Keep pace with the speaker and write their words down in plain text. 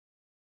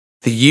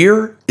The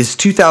year is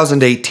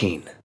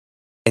 2018,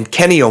 and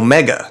Kenny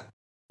Omega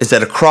is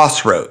at a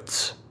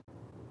crossroads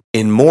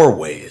in more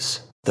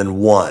ways than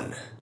one.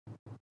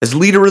 As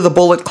leader of the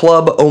Bullet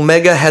Club,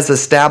 Omega has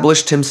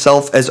established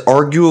himself as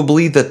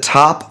arguably the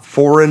top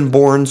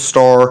foreign-born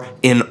star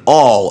in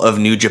all of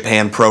New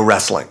Japan Pro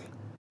Wrestling.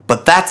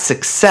 But that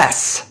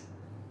success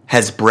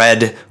has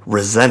bred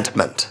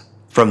resentment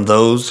from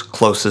those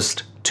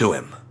closest to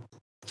him.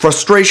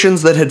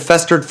 Frustrations that had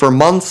festered for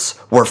months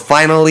were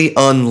finally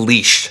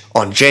unleashed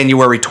on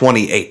January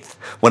 28th,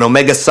 when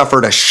Omega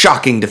suffered a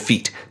shocking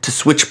defeat to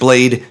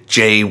Switchblade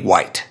Jay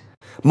White.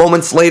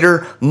 Moments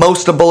later,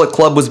 most of Bullet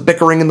Club was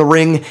bickering in the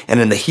ring, and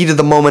in the heat of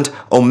the moment,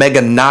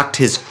 Omega knocked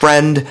his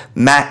friend,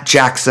 Matt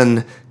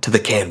Jackson, to the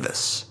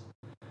canvas.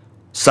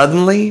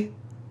 Suddenly,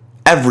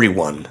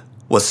 everyone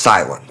was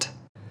silent.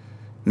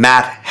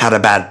 Matt had a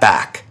bad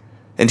back,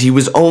 and he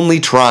was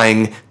only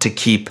trying to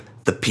keep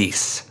the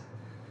peace.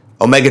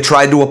 Omega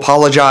tried to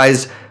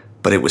apologize,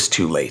 but it was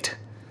too late.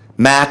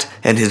 Matt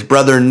and his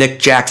brother Nick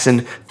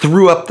Jackson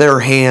threw up their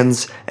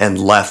hands and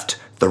left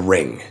the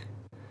ring.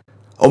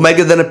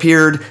 Omega then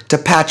appeared to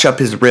patch up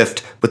his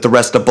rift with the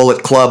rest of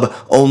Bullet Club,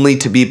 only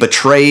to be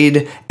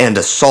betrayed and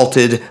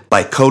assaulted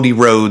by Cody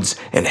Rhodes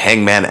and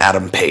Hangman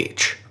Adam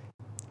Page.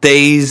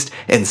 Dazed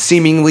and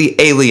seemingly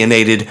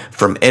alienated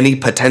from any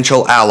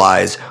potential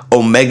allies,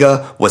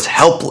 Omega was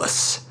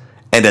helpless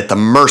and at the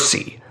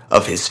mercy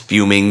of his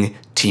fuming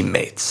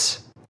teammates.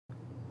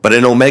 But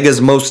in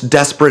Omega's most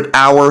desperate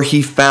hour,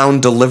 he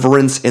found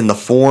deliverance in the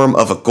form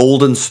of a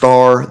golden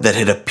star that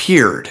had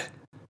appeared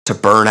to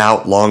burn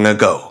out long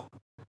ago.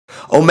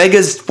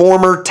 Omega's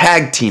former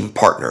tag team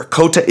partner,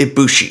 Kota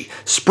Ibushi,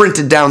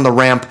 sprinted down the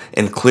ramp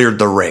and cleared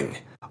the ring,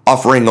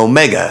 offering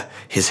Omega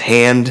his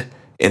hand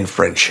in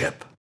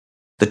friendship.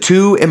 The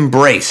two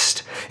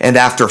embraced, and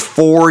after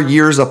 4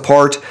 years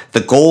apart,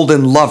 the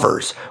Golden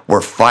Lovers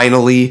were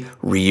finally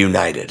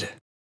reunited.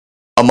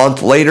 A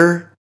month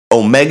later,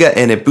 Omega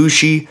and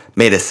Ibushi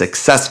made a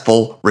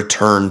successful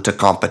return to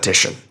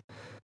competition.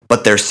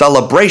 But their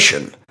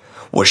celebration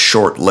was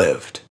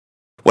short-lived.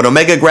 When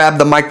Omega grabbed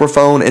the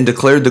microphone and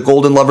declared the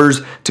Golden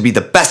Lovers to be the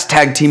best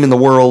tag team in the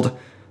world,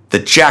 the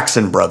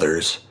Jackson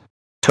brothers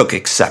took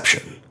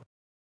exception.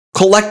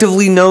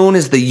 Collectively known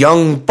as the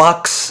Young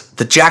Bucks,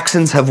 the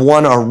Jacksons have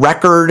won a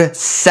record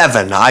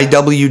 7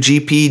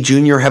 IWGP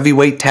Junior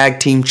Heavyweight Tag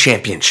Team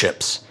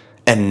Championships.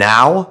 And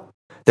now,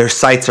 their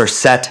sights are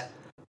set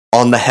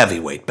on the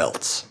heavyweight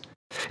belts.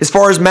 As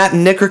far as Matt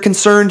and Nick are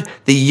concerned,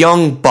 the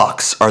Young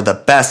Bucks are the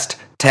best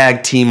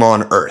tag team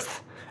on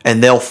earth,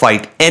 and they'll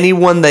fight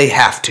anyone they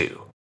have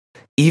to,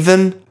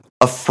 even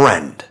a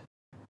friend,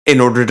 in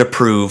order to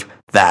prove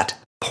that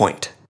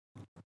point.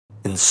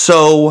 And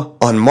so,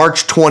 on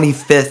March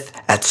 25th,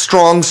 at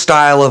Strong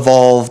Style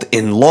Evolved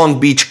in Long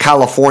Beach,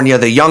 California,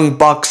 the Young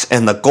Bucks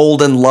and the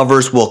Golden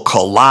Lovers will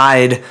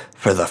collide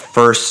for the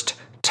first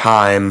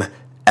time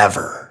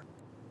ever.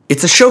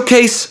 It's a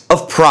showcase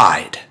of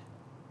pride,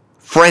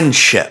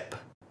 friendship,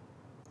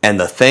 and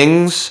the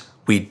things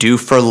we do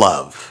for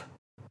love.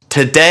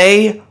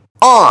 Today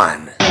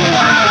on...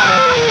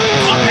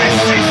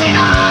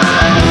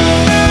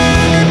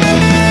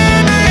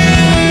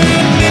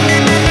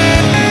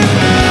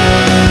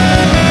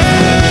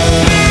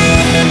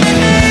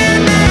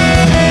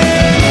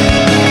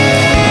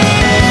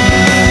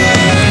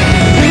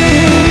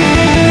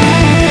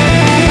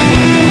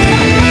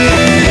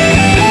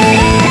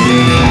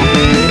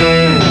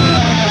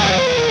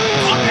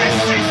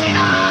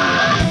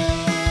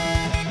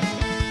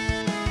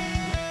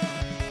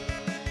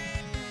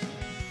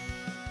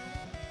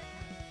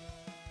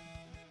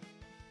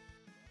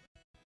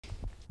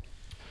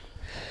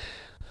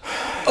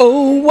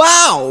 Oh,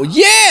 wow.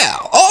 Yeah.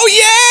 Oh,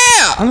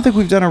 yeah. I don't think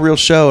we've done a real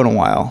show in a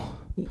while.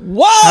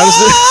 Whoa.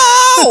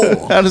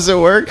 How does it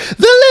work? The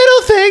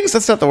little things.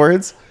 That's not the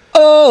words.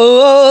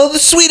 Oh, the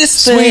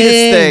sweetest thing.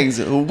 Sweetest things.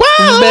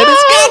 Wow.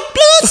 Baby's got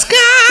blue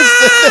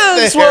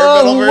skies. The hair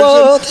metal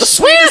Whoa, version. the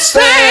sweetest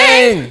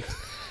thing.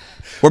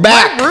 We're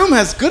back. My room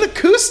has good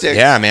acoustics.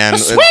 Yeah, man. The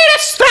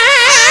sweetest thing.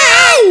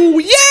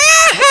 Oh,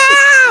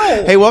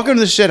 yeah. Hey, welcome to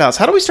the shit house.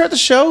 How do we start the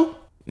show?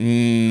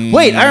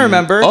 Wait, I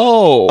remember.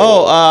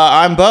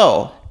 I'm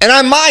Bo. And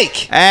I'm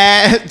Mike.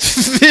 And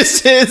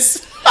this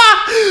is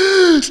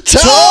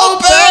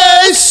Tope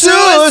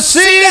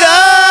Suicida.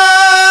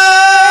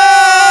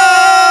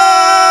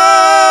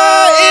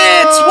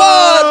 It's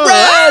what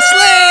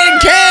wrestling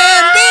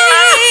can be.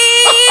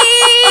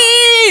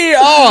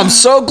 Oh, I'm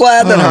so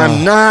glad that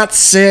I'm not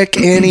sick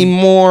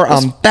anymore.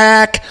 I'm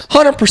back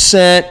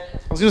 100%. I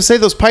was going to say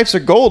those pipes are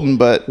golden,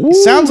 but it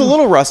sounds a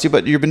little rusty,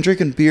 but you've been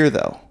drinking beer,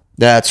 though.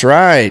 That's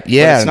right.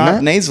 Yeah. But it's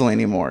not nasal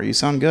anymore. You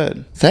sound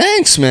good.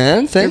 Thanks,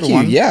 man. Thank you.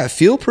 Everyone. Yeah, I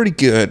feel pretty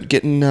good.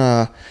 Getting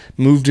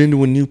moved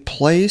into a new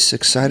place.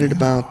 Excited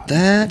about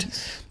that.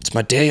 It's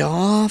my day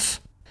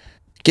off.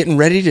 Getting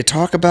ready to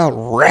talk about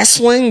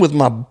wrestling with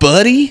my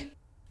buddy.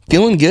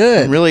 Feeling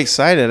good. I'm really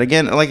excited.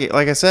 Again, like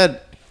I said,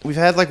 we've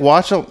had like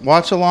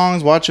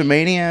watch-alongs,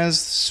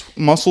 watch-a-manias,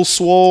 Muscle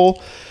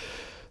Swole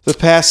the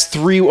past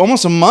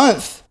almost a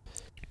month.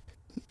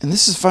 And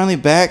this is finally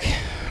back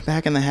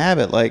in the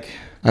habit. Like,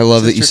 I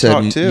love that you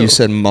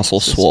said muscle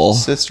swole.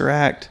 Sister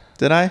Act.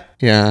 Did I?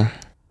 Yeah.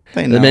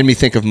 That made me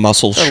think of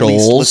Muscle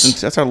Shoals.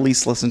 That's our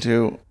least listened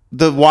to.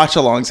 The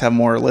watch-alongs have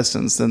more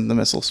listens than the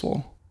Missile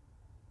Swole.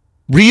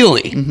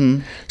 Really?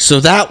 Mm-hmm. So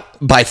that,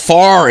 by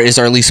far, is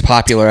our least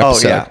popular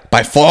episode. Oh, yeah.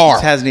 By far.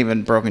 It hasn't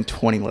even broken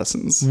 20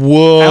 listens.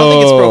 Whoa. I don't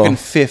think it's broken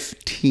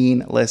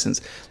 15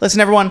 listens.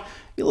 Listen, everyone.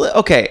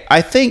 Okay,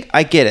 I think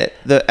I get it.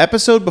 The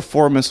episode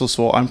before Missile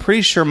Swole, I'm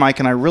pretty sure Mike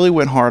and I really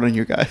went hard on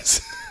you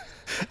guys.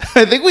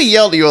 I think we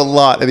yelled at you a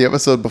lot in the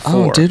episode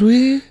before. Oh, did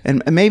we?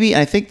 And maybe,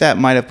 I think that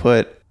might have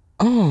put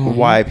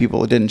why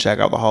people didn't check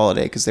out the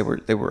holiday, because they were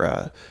did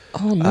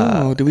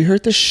we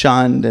hurt their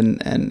shunned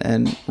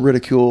and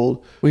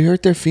ridiculed? We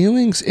hurt their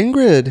feelings.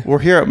 Ingrid, we're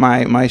here at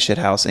my shit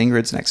house.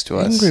 Ingrid's next to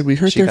us. Ingrid, we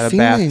hurt their feelings. She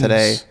got a bath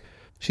today.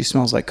 She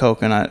smells like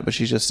coconut, but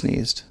she just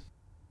sneezed.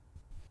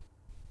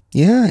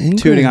 Yeah, Ingrid.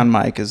 Tooting on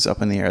Mike is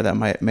up in the air. That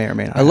may or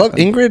may not. I love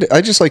Ingrid.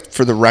 I just like,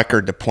 for the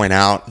record, to point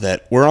out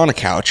that we're on a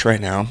couch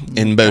right now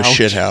in Bo's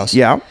shit house.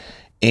 Yeah,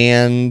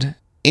 and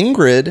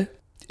Ingrid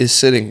is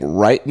sitting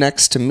right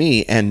next to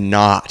me and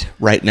not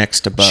right next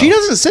to Bo. She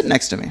doesn't sit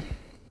next to me.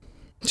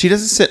 She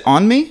doesn't sit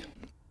on me.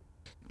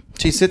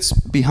 She sits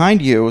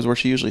behind you, is where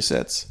she usually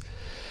sits.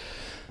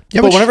 Yeah,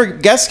 but whenever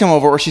guests come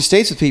over or she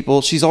stays with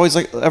people, she's always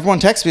like, everyone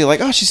texts me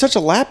like, "Oh, she's such a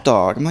lap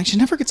dog." I'm like, she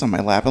never gets on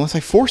my lap unless I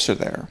force her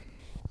there.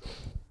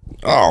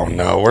 Oh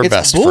no, we're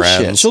best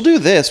bullshit. friends. She'll do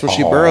this where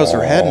she burrows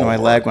her head in my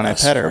leg when I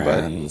pet her,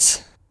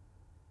 but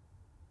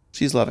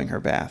she's loving her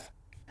bath.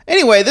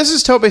 Anyway, this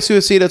is Tope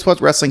Suicida. It's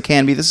what wrestling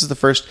can be. This is the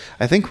first,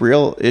 I think,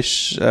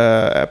 real-ish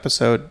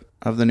episode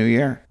of the new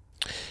year.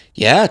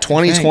 Yeah,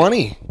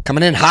 2020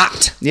 coming in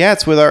hot. Yeah,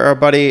 it's with our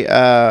buddy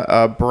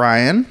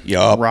Brian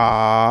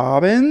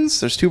Robbins.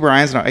 There's two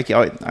Brians, and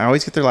I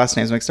always get their last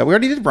names mixed up. We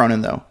already did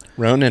Ronan, though.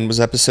 Ronan was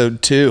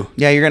episode 2.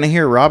 Yeah, you're going to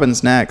hear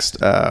Robbins next.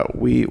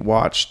 We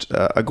watched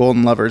a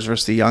Golden Lovers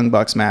versus the Young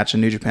Bucks match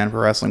in New Japan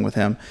Pro Wrestling with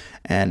him,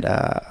 and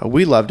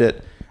we loved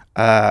it.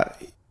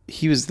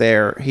 He was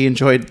there. He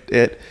enjoyed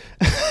it.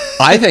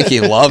 I think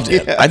he loved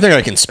it. Yeah. I think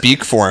I can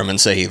speak for him and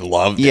say he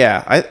loved it.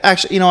 Yeah. I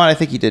actually, you know what? I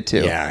think he did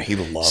too. Yeah, he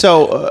loved it.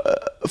 So,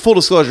 full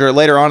disclosure,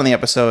 later on in the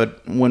episode,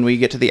 when we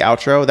get to the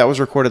outro, that was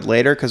recorded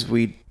later because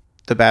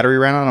the battery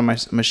ran out on my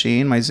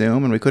machine, my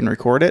Zoom, and we couldn't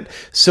record it.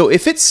 So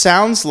if it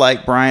sounds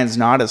like Brian's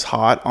not as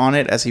hot on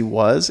it as he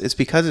was, it's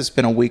because it's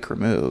been a week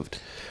removed.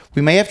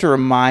 We may have to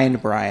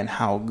remind Brian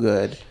how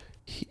good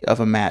of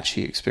a match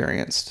he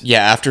experienced.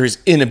 Yeah, after his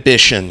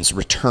inhibitions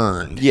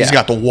returned. Yeah. He's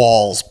got the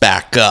walls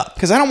back up.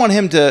 Because I don't want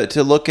him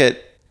to look at,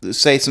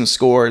 say, some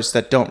scores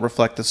that don't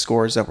reflect the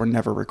scores that were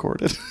never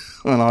recorded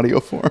on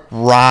audio form.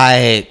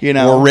 Right. You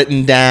know? Or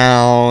written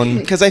down.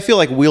 Because I feel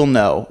like we'll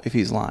know if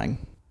he's lying.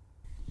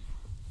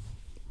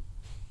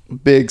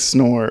 Big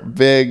snore,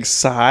 big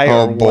sigh,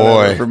 oh or boy.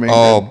 Whatever from Ingrid.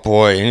 Oh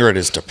boy, Ingrid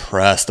is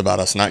depressed about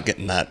us not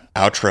getting that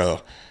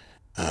outro.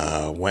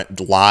 Went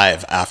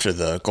live after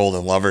the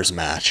Golden Lovers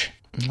match.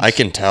 I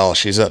can tell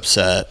she's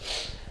upset.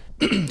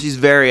 She's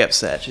very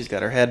upset. She's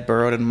got her head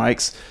burrowed in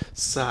Mike's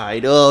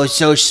side. Oh,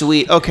 so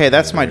sweet. Okay,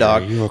 that's my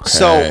dog. You okay?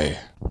 So,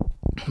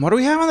 what do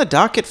we have on the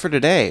docket for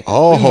today?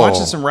 Oh, We've been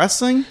watching some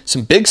wrestling.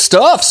 Some big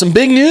stuff. Some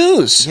big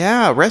news.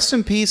 Yeah, rest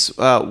in peace.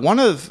 One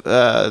of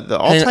the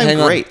all-time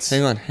greats.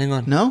 Hang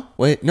on. No?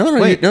 Wait. No,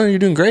 you're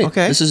doing great.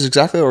 Okay. This is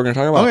exactly what we're going to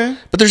talk about. Okay.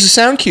 But there's a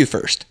sound cue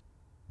first.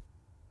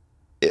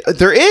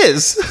 There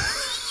is.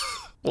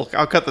 Well,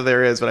 I'll cut the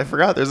there is, but I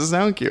forgot there's a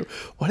sound cue.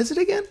 What is it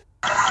again?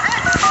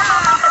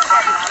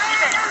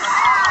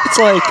 It's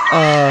like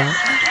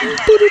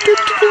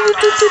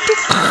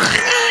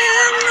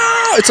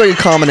it's like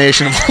a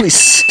combination of all these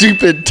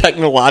stupid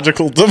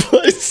technological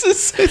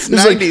devices. It's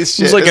 90s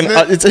shit.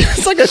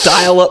 It's like a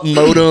dial-up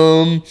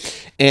modem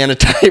and a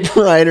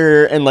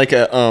typewriter and like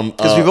a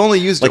because we've only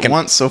used like it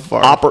once so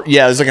far.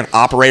 There's like an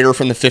operator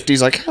from the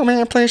 50s. Like, how may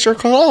I place your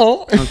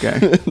call? Okay,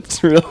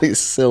 it's really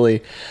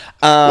silly.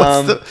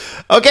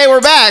 Okay,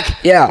 we're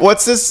back. Yeah.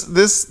 What's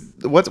this?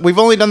 What we've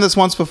only done this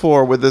once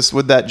before with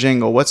that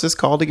jingle. What's this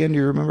called again? Do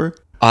you remember?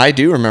 I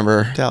do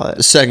remember. Tell it.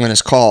 The segment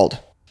is called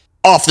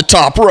 "Off the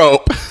Top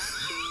Rope."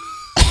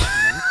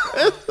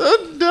 It's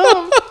so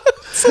dumb.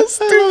 So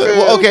stupid.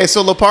 Well, okay,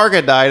 so La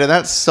Parka died, and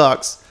that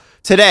sucks.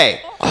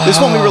 Today,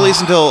 this won't be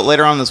released until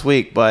later on this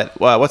week. But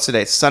what's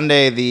today?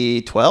 Sunday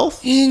the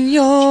 12th. In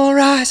your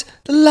eyes,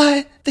 the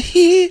light, the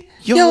heat.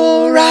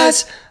 Your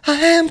eyes, I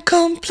am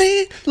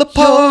complete. La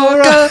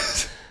Parka.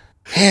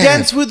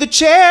 Dance with the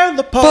chair,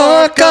 La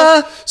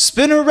Parka.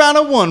 Spin around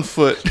on 1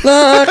 foot.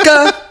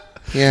 Parka.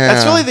 Yeah,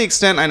 that's really the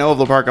extent I know of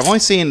La Parka. I've only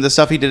seen the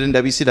stuff he did in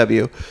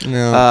WCW,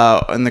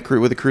 and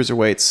with the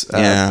cruiserweights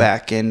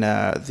back in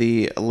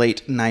the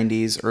late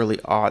 '90s, early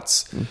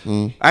aughts.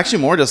 Mm-hmm.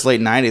 Actually, more just late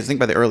 '90s. I think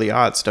by the early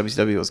aughts,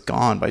 WCW was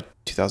gone by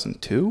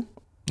 2002.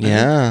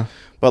 Yeah,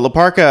 but La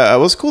Parka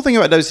was a cool thing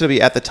about WCW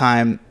at the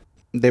time.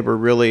 They were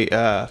really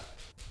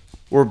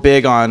were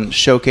big on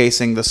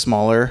showcasing the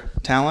smaller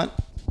talent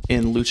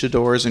in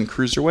luchadors and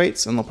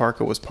cruiserweights, and La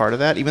Parka was part of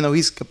that. Even though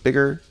he's a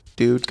bigger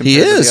dude. He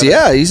is,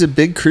 yeah. He's a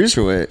big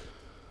cruiserweight.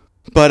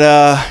 But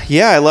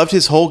yeah, I loved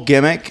his whole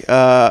gimmick.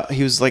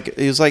 He was like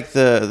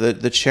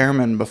the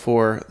chairman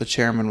before the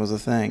chairman was a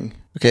thing.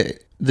 Okay,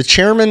 the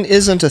chairman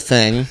isn't a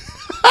thing.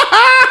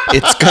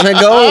 It's gonna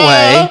go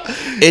away.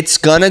 It's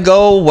gonna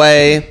go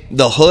away.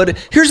 The hood.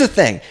 Here's the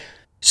thing.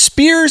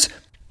 Spears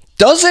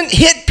doesn't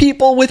hit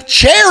people with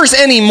chairs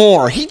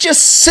anymore. He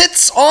just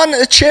sits on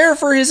a chair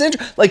for his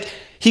intro. Like,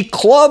 he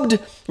clubbed,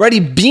 right? He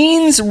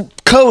beans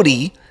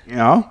Cody,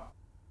 Yeah.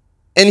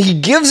 and he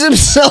gives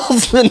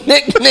himself the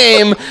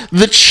nickname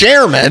the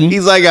chairman.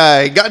 He's like,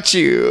 I got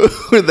you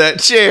with that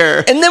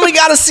chair. And then we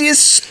got to see his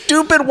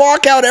stupid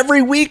walkout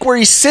every week where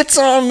he sits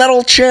on a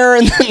metal chair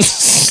and then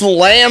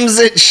slams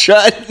it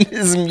shut and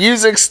his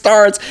music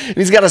starts. And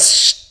he's got a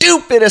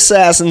stupid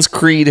Assassin's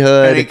Creed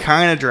hood. And he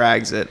kind of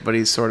drags it, but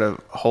he sort of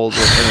holds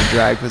it in a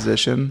drag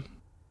position.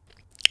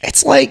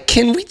 It's like,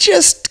 can you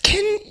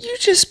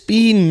just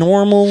be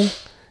normal?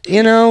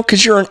 You know,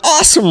 because you're an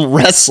awesome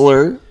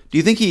wrestler. Do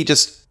you think he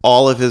just,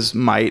 all of his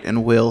might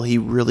and will, he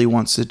really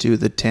wants to do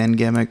the 10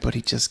 gimmick, but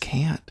he just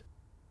can't?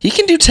 He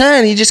can do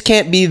 10. He just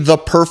can't be the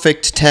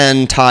perfect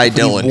 10 Ty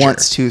Dillinger. He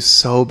wants to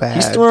so bad.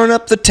 He's throwing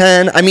up the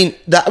 10. I mean,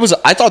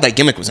 I thought that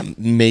gimmick was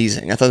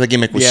amazing. I thought that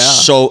gimmick was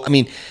so, I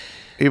mean,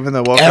 even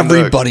though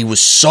everybody was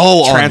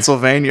so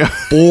Transylvania on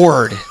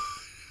board.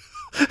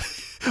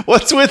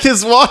 What's with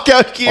his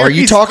walkout gear? Are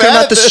you talking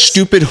about the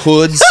stupid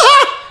hoods?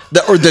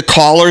 Or the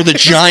collar, the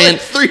giant,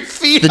 like 3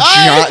 feet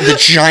high. The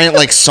giant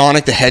like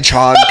Sonic the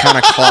Hedgehog kind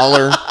of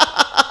collar.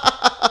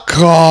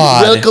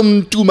 God,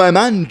 Welcome to my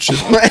mansion.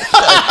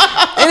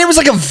 And it was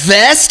like a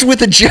vest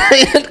with a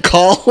giant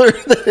collar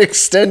that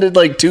extended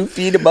like 2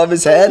 feet above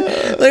his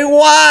head. Like,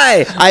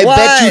 why? I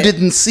bet you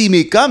didn't see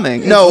me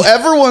coming. No,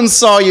 everyone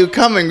saw you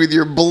coming with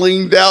your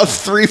blinged out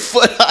 3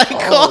 foot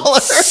high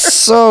collar.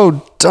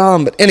 So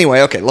dumb. But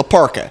anyway, okay, La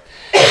Parka.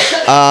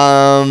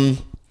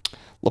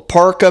 La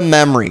Parka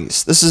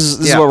Memories. This is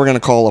what we're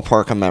gonna call La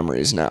Parka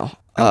Memories now.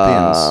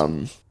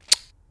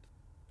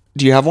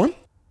 Do you have one?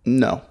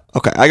 No.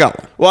 Okay, I got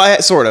one.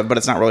 Well, sort of, but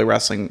it's not really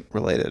wrestling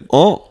related.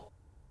 Oh,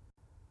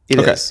 It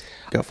okay. is.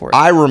 Go for it.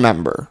 I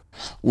remember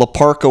La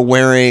Parka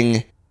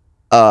wearing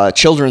a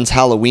children's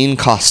Halloween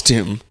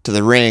costume to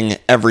the ring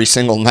every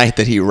single night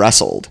that he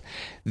wrestled.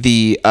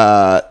 The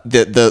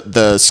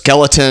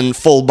skeleton,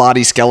 full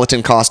body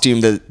skeleton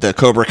costume that the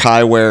Cobra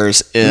Kai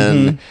wears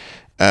in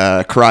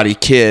Karate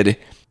Kid.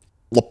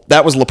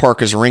 That was La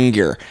Parka's ring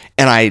gear,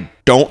 and I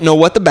don't know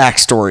what the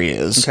backstory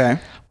is. Okay.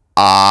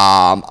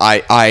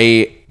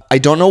 I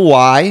don't know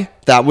why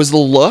that was the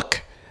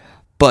look,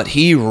 but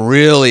he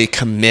really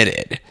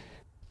committed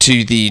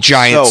to the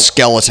giant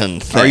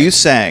skeleton thing. Are you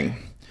saying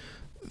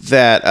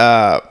that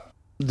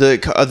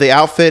the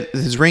outfit,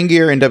 his ring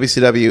gear in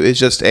WCW is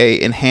just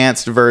a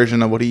enhanced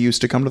version of what he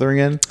used to come to the ring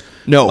in?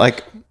 No,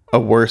 like a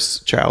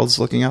worse child's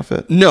looking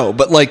outfit? No,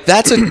 but like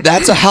that's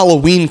a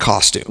Halloween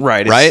costume,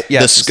 right? Right?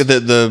 Yes.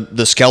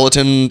 The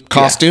skeleton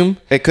costume.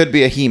 Yeah. It could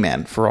be a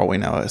He-Man for all we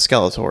know, a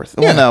Skeletor.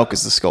 Well, no,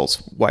 because the skull's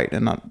white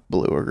and not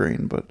blue or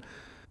green. But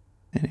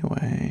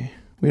anyway,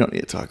 we don't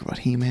need to talk about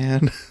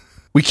He-Man.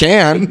 We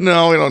can.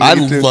 No, we don't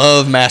need to. I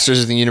love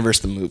Masters of the Universe,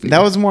 the movie.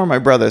 That was more my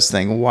brother's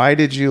thing. Why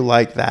did you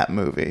like that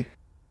movie?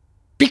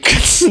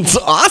 Because it's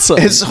awesome.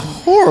 It's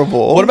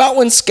horrible. What about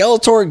when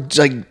Skeletor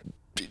like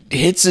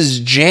hits his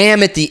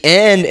jam at the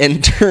end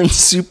and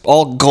turns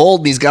all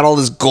gold and he's got all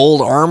this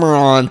gold armor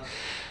on?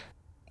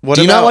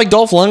 Do you not like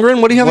Dolph Lundgren?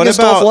 What do you have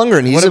against Dolph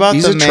Lundgren? He's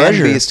the a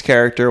treasure. Man Beast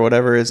character,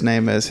 whatever his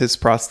name is? His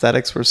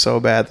prosthetics were so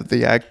bad that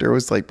the actor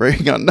was like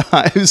breaking out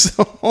knives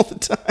all the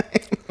time.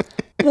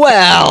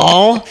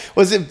 Well,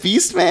 was it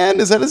Beast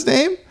Man? Is that his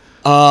name?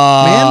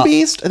 Man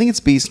Beast? I think it's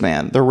Beast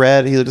Man. The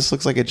red. He just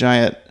looks like a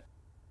giant.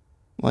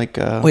 Like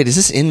wait, is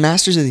this in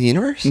Masters of the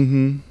Universe?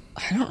 Mm-hmm.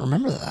 I don't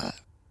remember that.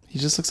 He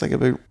just looks like a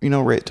big,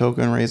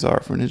 Toka and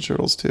Razor from Ninja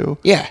Turtles too.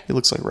 Yeah, he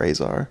looks like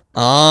Razor. We've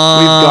gone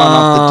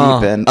off the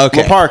deep end.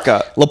 Okay,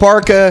 La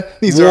Parka.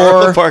 These are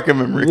our La Parka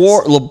memories.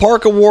 La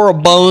Parka wore a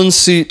bone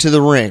suit to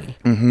the ring.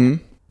 Mm-hmm.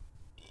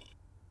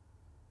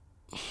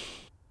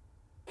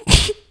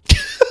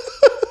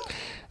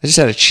 I just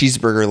had a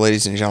cheeseburger,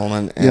 ladies and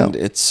gentlemen, and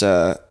it's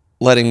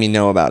letting me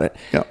know about it.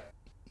 Yeah.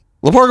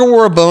 La Parka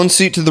wore a bone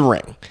suit to the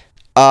ring.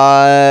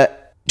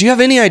 Do you have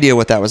any idea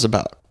what that was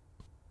about?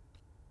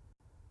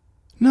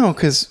 No,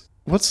 because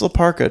what's La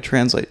Parka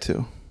translate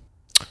to?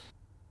 La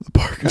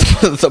Parka.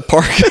 The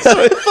Parka. That's what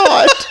I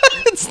thought.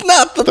 It's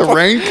not the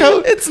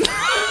raincoat? It's not.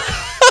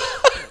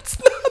 It's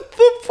not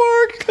the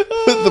Parka.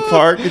 The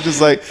park. It's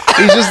just like,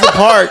 he's just the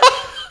park.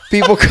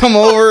 People come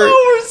over.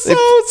 Oh, we're so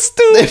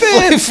stupid. They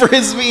play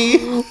Frisbee.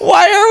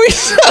 Why are we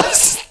so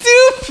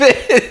stupid?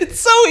 It's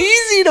so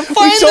easy to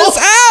find this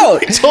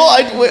out.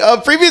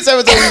 Previous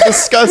episode we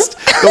discussed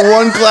the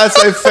one class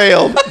I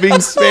failed, being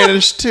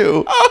Spanish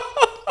too.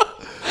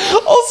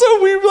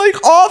 Also, we were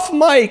like off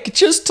mic,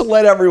 just to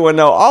let everyone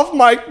know, off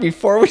mic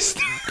before we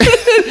started.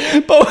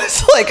 But it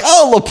was like,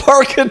 oh, La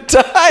Parka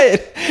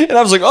died. And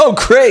I was like, oh,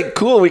 great,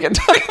 cool. We can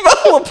talk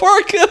about La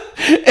Parka.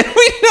 And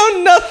we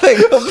know nothing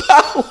about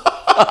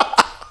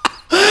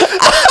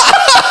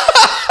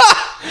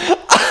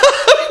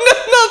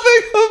nothing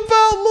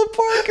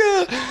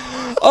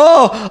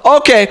Oh,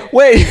 okay.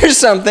 Wait, here's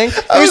something.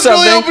 I was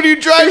really hoping you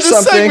drive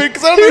this segment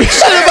because I don't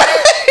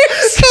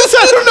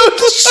know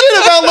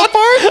shit about La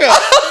Parka.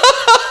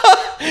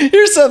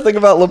 Here's something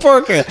about La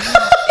Parka.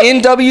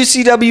 In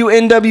WCW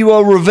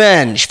NWO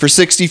Revenge for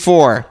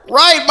 64.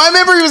 Right, my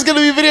memory was going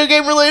to be video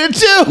game related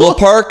too. La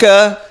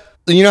Parka,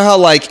 you know how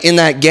like in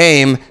that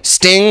game,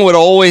 Sting would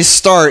always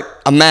start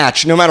a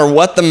match, no matter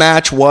what the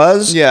match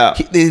was. Yeah.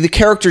 The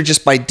character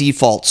just by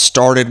default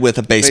started with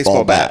a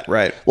baseball bat.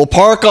 Right. La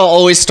Parka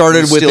always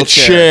started with Steel a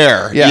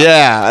chair.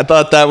 Yeah. I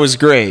thought that was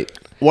great.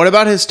 What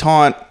about his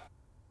taunt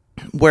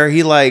where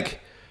he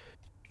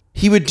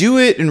would do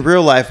it in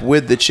real life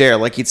with the chair?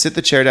 Like he'd sit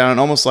the chair down and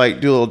almost like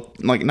do a little,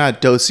 like not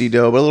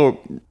do-si-do, but a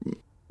little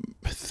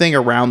thing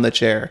around the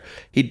chair.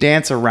 He'd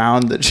dance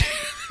around the chair.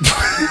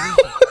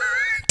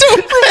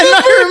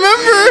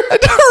 I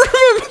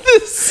don't remember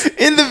this.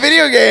 In the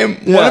video game,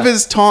 one of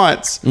his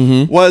taunts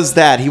was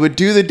that he would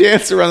do the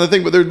dance around the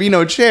thing, but there'd be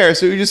no chair,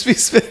 so he'd just be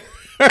spinning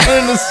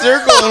around in a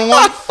circle on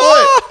one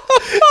foot.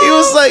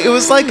 It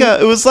was like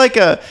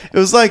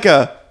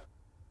a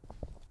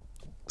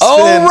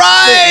Oh,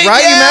 right.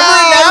 Right? Yeah, You remember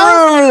it now? I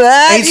remember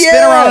that. And he'd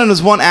spin around on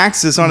his one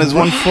axis on his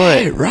one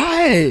foot.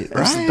 Right. That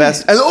was the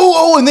best. And,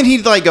 and then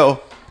he'd like go.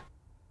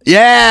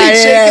 Yeah. He'd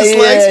shake his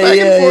legs back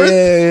and forth.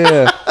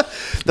 Yeah.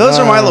 Those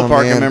are my La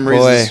Parka man,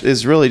 memories.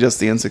 Is really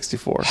just the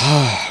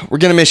N64. We're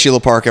gonna miss you, La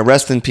Parka.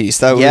 Rest in peace.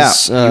 That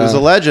was He was a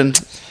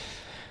legend.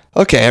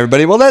 Okay,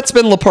 everybody. Well, that's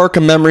been La Parka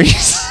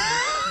memories.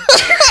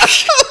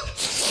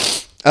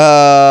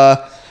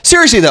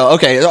 Seriously though,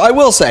 okay, I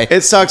will say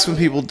It sucks when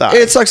people die.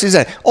 it sucks. He's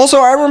dead. Also,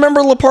 I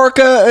remember La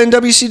Parka and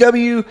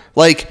WCW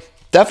like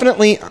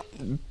definitely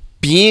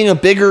being a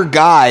bigger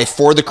guy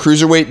for the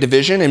cruiserweight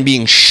division and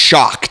being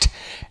shocked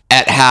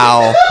at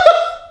how.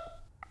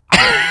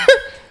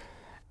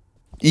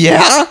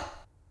 Yeah.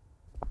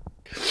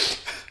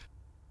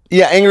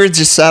 Yeah, Ingrid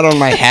just sat on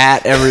my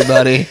hat,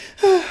 everybody.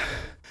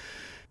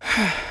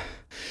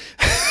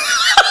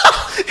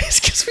 It's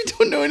because we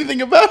don't know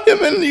anything about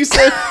him. And you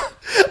said,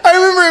 I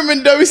remember him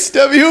in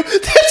WCW.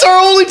 That's our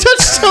only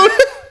touchstone.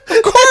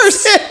 Of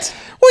course.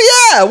 Well,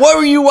 yeah. What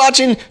were you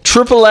watching?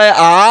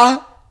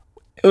 AAA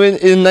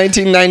in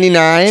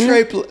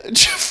 1999?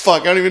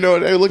 Fuck, I don't even know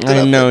what I looked it I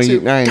up. know too.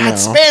 you- I God, know.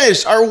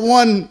 Spanish, our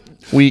one.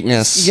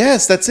 Weakness.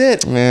 Yes, that's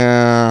it.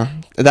 Yeah.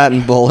 That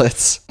and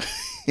bullets.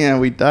 Yeah,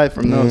 we died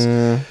from those.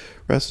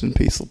 Rest in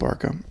peace, La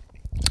Parka.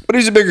 But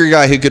he's a bigger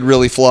guy who could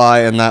really fly,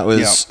 and that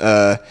was.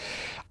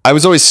 I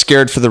was always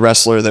scared for the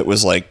wrestler that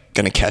was like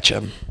going to catch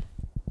him,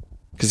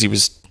 because he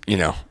was,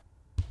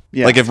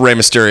 like if Rey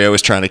Mysterio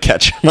was trying to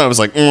catch him, I was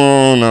like,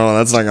 oh no,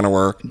 that's not going to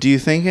work. Do you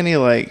think any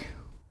like,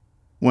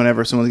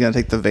 whenever someone's gonna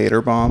take the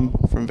Vader bomb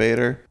from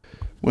Vader,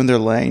 when they're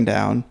laying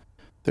down,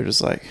 they're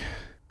just like,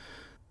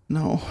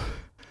 no,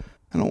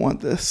 I don't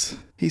want this.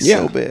 He's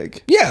so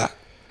big. Yeah.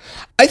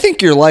 I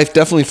think your life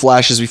definitely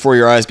flashes before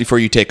your eyes before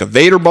you take a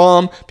Vader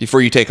bomb, before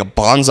you take a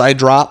bonsai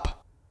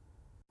drop.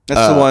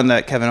 That's the one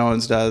that Kevin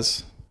Owens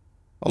does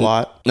a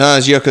lot. No,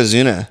 it's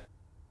Yokozuna.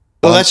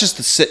 Oh, that's just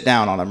to sit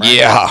down on him, right?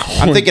 Yeah.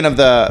 I'm thinking of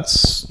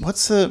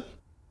what's the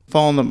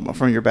fall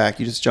from your back?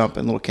 You just jump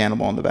and little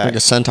cannonball in the back. Like a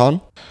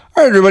senton. All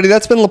right, everybody.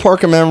 That's been La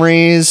Parka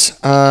Memories.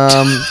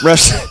 R.I.P.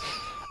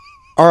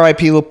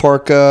 La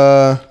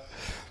Parka.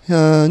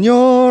 In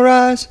your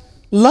eyes,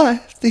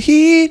 light the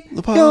heat.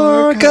 La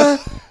Parka.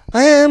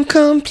 I am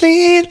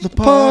complete. La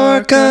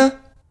Parka.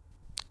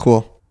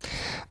 Cool.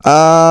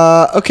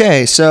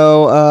 Okay,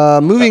 so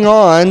moving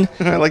on.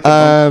 I like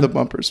the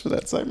bumpers for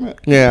that segment.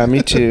 Yeah,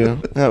 me too.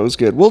 That was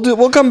good.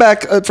 We'll come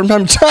back from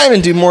time to time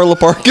and do more La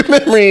Parka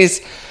Memories.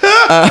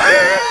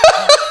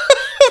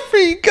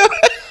 Where you go?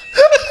 I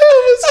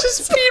almost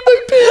just peed my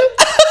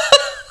pants.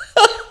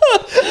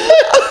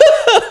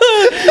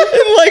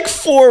 In like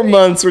 4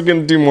 months, we're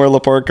gonna do more La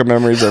Parka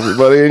Memories,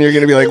 everybody, and you're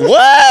gonna be like,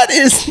 "What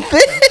is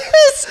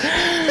this?"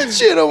 That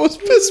shit almost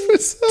pissed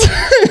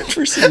myself.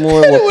 For some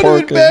more It La would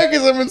have been Parka. bad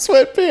because I'm in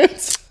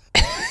sweatpants.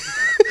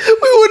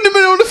 We wouldn't have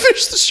been able to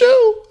finish the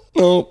show.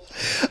 Nope.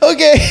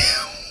 Okay,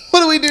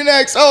 what do we do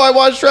next? Oh, I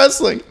watched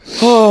wrestling.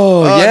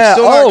 Oh I'm yeah.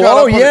 still not caught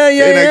up on Yeah.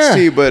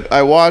 NXT, but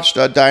I watched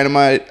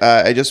Dynamite.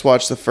 I just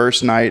watched the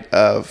first night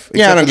of.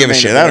 Yeah, I except don't for give the a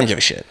main shit. event I don't give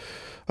a shit.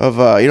 Of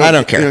I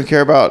don't care. You don't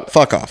care about.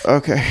 Fuck off.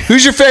 Okay.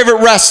 Who's your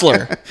favorite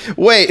wrestler?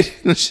 Wait.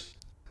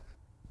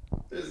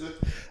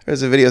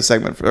 There's a video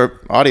segment or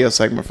audio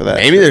segment for that.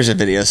 Maybe there's a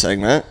video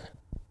segment.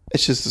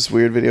 It's just this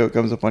weird video that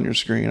comes up on your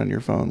screen on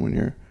your phone when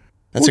you're.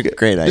 That's a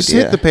great idea. Just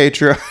hit the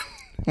Patreon.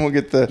 And we'll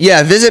get the.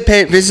 Yeah, visit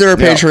our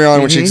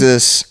Patreon, which Mhm.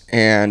 exists,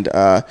 and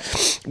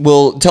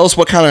will tell us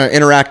what kind of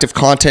interactive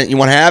content you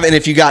want to have, and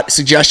if you got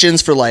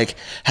suggestions for like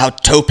how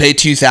Tope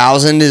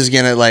 2000 is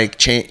gonna like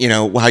change,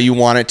 how you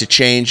want it to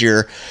change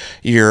your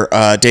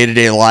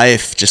day-to-day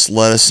life, just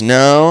let us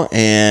know.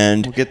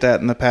 And We'll get that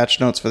in the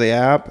patch notes for the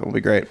app. It'll be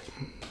great.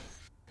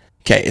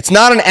 okay, it's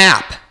not an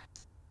app.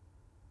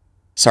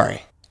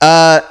 Sorry,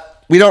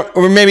 we don't,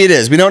 or maybe it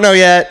is. We don't know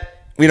yet.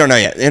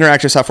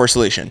 Interactive software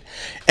solution.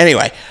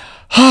 Anyway.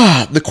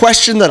 The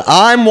question that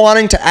I'm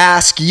wanting to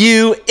ask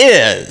you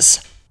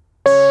is,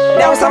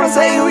 Now it's time to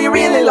say who you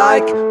really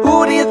like.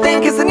 Who do you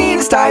think is the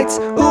neatest tights?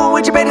 Who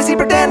would you bet to see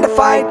pretend to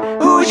fight?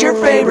 Who's your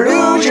favorite?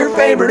 Who's your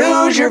favorite?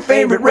 Who's your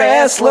favorite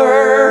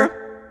wrestler?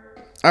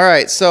 All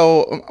right,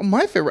 so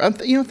my favorite,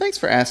 thanks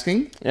for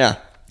asking. Yeah.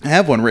 I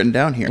have one written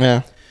down here.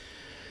 Yeah.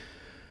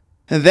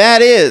 And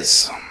that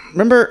is,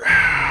 remember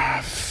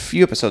a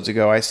few episodes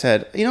ago I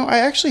said, I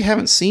actually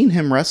haven't seen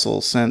him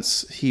wrestle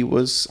since he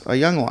was a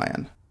young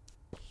lion.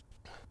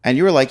 And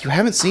you were like, you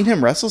haven't seen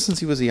him wrestle since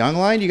he was a young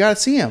lion? You got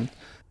to see him.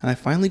 And I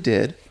finally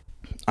did.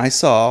 I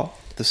saw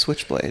the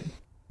Switchblade,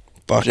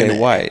 Jay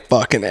White,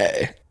 Fucking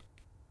A.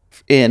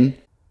 in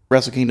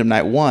Wrestle Kingdom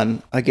Night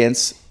 1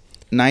 against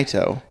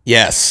Naito.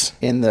 Yes.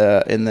 In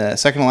the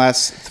second to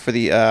last for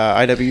the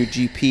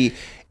IWGP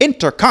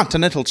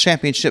Intercontinental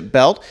Championship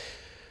belt.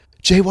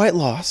 Jay White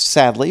lost,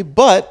 sadly,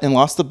 and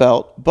lost the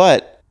belt.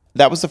 But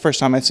that was the first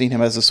time I've seen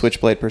him as a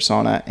Switchblade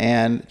persona.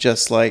 And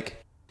just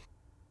like,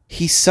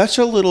 he's such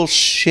a little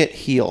shit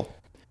heel.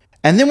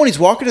 And then when he's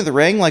walking to the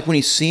ring, like when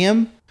you see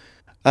him,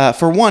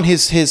 for one,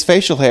 his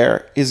facial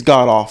hair is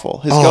god awful.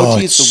 His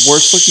goatee is the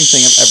worst looking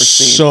thing I've ever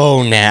seen.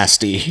 So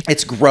nasty.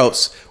 It's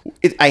gross.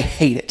 I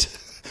hate it.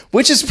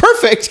 Which is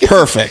perfect.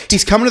 Perfect.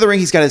 He's coming to the ring.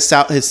 He's got his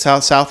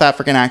South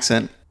African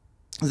accent.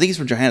 I think he's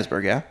from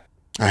Johannesburg, yeah?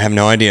 I have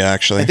no idea,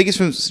 actually. I think he's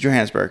from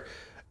Johannesburg.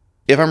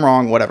 If I'm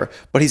wrong, whatever.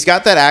 But he's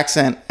got that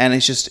accent, and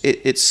it's just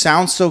it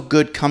sounds so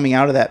good coming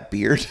out of that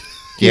beard.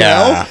 you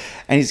know?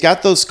 And he's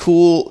got those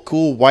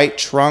cool white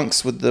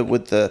trunks with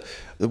the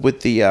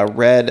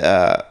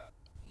red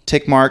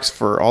tick marks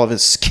for all of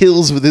his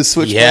skills with his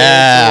switchblades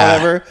or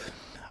whatever.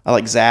 I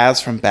like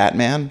Zaz from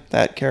Batman,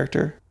 that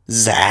character.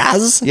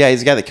 Zaz? Yeah,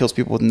 he's a guy that kills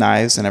people with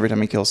knives, and every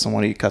time he kills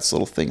someone, he cuts a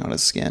little thing on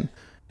his skin.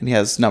 And he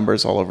has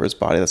numbers all over his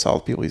body. That's all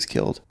the people he's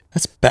killed.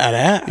 That's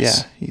badass. Yeah.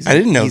 I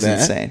didn't know he's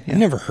that. Insane. Yeah. I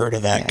never heard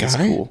of that guy. He's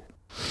cool.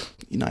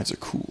 Knives are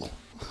cool.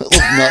 I love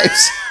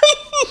knives.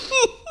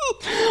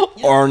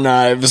 Our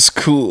knives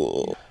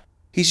cool.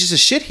 He's just a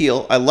shit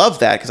heel. I love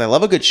that because I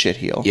love a good shit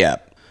heel. Yeah.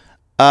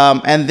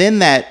 And then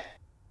that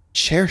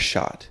chair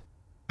shot.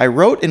 I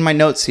wrote in my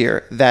notes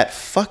here that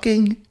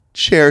fucking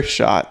chair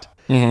shot,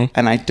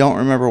 and I don't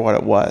remember what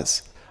it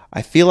was.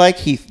 I feel like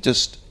he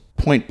just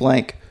point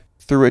blank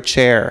threw a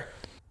chair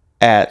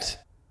at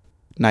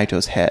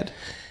Naito's head.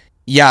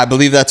 Yeah, I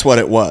believe that's what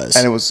it was.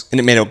 And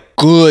it made a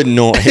good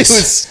noise. It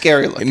was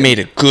scary looking. It made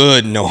a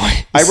good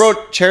noise. I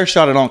wrote chair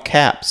shot in all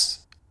caps.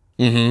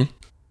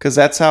 Because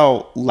that's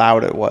how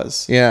loud it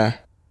was. Yeah.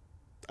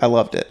 I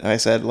loved it. And I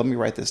said, let me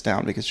write this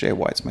down because Jay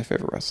White's my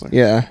favorite wrestler.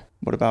 Yeah.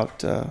 What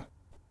about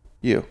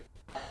you?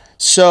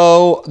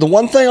 So the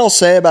one thing I'll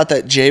say about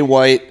that Jay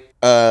White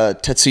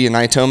Tetsuya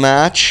Naito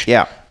match,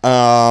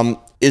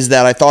 is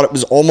that I thought it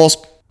was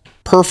almost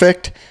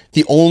perfect.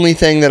 The only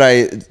thing that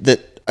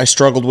I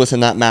struggled with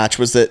in that match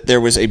was that there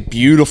was a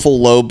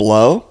beautiful low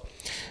blow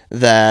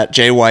that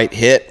Jay White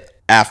hit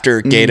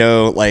after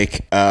Gato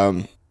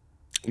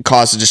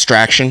caused a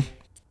distraction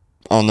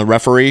on the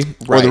referee,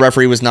 or the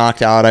referee was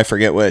knocked out. I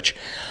forget which.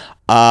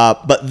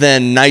 But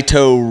then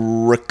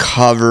Naito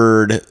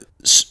recovered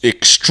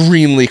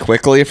extremely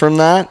quickly from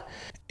that.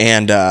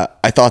 And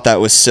I thought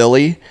that was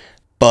silly.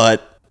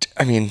 But,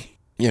 I mean,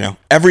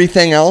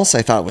 everything else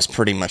I thought was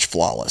pretty much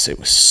flawless. It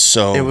was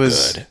so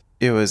good.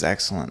 It was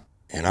excellent.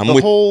 And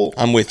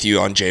I'm with you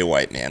on Jay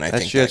White, man. I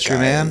think that your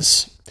guy man.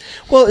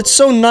 Well, it's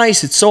so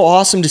nice. It's so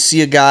awesome to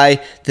see a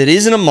guy that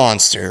isn't a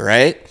monster,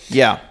 right?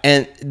 Yeah.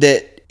 And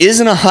that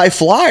isn't a high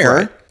flyer.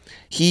 Right.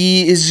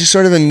 He is just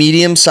sort of a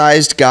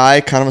medium-sized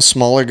guy, kind of a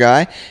smaller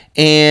guy,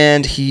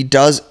 and he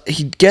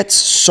gets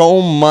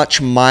so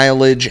much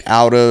mileage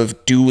out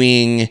of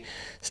doing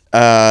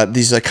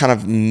these kind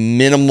of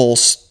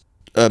minimalist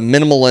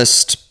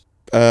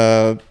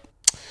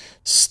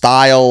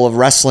style of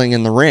wrestling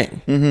in the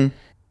ring. Mm-hmm.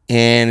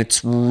 And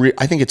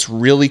I think it's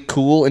really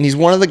cool. And he's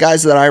one of the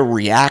guys that I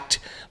react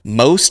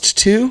most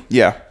to.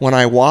 Yeah. When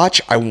I watch,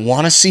 I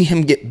want to see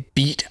him get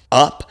beat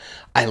up.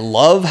 I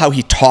love how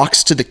he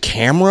talks to the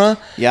camera.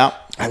 Yeah.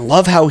 I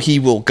love how he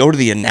will go to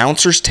the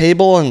announcer's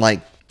table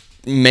and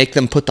make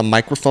them put the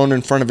microphone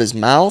in front of his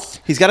mouth.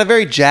 He's got a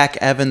very Jack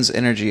Evans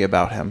energy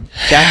about him.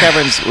 Jack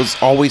Evans was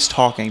always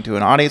talking to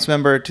an audience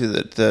member, to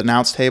the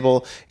announce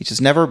table. He's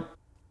just never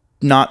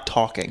not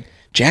talking.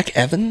 Jack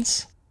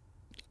Evans?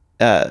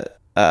 The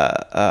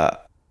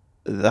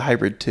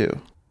Hybrid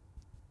 2.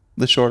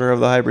 The shorter of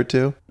the Hybrid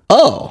 2.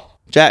 Oh.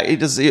 Jack,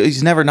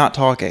 he's never not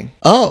talking.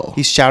 Oh.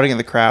 He's shouting at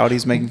the crowd.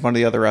 He's making fun of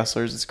the other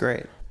wrestlers. It's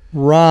great.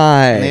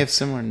 Right. And they have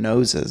similar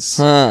noses.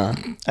 Huh.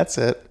 That's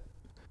it.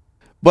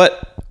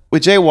 But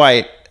with Jay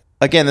White,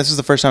 again, this is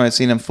the first time I've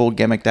seen him full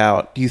gimmicked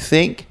out. Do you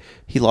think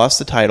he lost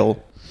the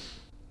title?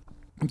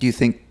 Do you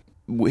think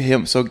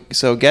so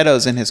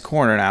Geto's in his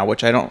corner now,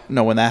 which I don't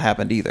know when that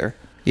happened either.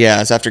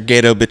 Yeah, it's after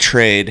Geto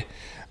betrayed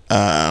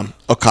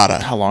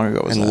Okada. How long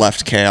ago was that? And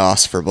left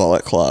Chaos for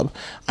Bullet Club.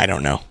 I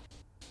don't know.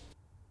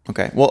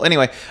 Okay. Well,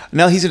 anyway,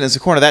 now he's in his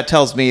corner. That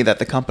tells me that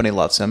the company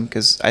loves him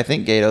because I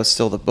think Gato's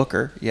still the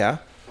booker. Yeah.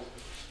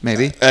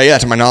 Maybe. Yeah,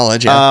 to my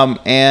knowledge. Yeah.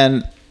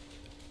 And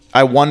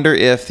I wonder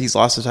if he's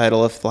lost the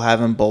title, if they'll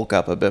have him bulk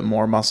up a bit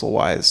more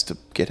muscle-wise to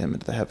get him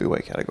into the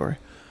heavyweight category.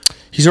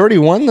 He's already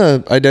won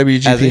the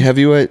IWGP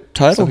heavyweight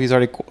title.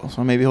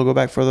 So maybe he'll go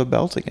back for the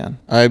belt again.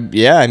 I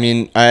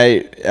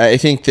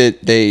think that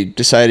they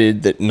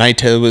decided that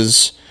Naito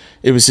was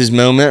his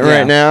moment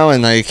right now,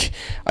 and like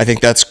I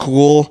think that's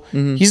cool.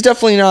 He's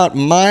definitely not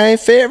my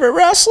favorite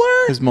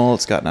wrestler. His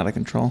mullet's gotten out of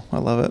control. I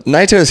love it.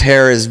 Naito's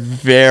hair is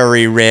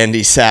very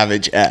Randy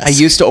Savage-esque. I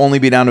used to only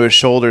be down to his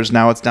shoulders.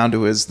 Now it's down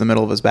to the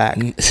middle of his back.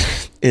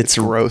 It's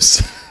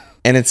gross.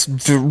 And it's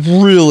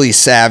really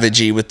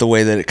savagey with the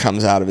way that it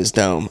comes out of his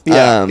dome.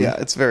 Yeah,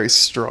 it's very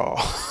straw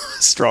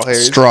hair.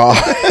 Straw.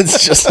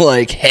 It's just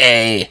like,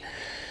 hey.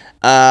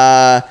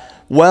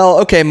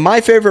 Well, okay,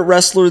 my favorite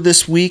wrestler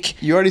this week.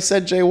 You already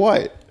said Jay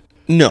White.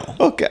 No.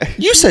 Okay.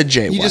 You said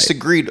Jay White. You just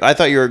agreed. I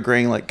thought you were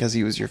agreeing like because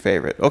he was your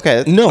favorite.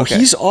 Okay. No, okay.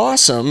 He's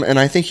awesome, and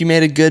I think you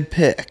made a good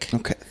pick.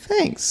 Okay,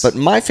 thanks. But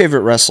my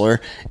favorite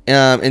wrestler,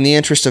 in the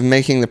interest of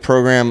making the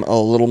program a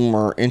little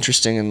more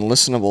interesting and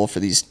listenable for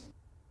these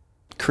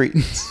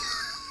cretins.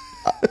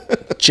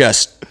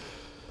 Just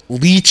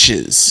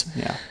leeches.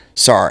 Yeah.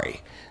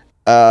 Sorry.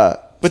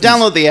 But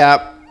download the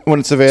app when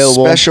it's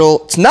available.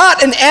 It's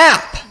not an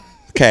app.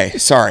 Okay,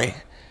 sorry.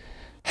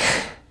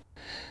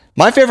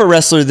 My favorite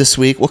wrestler this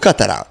week, we'll cut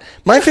that out.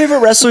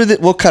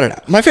 We'll cut it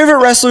out. My favorite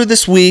wrestler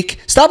this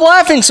week, stop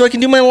laughing so I can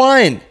do my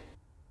line.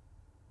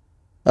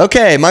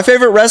 Okay, my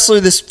favorite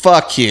wrestler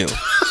fuck you.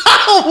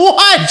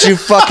 What? You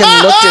fucking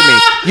looked at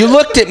me. You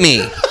looked at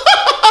me.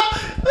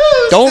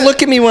 Don't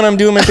look at me when I'm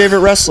doing my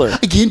favorite wrestler.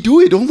 I can't do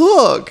it. Don't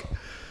look.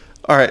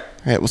 All right,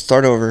 we'll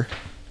start over.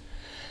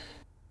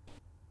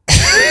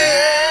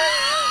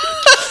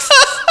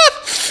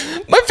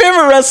 My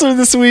favorite wrestler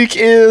this week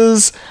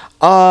is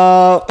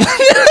I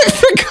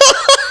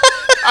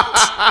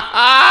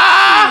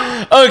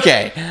forgot.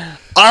 Okay.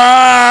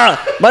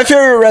 My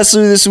favorite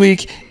wrestler this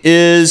week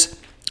is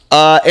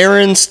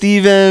Aaron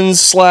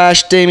Stevens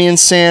 / Damian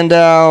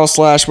Sandow /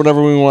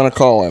 whatever we want to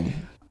call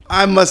him.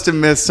 I must have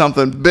missed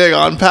something big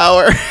on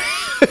Power.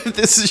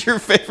 This is your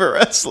favorite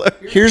wrestler.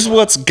 Here's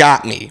what's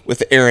got me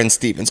with Aaron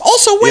Stevens.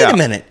 Also, wait a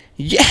minute.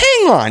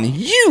 Hang on.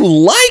 You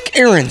like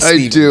Aaron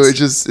Stevens? I do.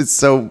 It's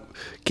so.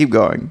 Keep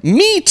going.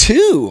 Me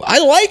too.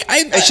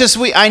 It's just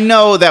I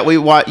know that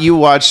you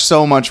watch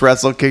so much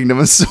Wrestle Kingdom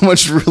and so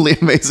much really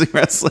amazing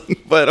wrestling.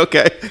 But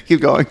okay,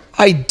 keep going.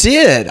 I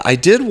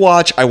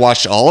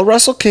watched all of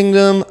Wrestle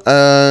Kingdom.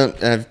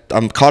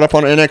 I'm caught up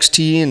on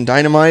NXT and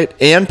Dynamite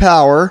and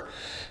Power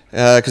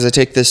because I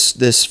take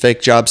this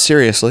fake job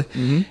seriously.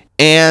 Mm-hmm.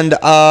 And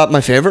my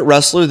favorite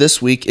wrestler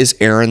this week is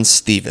Aaron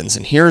Stevens,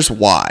 and here's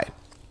why: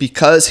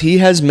 because he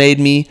has made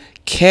me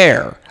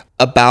care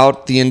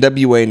about the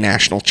NWA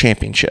National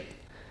Championship.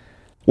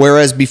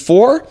 Whereas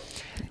before,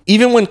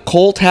 even when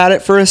Colt had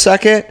it for a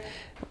second,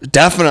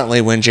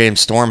 definitely when James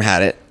Storm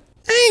had it,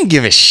 I didn't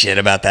give a shit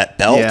about that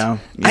belt. Yeah.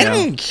 I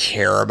didn't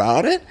care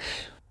about it.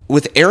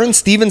 With Aaron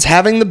Stevens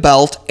having the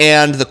belt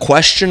and the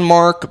question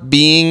mark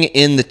being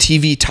in the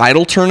TV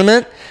title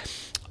tournament,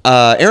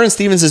 Aaron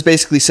Stevens has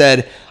basically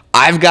said,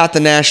 I've got the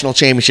national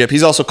championship.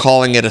 He's also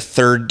calling it a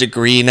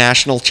third-degree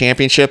national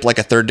championship, like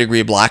a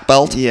third-degree black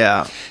belt.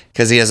 Yeah.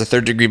 Because he has a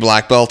third-degree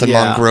black belt in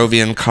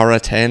Mongrovian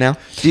Karate now.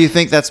 Do you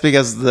think that's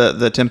because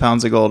the 10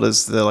 pounds of gold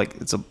is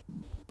it's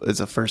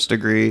a first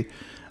degree,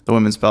 the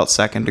women's belt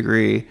second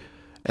degree,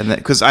 and then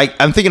because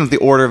I'm thinking of the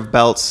order of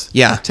belts.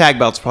 Yeah. Tag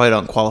belts probably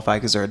don't qualify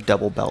because they're a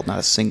double belt, not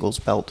a singles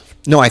belt.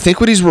 No, I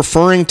think what he's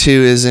referring to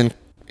is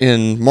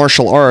in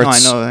martial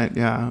arts. No, I know that.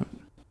 Yeah.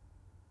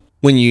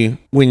 When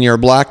you're a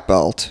black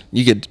belt,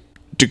 you get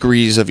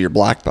degrees of your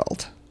black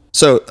belt.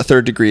 So a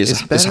third degree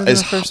is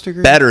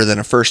better than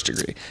a first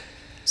degree.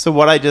 So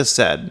what I just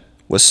said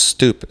was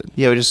stupid.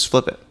 Yeah, we just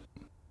flip it.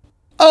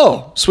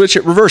 Oh, switch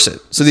it, reverse it.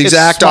 So the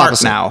exact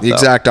opposite. Now, the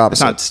exact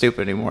opposite. It's not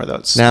stupid anymore, though.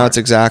 It's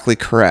exactly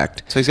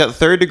correct. So he's got the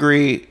third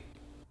degree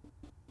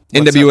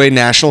NWA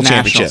National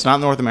Championship. It's not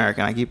North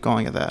American. I keep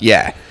calling it that.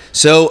 Yeah.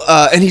 So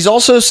and he's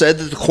also said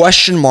that the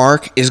question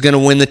mark is going to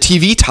win the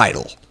TV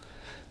title.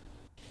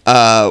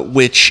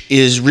 Which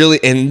is really,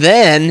 and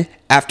then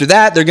after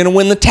that, they're going to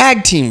win the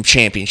tag team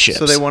championships.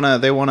 So they want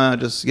to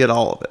just get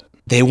all of it.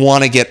 They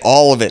want to get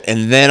all of it,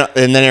 and then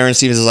Aaron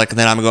Stevens is like,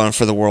 then I'm going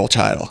for the world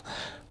title.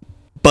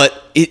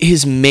 But it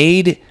has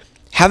made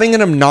having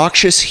an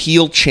obnoxious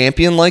heel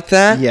champion like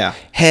that,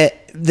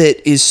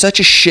 that is such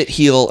a shit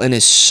heel and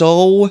is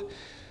so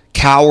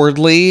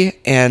cowardly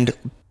and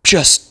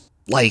just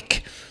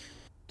like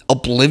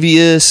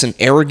oblivious and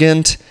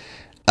arrogant.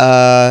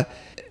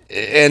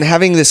 And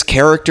having this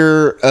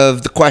character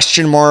of the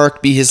question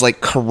mark be his like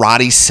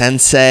karate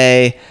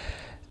sensei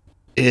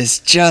is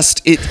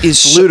just, it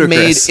is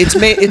ludicrous.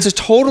 It's a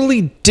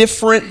totally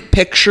different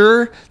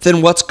picture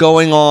than what's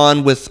going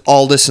on with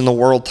Aldis in the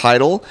world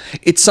title.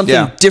 It's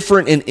something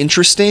different and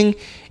interesting,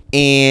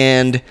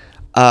 and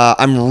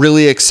I'm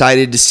really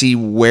excited to see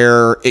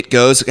where it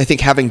goes. I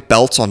think having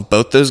belts on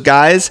both those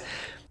guys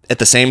at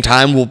the same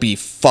time will be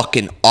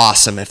fucking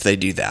awesome if they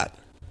do that.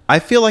 I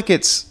feel like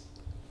it's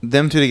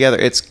them two together.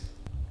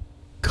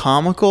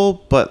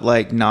 comical, but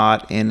like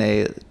not in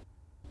a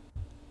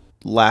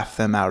laugh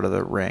them out of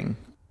the ring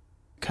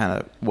kind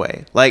of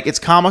way. Like it's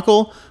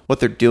comical what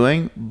they're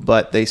doing,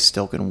 but they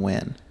still can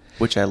win,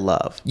 which I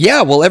love.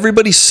 Yeah, well,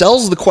 everybody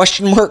sells the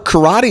question mark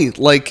karate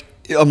like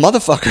a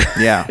motherfucker.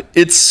 Yeah.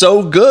 It's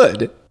so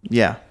good.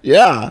 Yeah.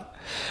 Yeah.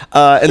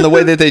 And the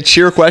way that they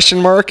cheer question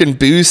mark and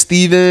boo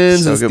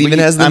Stevens, So and good. Steven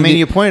has the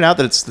you pointed out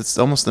that it's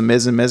almost the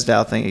Miz and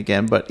Mizdow thing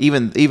again, but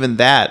even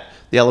that,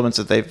 the elements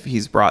that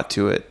he's brought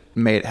to it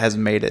has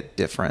made it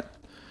different.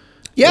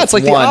 yeah, it's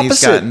like the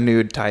opposite. He's got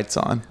nude tights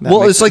on.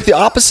 Well, it's like the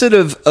opposite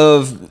of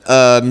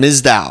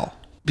Mizdow,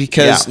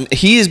 because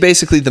he is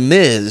basically the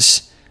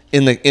Miz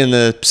in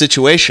the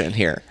situation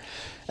here,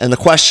 and the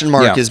question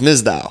mark is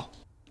Mizdow.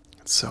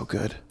 It's so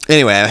good.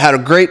 Anyway, I had a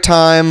great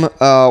time.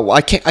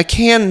 I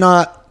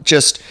cannot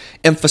just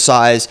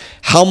emphasize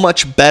how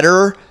much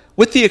better,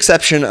 with the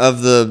exception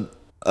of the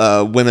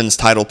women's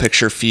title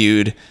picture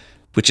feud,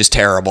 which is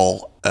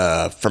terrible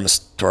from a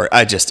story.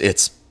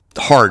 It's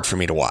hard for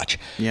me to watch.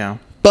 Yeah.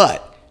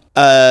 But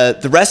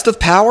the rest of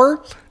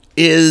Power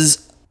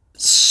is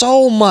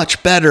so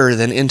much better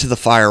than Into the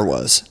Fire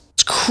was.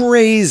 It's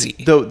crazy.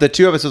 The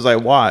 2 episodes I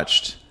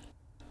watched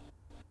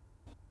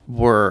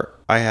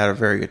I had a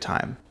very good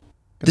time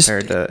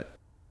compared to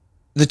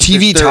the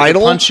TV they're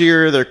title.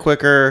 Punchier, they're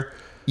quicker.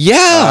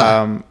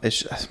 Yeah.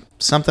 It's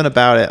something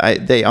about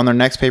it. They on their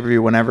next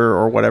pay-per-view,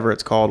 whatever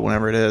it's called,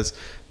 whenever it is,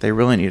 they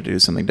really need to do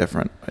something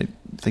different. I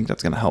think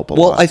that's going to help a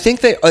lot. Well, I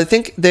think they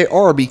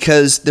are,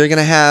 because they're going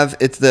to have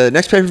the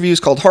next pay-per-view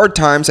is called Hard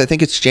Times. I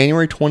think it's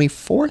January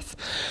 24th.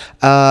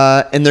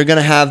 And they're going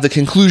to have the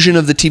conclusion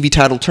of the TV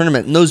title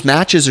tournament. And those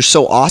matches are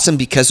so awesome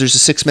because there's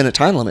a 6-minute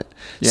time limit.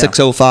 Yeah.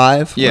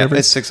 6:05. Yeah, whatever.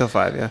 it's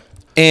 6:05, yeah.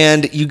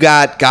 And you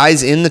got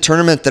guys in the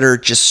tournament that are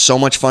just so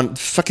much fun.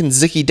 Fucking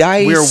Zicky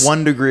Dice. We are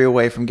 1 degree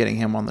away from getting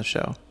him on the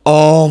show.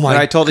 Oh my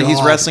god. I told you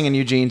he's wrestling in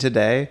Eugene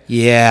today.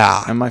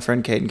 Yeah. And my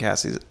friend Caden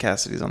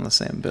Cassidy's on the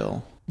same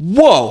bill.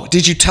 Whoa.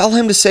 Did you tell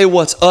him to say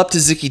what's up to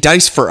Zicky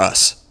Dice for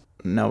us?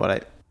 No,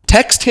 but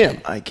Text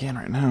him. I can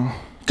right now.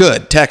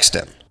 Good. Text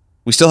him.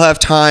 We still have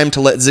time to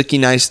let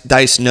Zicky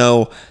Dice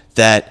know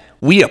that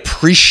we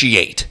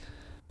appreciate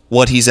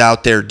what he's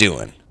out there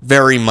doing.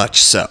 Very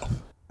much so.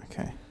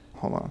 Okay.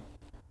 Hold on.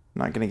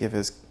 I'm not going to give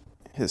his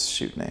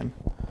shoot name.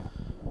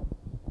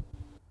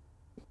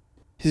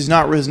 His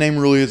name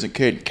really isn't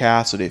Caden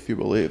Cassidy, if you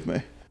believe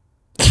me.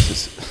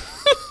 It's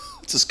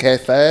just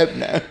kayfabe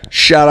now.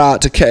 Shout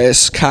out to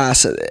Case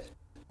Cassidy.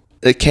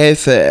 The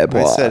kayfabe.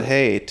 I said,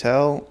 hey,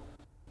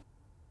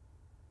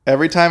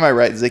 every time I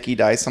write Zicky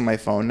Dice on my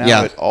phone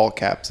now, it all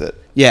caps it.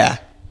 Yeah.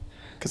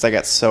 Because I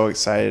got so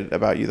excited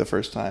about you the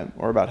first time,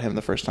 or about him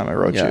the first time I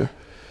wrote you.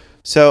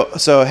 So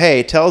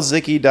hey, tell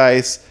Zicky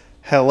Dice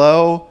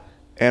hello,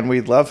 and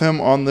we love him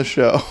on the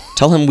show.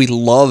 Tell him we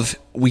love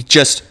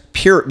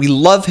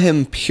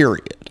him,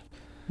 period.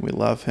 We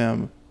love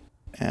him,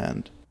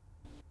 and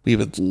we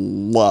would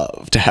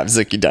love to have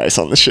Zicky Dice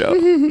on the show.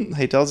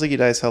 Hey, tell Zicky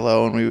Dice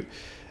hello, and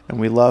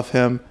we love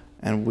him,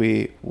 and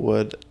we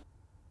would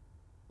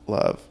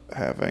love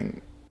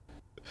having...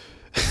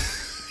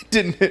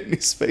 Didn't hit any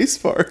space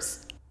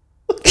bars.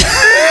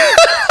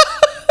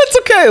 That's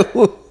okay.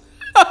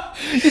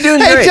 You're doing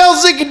great. Hey, tell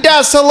Zicky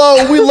Dice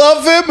hello. We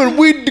love him, and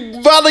we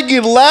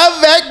fucking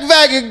love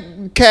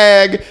that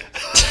cag.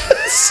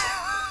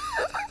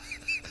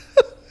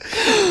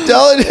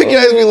 Tell Zicky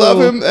Dice we love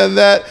him, and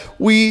that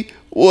we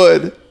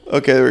would.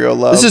 Okay, there we go.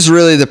 Love. This is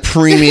really the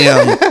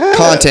premium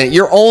content.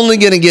 You're only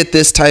going to get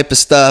this type of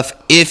stuff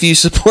if you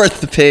support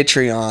the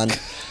Patreon.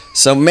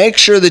 So make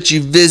sure that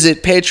you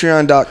visit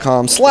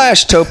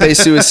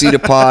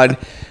patreon.com/topesuicidapod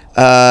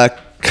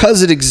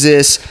because it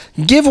exists.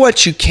 Give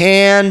what you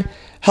can.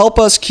 Help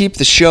us keep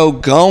the show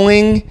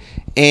going.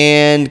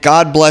 And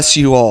God bless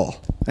you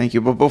all. Thank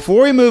you. But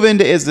before we move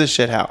into Is This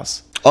Shit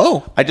House?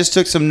 Oh. I just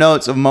took some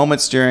notes of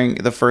moments during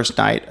the first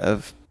night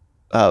of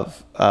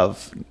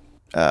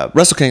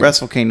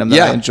Wrestle Kingdom that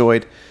I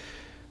enjoyed.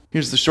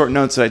 Here's the short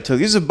notes that I took.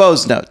 These are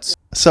Bo's notes.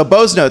 So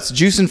Bo's notes,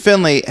 Juice and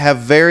Finley have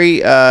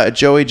very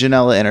Joey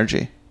Janela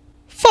energy.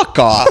 Fuck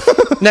off.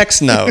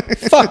 Next note.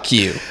 Fuck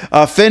you.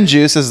 Finn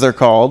Juice, as they're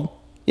called.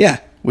 Yeah.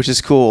 Which is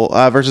cool.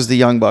 Versus the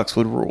Young Bucks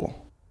would rule.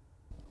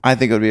 I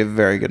think it would be a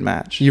very good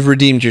match. You've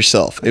redeemed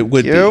yourself. It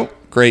would be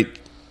great.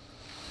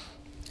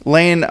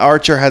 Lane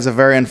Archer has a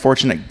very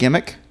unfortunate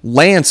gimmick.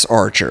 Lance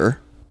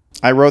Archer.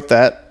 I wrote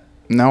that.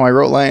 No, I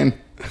wrote Lane.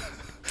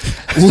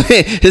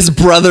 His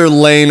brother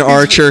Lane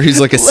Archer,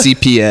 who's like a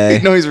CPA.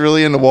 You know he's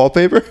really into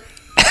wallpaper?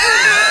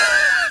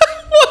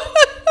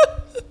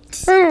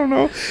 I don't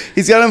know.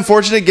 He's got an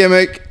unfortunate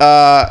gimmick,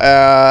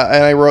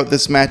 and I wrote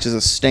this match is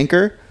a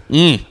stinker.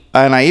 And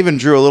I even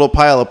drew a little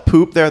pile of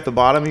poop there at the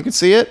bottom. You can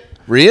see it.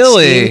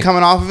 Really? Steam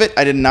coming off of it.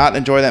 I did not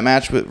enjoy that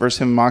match versus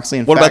him and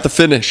Moxley. What about the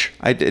finish?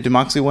 Did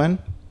Moxley win?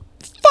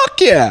 Fuck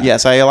yeah.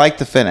 Yes, I like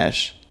the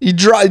finish. You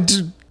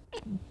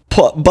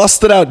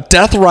busted out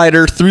Death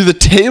Rider through the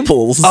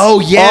tables. Oh,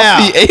 yeah.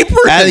 Off the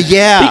apron.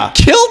 Yeah.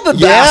 He killed the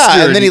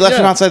bastard. And then he left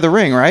him outside the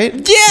ring, right?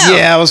 Yeah.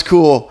 Yeah, it was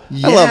cool.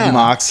 Yeah. I love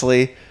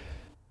Moxley.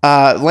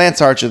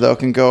 Lance Archer though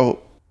can go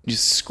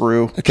just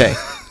screw. Okay.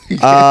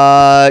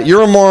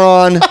 You're a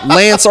moron.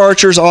 Lance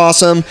Archer's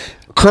awesome.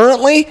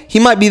 Currently, he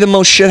might be the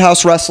most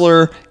shithouse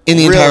wrestler in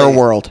the entire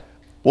world.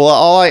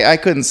 Well, I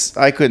couldn't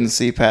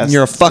see past.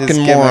 You're a fucking his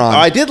gimmick. moron.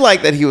 I did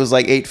like that he was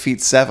like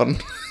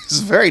 8'7". He's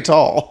very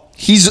tall.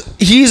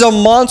 He's a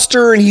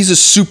monster and he's a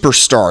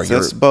superstar. So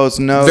that's Bo's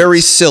notes.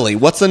 Very silly.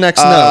 What's the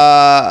next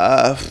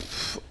note?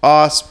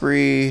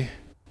 Osprey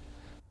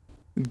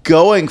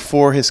going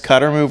for his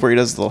cutter move where he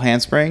does the little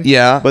handspring.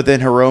 Yeah. But then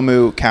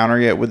Hiromu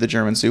countering it with the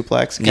German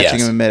suplex, catching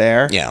him in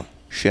midair. Yeah.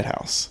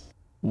 Shithouse.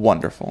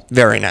 Wonderful.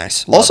 Very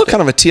nice. Loved also it.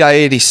 kind of a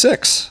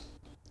TI-86.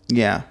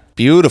 Yeah.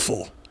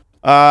 Beautiful.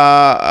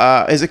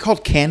 Is it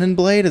called Cannon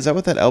Blade? Is that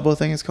what that elbow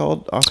thing is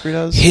called? Osprey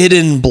does?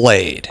 Hidden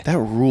Blade. That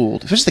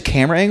ruled. Especially the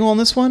camera angle on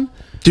this one.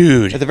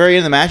 Dude. At the very end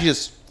of the match, he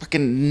just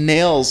fucking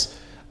nails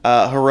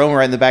Hiromu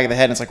right in the back of the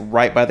head. And it's like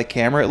right by the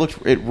camera.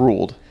 It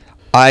ruled.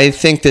 I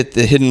think that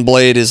the Hidden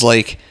Blade is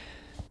like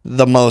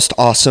the most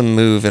awesome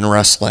move in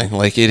wrestling.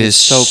 Like it is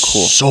so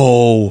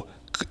cool.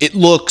 It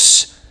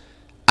looks.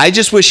 I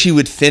just wish he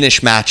would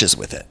finish matches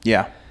with it.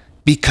 Yeah.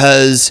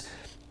 Because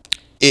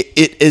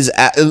it is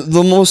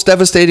the most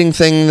devastating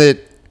thing that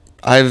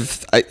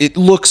it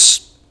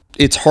looks.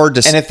 It's hard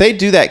to. And if they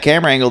do that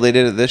camera angle they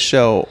did at this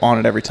show on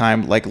it every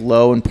time, like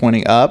low and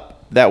pointing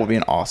up, that would be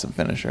an awesome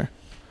finisher.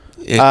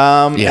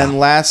 Yeah. And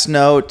last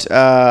note,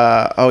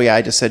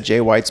 I just said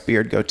Jay White's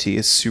beard goatee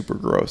is super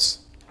gross,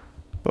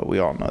 but we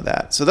all know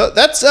that. So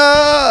that's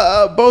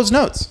Bo's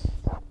notes.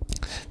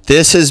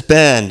 This has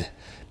been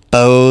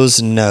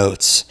Bo's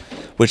notes,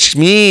 which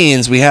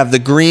means we have the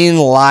green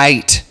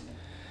light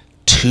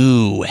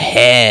to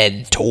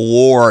head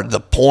toward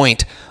the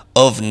point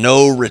of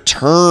no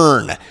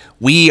return.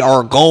 We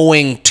are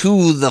going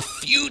to the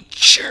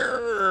future.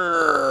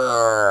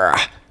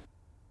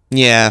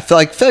 Yeah, I feel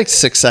like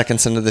 6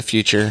 seconds into the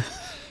future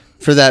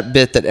for that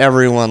bit that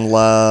everyone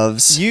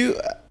loves. I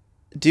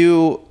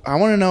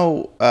want to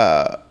know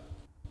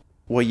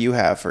what you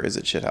have for Is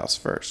It Shithouse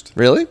first?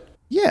 Really?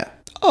 Yeah.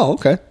 Oh,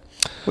 okay.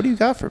 What do you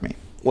got for me?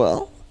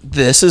 Well,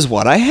 this is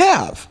what I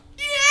have.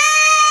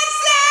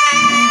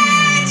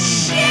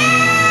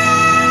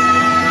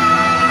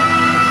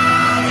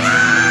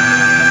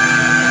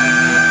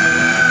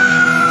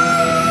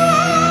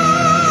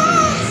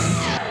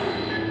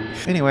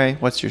 Anyway,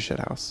 what's your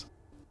shithouse?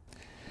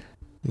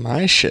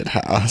 My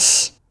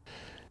shithouse.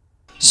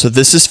 So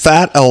this is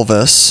Fat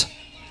Elvis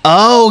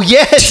Oh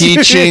yes,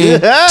 teaching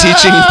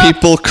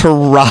people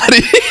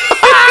karate.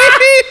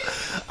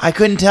 I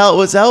couldn't tell it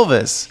was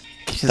Elvis.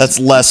 That's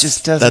less.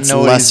 That's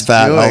less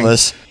Fat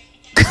Elvis.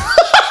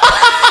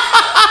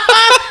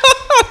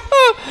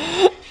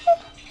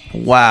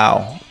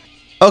 Wow.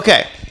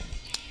 Okay.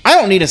 I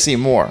don't need to see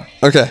more.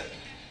 Okay.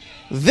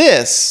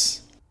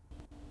 This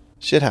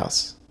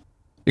shithouse.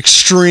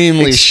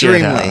 Extremely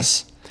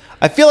shithouse.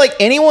 I feel like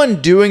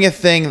anyone doing a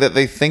thing that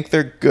they think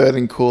they're good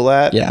and cool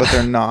at, Yeah. but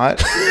they're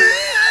not.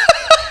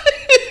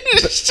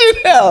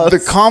 Shithouse.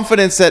 The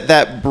confidence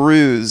that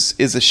brews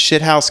is a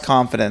shithouse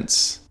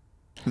confidence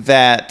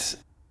that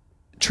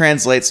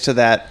translates to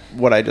that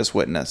what I just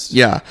witnessed.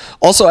 Yeah.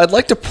 Also, I'd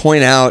like to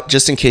point out,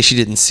 just in case you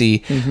didn't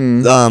see,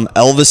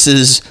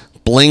 Elvis's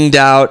blinged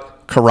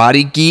out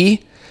karate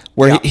gi,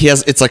 where he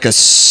has, it's like a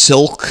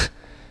silk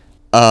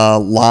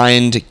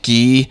lined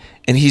gi,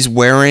 and he's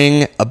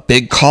wearing a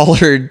big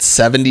collared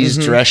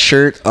 70s dress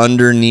shirt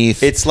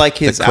underneath. It's like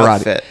his the karate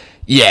outfit.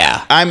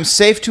 Yeah. I'm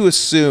safe to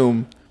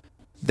assume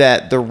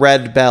that the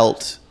red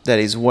belt that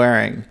he's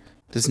wearing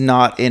does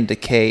not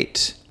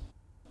indicate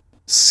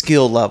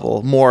skill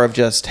level, more of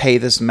just, hey,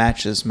 this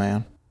matches,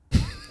 man.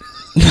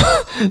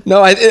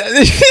 No,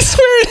 he's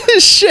wearing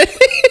his shades.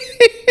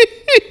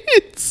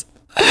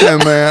 Hey,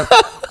 man.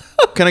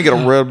 Can I get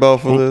a red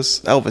belt for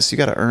this? Elvis, you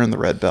got to earn the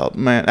red belt.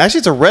 Man, actually,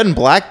 it's a red and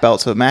black belt,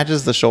 so it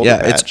matches the shoulder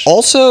patch. It's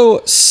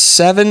also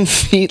 7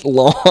 feet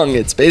long.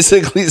 It's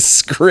basically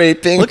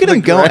scraping. Look at the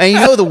him going. ground. And you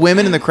know the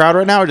women in the crowd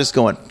right now are just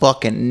going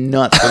fucking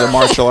nuts for the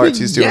martial arts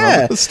he's doing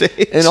on the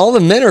stage. And all the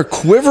men are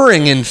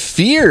quivering in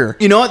fear.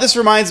 You know what this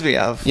reminds me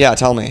of? Yeah,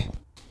 tell me.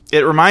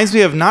 It reminds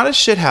me of not a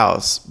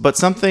shithouse, but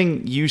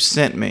something you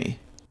sent me.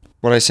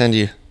 What'd I send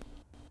you?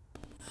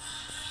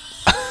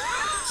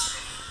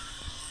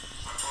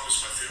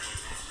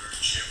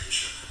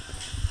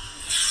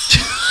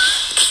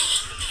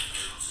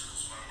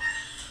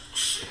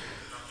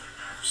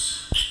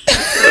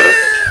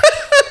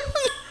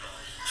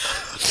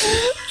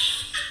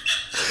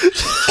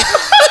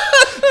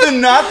 The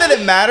not that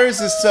it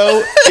matters is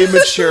so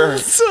immature.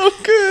 So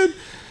good.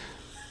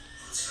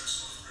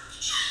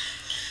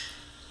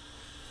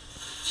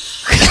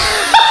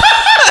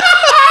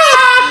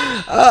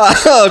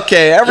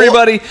 Okay,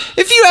 everybody,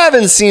 if you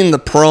haven't seen the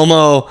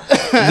promo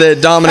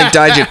that Dominic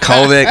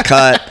Dijakovic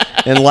cut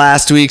in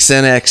last week's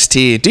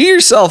NXT, do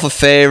yourself a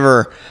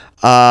favor.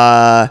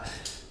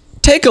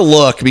 Take a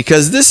look,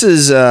 because this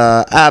is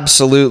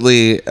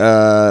absolutely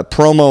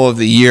promo of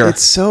the year.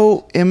 It's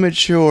so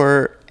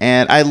immature,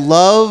 and I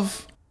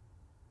love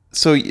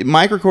So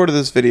Mike recorded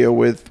this video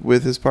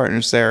with his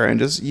partner Sarah, and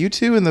just you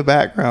two in the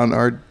background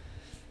are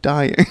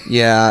dying.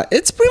 Yeah, we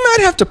might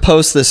have to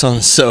post this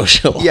on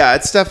social. Yeah,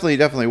 it's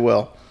definitely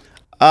will.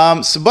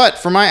 But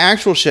for my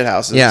actual shit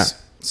houses, Yeah.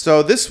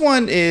 So this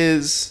one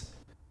is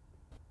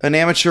an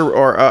amateur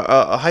or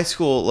a high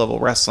school level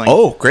wrestling.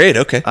 Oh, great.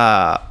 Okay.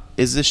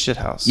 Is this shit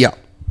house? Yeah.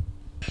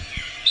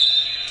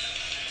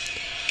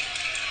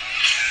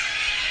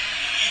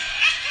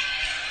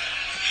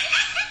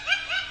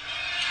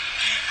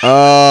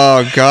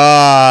 Oh,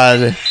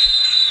 God.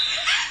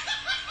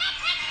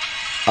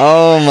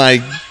 Oh,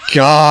 my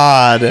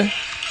God.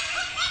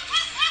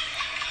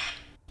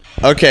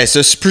 Okay,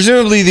 so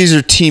presumably these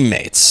are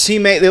teammates.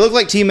 They look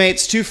like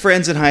teammates. Two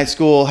friends in high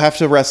school have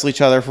to wrestle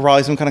each other for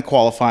probably some kind of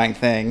qualifying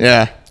thing.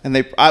 Yeah. And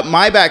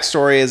my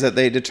backstory is that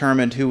they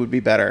determined who would be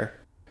better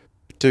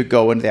to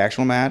go into the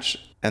actual match,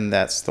 and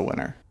that's the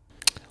winner.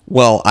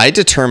 Well, I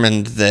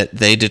determined that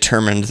they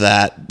determined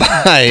that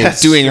by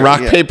That's doing true,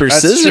 rock, yeah. paper,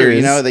 That's scissors. true.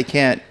 You know, they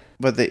can't,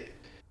 but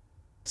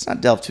let's not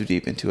delve too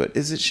deep into it.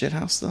 Is it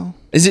shithouse though?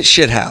 Is it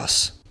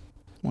shithouse?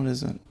 What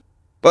is it?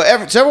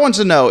 But so everyone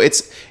should know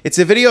it's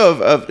a video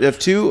of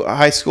two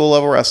high school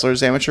level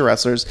wrestlers, amateur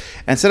wrestlers.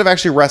 And instead of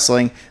actually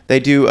wrestling, they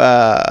do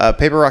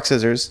paper, rock,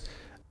 scissors.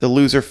 The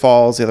loser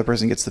falls, the other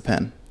person gets the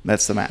pin.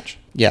 That's the match.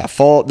 Yeah,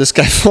 this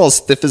guy falls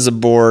stiff as a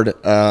board,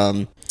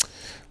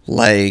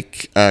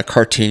 like a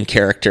cartoon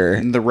character.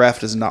 And the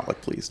ref does not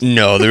look pleased.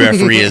 No, the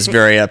referee is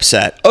very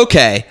upset.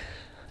 Okay,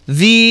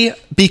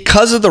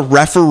 because of the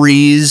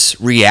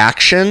referee's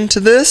reaction to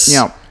this,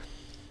 Yeah.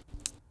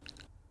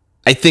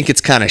 I think it's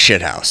kind of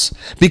shithouse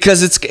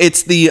because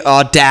it's the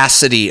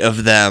audacity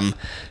of them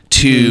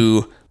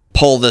to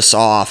pull this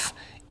off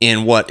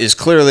in what is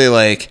clearly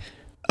like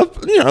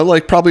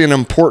probably an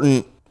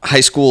important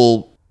high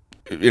school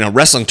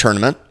wrestling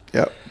tournament.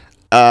 Yep.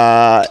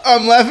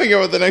 I'm laughing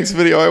at the next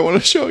video I want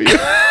to show you.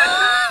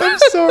 I'm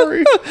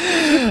sorry.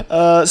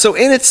 So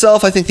in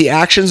itself, I think the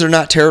actions are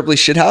not terribly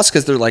shithouse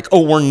because they're like,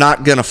 oh, we're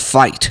not gonna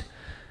fight.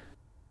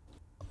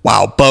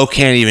 Wow, Bo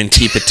can't even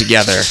keep it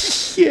together.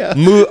 Yeah.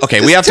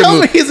 Okay, we have to move. Tell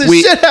me it's a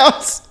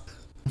shithouse.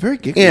 I'm very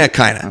giggly. Yeah,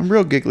 kind of. I'm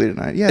real giggly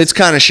tonight. Yeah. It's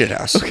kind of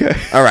shithouse. Okay.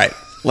 All right.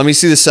 Let me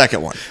see the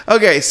second one.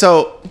 Okay,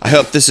 so I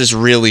hope this is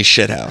really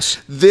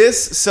shithouse.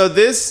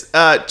 this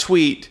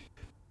tweet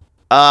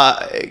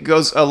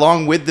goes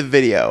along with the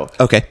video.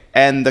 Okay.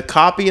 And the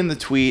copy in the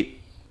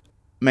tweet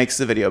makes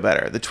the video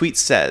better. The tweet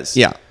says,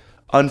 Yeah.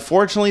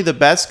 Unfortunately, the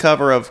best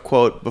cover of,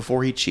 quote,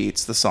 Before He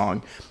Cheats, the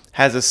song,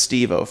 has a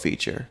Steve-O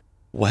feature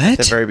What? at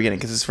the very beginning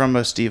because it's from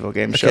a Steve-O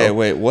game show. Okay,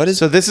 wait. What is?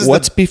 So this is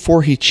what's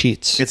Before He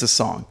Cheats? It's a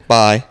song.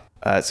 By.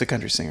 It's a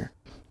country singer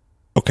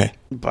Okay.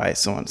 by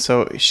someone.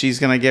 So she's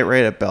going to get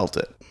ready to belt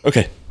it.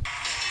 Okay.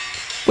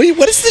 Wait,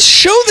 what is this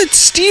show that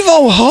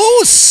Steve-O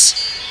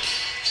hosts?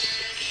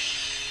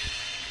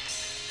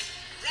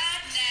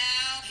 Right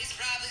now, he's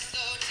probably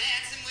slow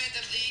dancing with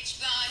a bleach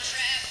blonde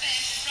tramp, and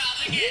she's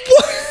probably getting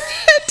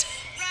What?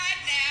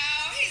 right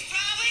now, he's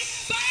probably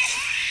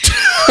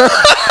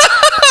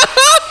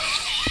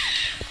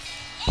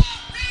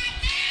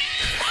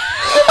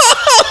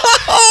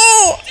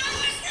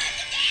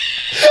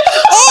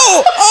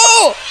Oh!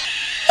 Oh!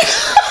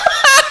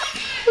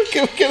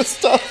 Okay, we gotta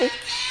stop it.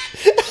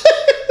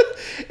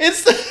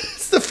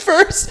 It's the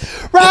first.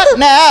 Right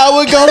now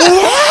we're gonna.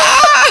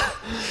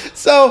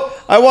 So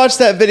I watched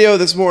that video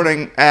this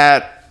morning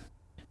at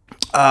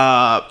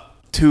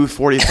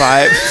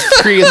 2:45,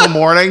 3 in the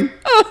morning,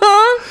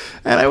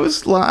 and I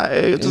was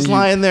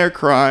lying there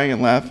crying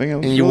and laughing.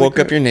 And you woke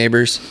up your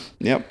neighbors.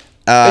 Yep.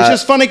 It's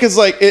just funny because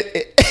like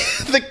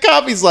the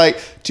copy's like,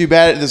 too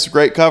bad this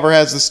great cover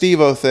has the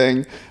Steve-O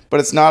thing, but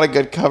it's not a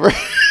good cover.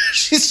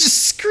 She's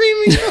just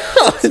screaming.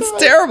 It's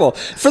terrible.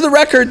 For the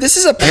record, this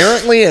is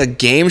apparently a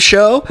game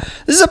show.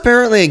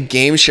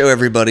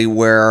 Everybody,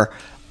 where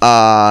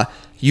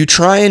you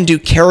try and do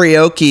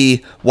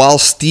karaoke while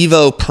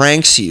Steve-O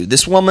pranks you.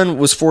 This woman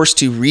was forced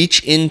to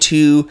reach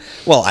into...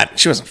 Well,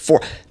 she wasn't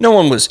no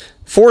one was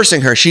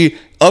forcing her. She,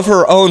 of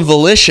her own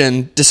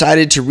volition,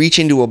 decided to reach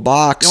into a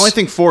box. The only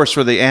thing forced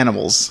were the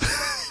animals,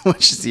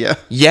 which is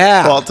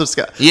Yeah. Walter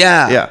Scott.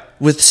 Yeah. Yeah.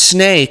 With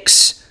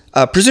snakes,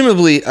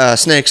 presumably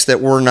snakes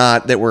that were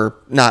not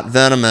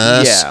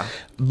venomous. Yeah.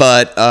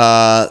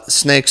 But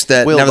snakes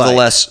that Will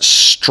nevertheless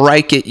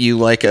strike at you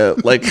like a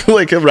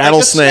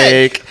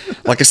rattlesnake,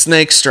 like a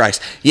snake strikes.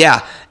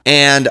 Yeah.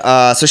 And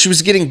so she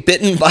was getting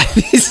bitten by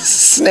these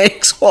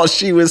snakes while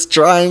she was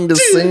trying to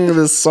sing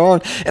this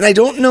song. And I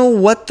don't know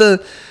what the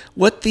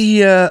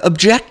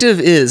objective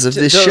is of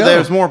this show.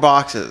 There's more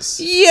boxes.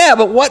 Yeah,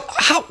 but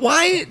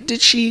why did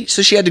she...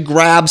 So she had to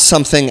grab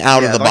something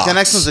out of the box. The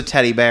next one's a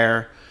teddy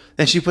bear.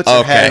 Then she puts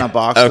her head in a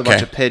box with a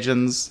bunch of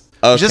pigeons.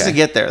 Okay. She doesn't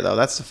get there, though.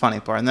 That's the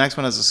funny part. And the next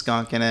one has a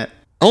skunk in it.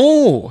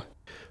 Oh,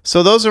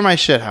 So those are my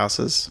shit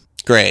houses.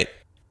 great.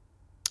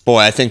 Boy,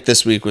 I think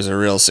this week was a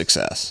real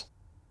success.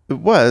 It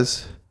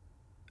was.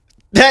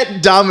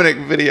 That Dominic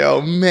video,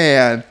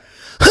 man.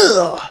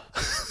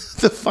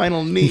 The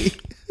final knee.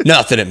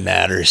 Not that it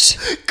matters.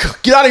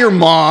 Get out of here,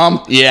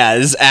 Mom. Yeah,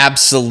 this is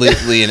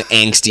absolutely an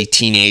angsty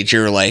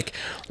teenager, like,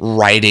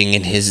 writing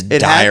in his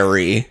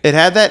diary. It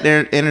had that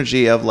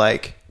energy of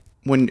like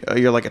when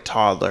you're like a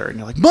toddler and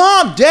you're like,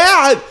 Mom,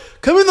 Dad,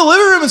 come in the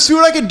living room and see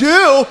what I can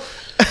do.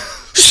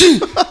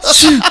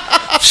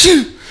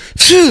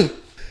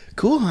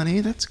 Cool, honey.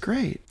 That's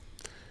great.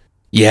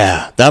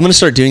 Yeah, I'm gonna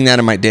start doing that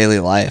in my daily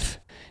life.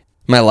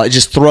 My life,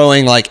 just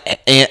throwing like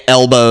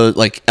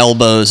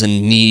elbows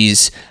and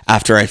knees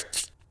after I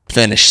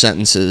finish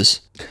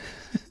sentences.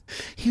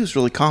 He was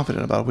really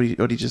confident about what he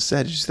just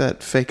said. Did you see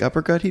that fake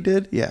uppercut he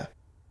did? Yeah.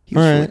 He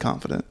was All right. really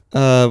confident.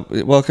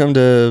 Welcome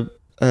to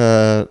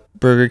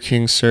Burger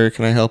King, sir.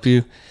 Can I help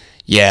you?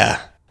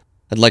 Yeah,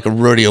 I'd like a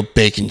rodeo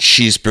bacon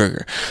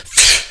cheeseburger.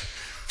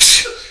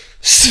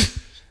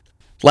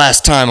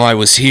 Last time I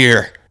was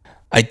here,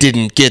 I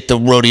didn't get the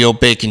rodeo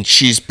bacon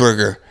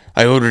cheeseburger.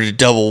 I ordered a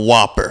double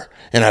Whopper,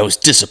 and I was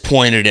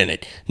disappointed in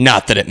it.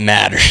 Not that it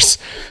matters.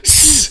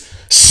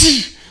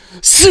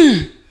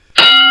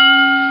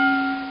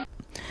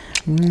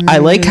 I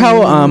like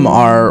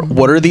how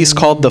what are these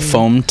called? The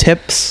foam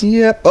tips?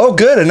 Yep. Oh,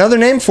 good. Another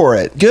name for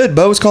it. Good.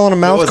 Bo's calling them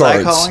mouth was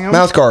I guards. calling 'em?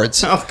 Mouth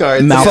guards. Mouth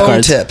guards. Mouth Foam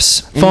guards. tips.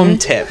 Foam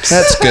tips.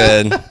 That's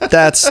good.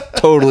 That's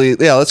totally.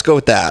 Yeah, let's go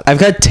with that. I've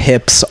got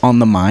tips on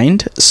the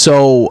mind.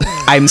 So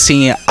I'm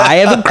seeing I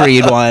have a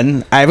green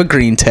one. I have a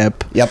green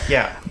tip. Yep.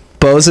 Yeah.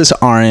 Bo's is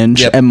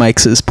orange Yep. and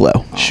Mike's is blue.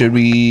 Should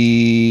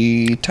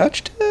we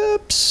touch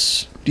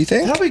tips? Do you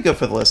think? That'll be good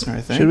for the listener,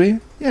 I think. Should we?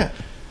 Yeah.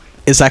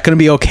 Is that going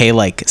to be okay,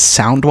 like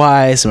sound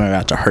wise? Am I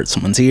about to hurt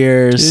someone's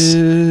ears?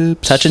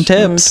 Touching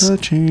tips.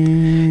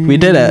 Touching. We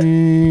did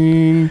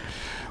it.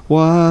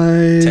 Why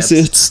is Tips.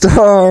 it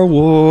Star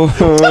Wars?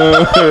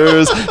 Dun,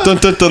 dun, dun,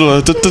 dun,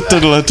 dun, dun,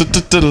 dun, dun,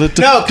 dun, dun,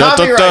 No,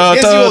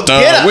 copyright. Disney will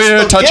get us. We're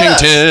They'll touching get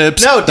us.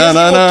 tips. No, Disney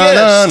Na, will na, get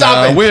na, us. Stop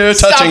na, it. We're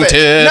Stop touching it.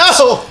 tips.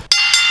 No.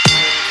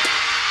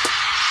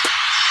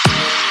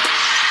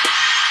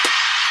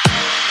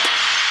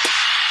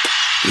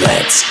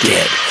 Let's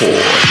get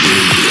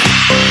horny.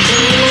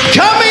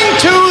 Coming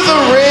to the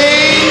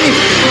ring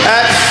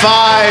at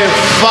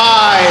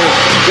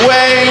 5'5",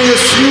 weighing a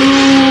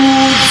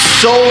smooth,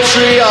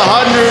 sultry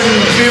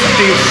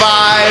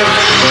 155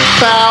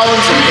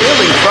 pounds, and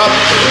hailing from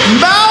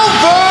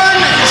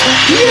Malvern,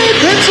 PA,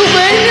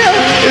 Pennsylvania.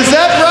 Is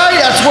that right?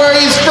 That's where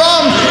he's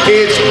from.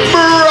 It's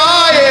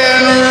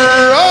Brian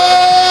Roberts.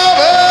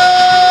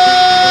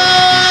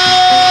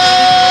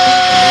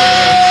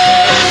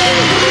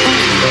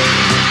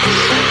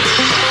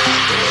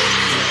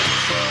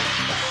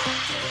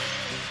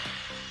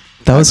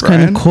 That was kind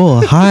Brian. of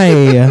cool.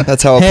 Hi.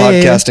 That's how a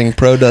Hey. podcasting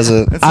pro does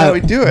it. That's how we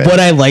do it. What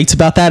I liked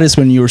about that is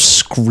when you were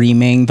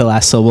screaming the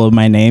last syllable of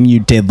my name, you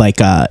did like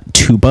a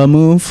tuba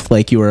move,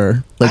 like you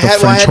were like I a had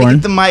French to horn.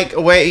 get the mic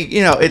away.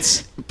 You know,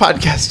 it's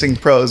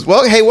podcasting pros.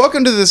 Well, hey,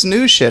 welcome to this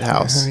new shit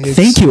house.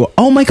 Thank you.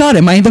 Oh my god,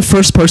 am I the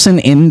first person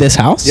in this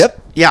house?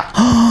 Yep. Yeah.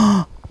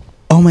 Oh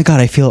my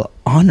god, I feel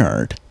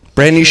honored.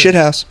 Brand new shit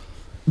house.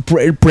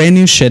 Brand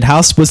new shit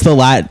house. Was the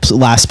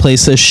last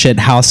place a shit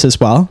house as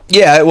well?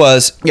 Yeah, it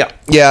was. Yeah.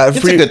 Yeah. It's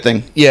a good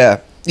thing. Yeah.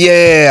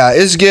 Yeah.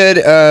 It's good.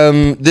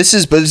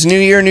 But it's new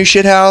year, new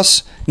shit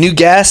house, new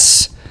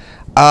guests.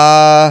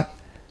 Wow.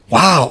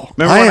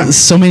 Remember when I-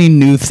 So many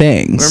new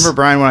things. Remember,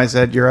 Brian, when I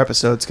said your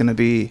episode's going to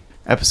be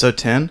episode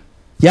 10?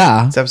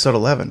 Yeah. It's episode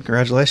 11.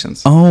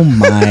 Congratulations. Oh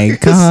my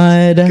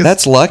god.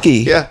 That's lucky.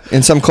 Yeah.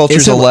 In some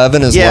cultures, Is it-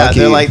 11 is yeah, lucky.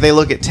 they're like, they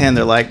look at 10,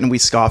 they're like, and we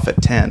scoff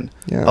at 10.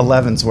 Yeah.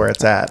 11's where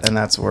it's at, and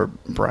that's where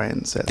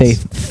Brian sits. They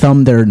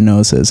thumb their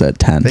noses at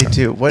 10. They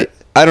do. What?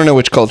 I don't know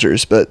which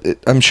cultures, but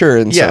I'm sure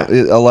in Yeah.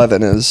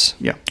 11 is.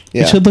 Yeah.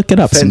 Yeah. You should look it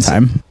up Offensive.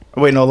 sometime.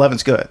 Oh, wait, no,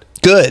 11's good.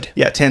 Good.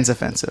 Yeah, 10's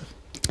offensive.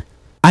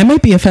 I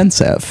might be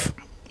offensive.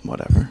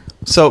 Whatever.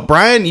 So,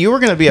 Brian, you were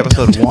going to be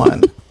episode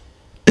 1.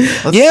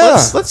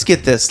 Yeah. Let's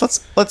get this.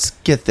 Let's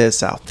get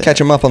this out there. Catch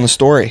them up on the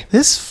story.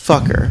 This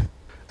fucker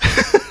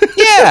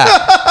Yeah.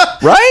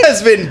 Right?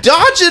 has been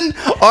dodging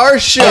our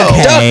show.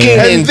 Okay. Ducking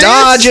And and this-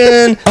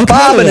 dodging,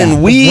 bobbing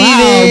and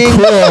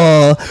weaving.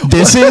 Wow, cool.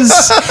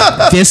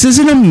 This is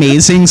an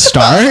amazing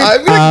start.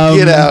 I'm going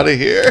to get out of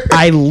here.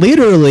 I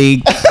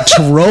literally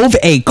drove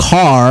a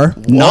car,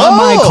 not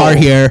my Whoa. car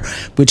here,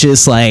 which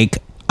is like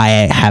I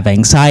have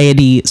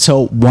anxiety.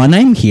 So one,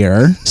 I'm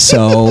here.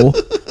 So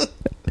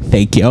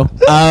thank you.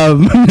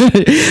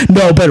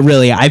 No, but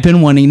really, I've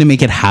been wanting to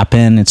make it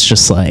happen. It's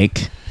just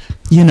like,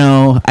 you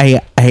know,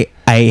 I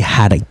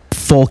had a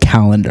full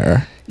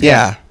calendar.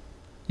 Yeah.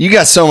 You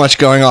got so much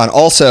going on.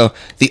 Also,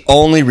 the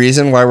only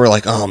reason why we're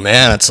like, oh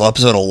man, it's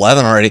episode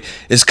 11 already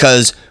is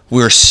because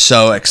we're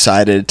so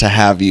excited to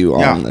have you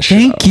Yeah. on the show.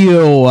 Thank you.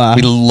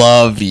 We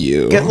love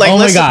you. Like, Oh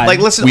my listen, God. Like,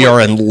 listen. We wait,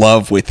 are in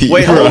love with you.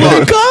 Wait, hold on.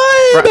 Oh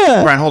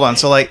God. Brian, hold on.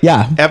 So, like,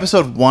 Yeah.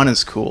 episode 1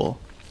 is cool,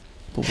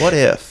 but what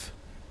if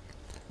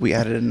we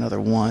added another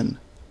 1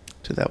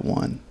 to that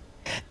 1?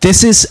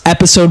 This is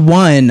episode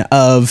 1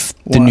 of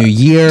the new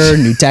year,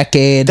 new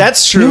decade.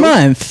 That's true. New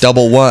month.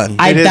 Double one.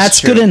 It is That's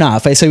true. good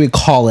enough. I say we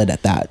call it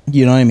at that.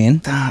 You know what I mean?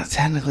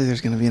 Technically,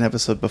 there's going to be an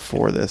episode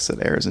before this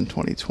that airs in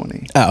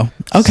 2020. Oh,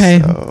 okay.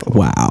 So-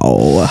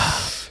 Wow.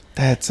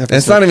 That's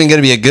It's not even going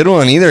to be a good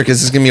one either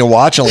because it's going to be a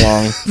watch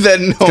along. It's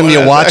Then no going to be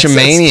one a has access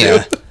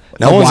watch-a-mania. to.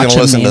 No one's going to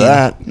listen to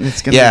Watch-a-mania. that.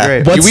 It's gonna be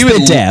great. What's We the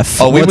would- diff?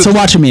 oh, we What's would- a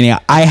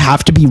Watch-a-Mania? I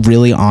have to be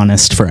really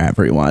honest for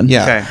everyone.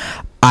 Yeah. Okay.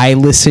 I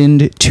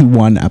listened to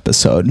one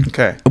episode.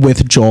 Okay.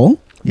 With Joel.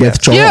 Yes.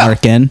 With Joel Yeah.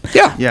 Arkin.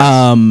 Yeah. Yes.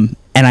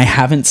 And I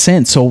haven't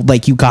since. So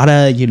like you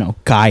gotta,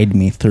 guide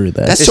me through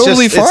this. That's It's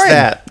totally it's fine.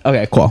 that.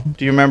 Okay, cool.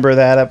 Do you remember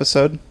that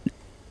episode?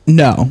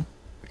 No.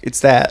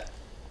 It's that.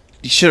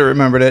 You should have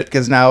remembered it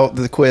because now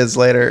the quiz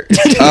later.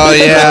 Oh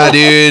yeah,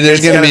 dude. There's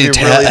It's gonna gonna be be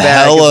really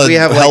bad 'cause hella, we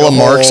have, like, hella a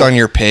marks whole- on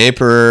your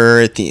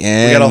paper at the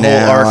end. got a whole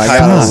now. I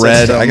got archival a red.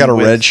 system I got a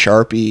with- red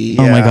Sharpie.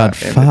 Oh my God,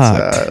 and it's,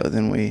 fuck.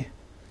 then we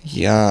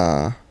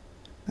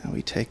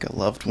take a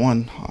loved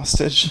one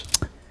hostage.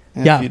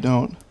 And Yeah. If you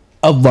don't,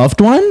 A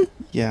loved one?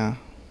 yeah.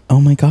 Oh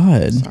my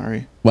god.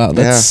 Sorry. Wow,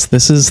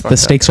 the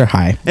stakes are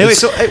high. Anyway,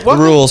 so hey,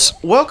 welcome, rules.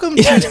 Welcome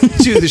to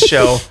the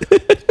show.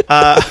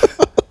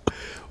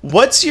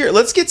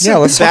 Let's get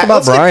some. let's talk about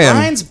let's get Brian.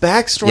 Brian's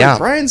backstory. Yeah.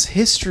 Brian's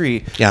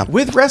history. Yeah.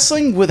 With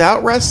wrestling,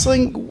 without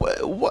wrestling.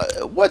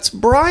 What's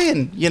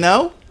Brian?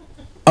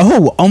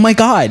 Oh my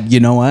god. You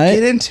know what?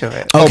 Get into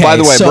it. Oh, Oh, by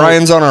the way, so-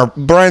 Brian's on our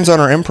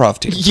improv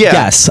team. Yeah.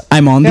 Yes,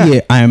 I'm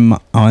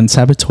on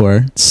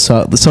Saboteur.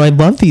 So I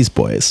love these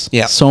boys.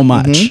 Yeah. So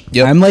much.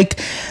 Yep. I'm like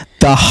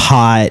the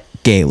hot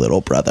gay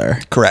little brother.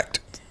 Correct.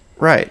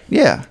 Right.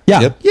 Yeah.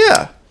 Yeah. Yep.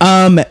 Yeah.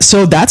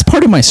 So that's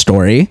part of my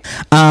story.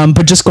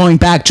 But just going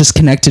back, just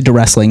connected to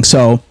wrestling.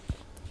 So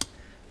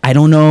I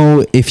don't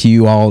know if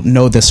you all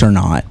know this or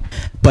not,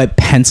 but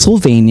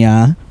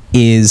Pennsylvania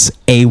is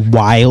a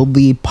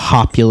wildly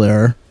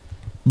popular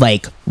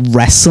like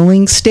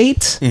wrestling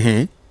state.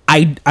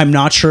 Mm-hmm. I'm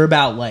not sure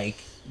about like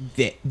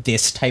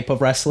this type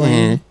of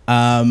wrestling.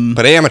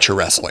 But amateur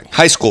wrestling,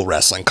 high school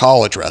wrestling,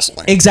 college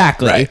wrestling.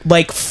 Exactly. Right.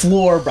 Like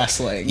floor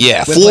wrestling.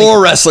 Yeah, With, floor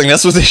like, wrestling.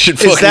 That's what they should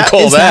fucking that- call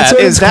is that that.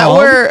 Is that called?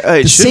 where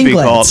it should be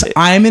Singlets. called?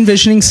 I'm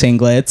envisioning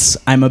singlets.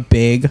 I'm a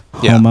big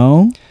Yeah.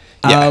 homo.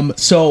 Yeah.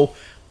 So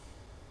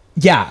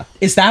yeah,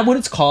 is that what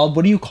it's called?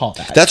 What do you call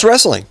that? That's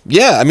wrestling.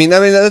 Yeah, I mean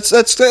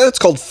that's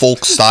called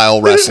folk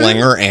style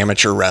wrestling or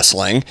amateur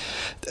wrestling.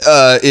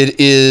 It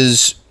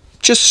is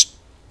just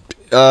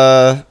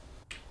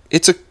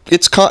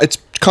it's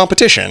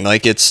competition.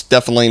 Like it's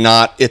definitely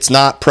not. It's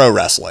not pro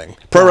wrestling.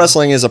 Pro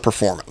wrestling is a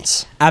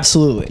performance.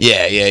 Absolutely.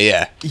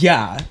 Yeah.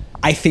 Yeah.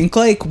 I think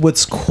like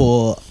what's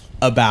cool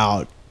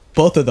about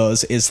both of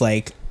those is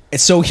like,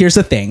 so here's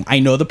the thing. I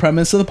know the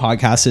premise of the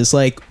podcast is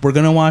like, we're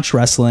going to watch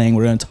wrestling.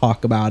 We're going to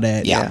talk about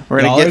it. Yeah. We're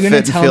gonna Y'all get are fit gonna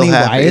and tell feel me why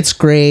happy. it's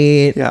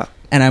great. Yeah.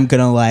 And I'm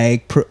going to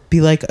like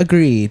be like,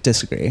 agree,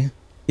 disagree.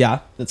 Yeah.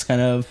 That's kind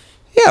of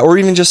Yeah, or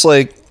even just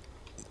like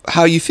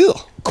how you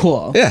feel.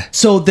 cool. Yeah.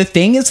 So the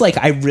thing is like,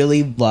 I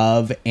really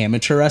love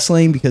amateur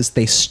wrestling because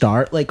they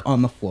start like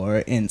on the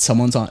floor and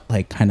someone's on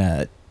like kind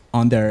of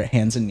on their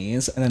hands and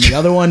knees. And then the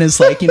other one is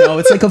like,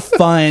 it's like a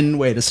fun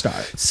way to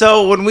start.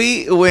 So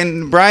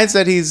when Brian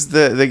said he's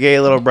the gay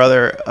little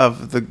brother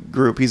of the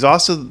group, he's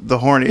also the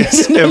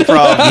horniest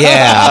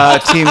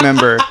improv team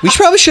member. We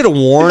probably should have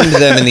warned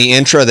them in the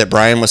intro that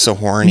Brian was so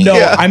horny. No,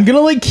 Yeah. I'm gonna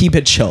like keep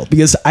it chill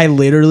because I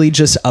literally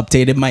just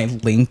updated my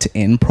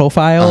LinkedIn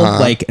profile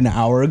like an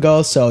hour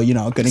ago. So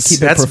gonna keep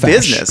That's it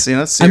profesh. business,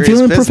 it's I'm serious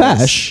feeling business.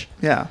 profesh.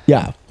 Yeah.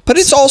 Yeah. But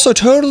it's also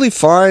totally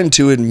fine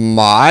to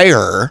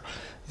admire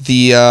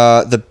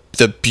the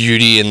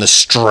beauty and the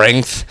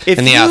strength If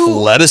and the you-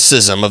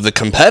 athleticism of the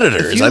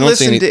competitors. If you I don't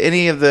listen see any, to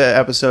any of the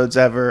episodes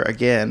ever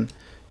again,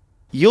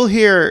 you'll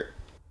hear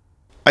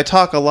I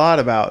talk a lot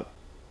about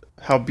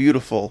how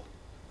beautiful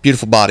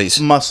beautiful bodies.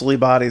 muscly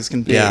bodies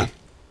can be. Yeah.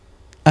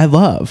 I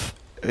love.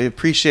 I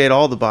appreciate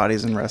all the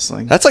bodies in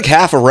wrestling. That's like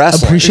half of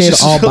wrestling. Appreciate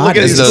Just all look at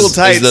bodies. his Is cool those,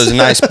 tights. is those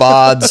nice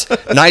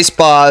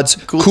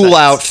bods, cool tights.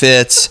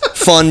 outfits,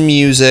 fun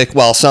music.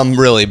 Well, some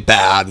really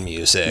bad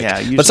music. Yeah,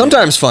 usually- but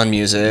sometimes fun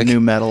music. New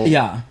metal.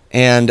 Yeah.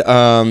 And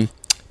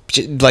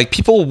like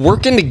people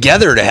working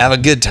together to have a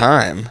good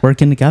time.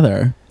 Working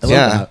together. I love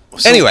Yeah.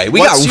 that. Anyway, we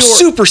got what's your-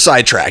 super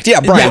sidetracked. Yeah,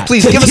 Brian, Yeah.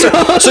 please give us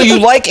a. So you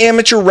like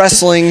amateur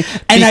wrestling?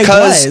 And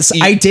because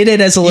I did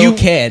it as a little you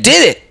kid.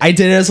 did it? I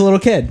did it as a little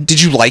kid.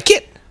 Did you like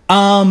it?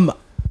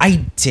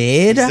 I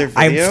did. Is there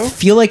video? I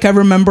feel like I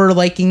remember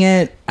liking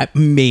it.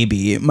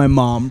 Maybe my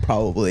mom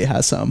probably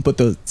has some, but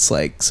that's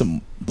like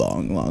some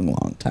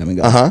long time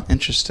ago. Uh-huh.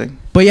 Interesting.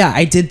 But yeah,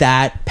 I did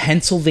that.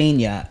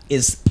 Pennsylvania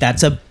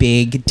that's a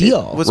big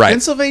deal. Was Right.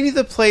 Pennsylvania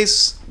the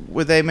place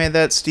where they made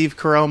that Steve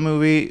Carell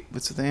movie?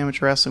 What's the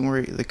amateur wrestling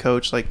where the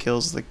coach like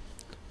kills the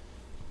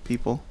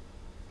people?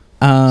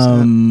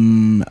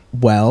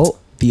 Well,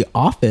 The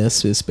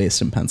Office is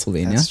based in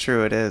Pennsylvania. That's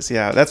true. It is.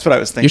 Yeah, that's what I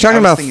was thinking. You're talking I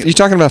was about thinking- you're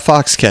talking about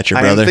Foxcatcher, I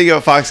am brother. thinking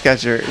of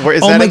Foxcatcher. Where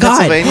is Oh that my in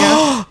God.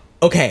 Pennsylvania?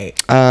 Okay.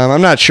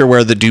 I'm not sure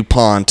where the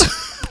DuPont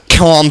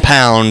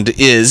compound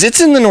is.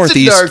 It's in the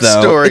Northeast, dark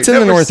though. story. It's in the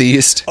Never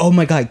Northeast. Oh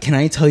my God, can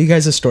I tell you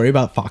guys a story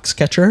about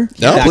Foxcatcher?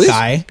 No, that please.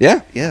 guy.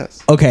 Yeah.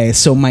 Yes. Okay,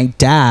 so my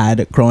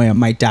dad, growing up,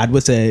 my dad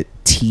was a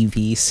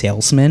TV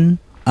salesman.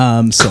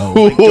 So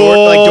Like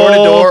door to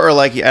door, or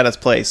like at his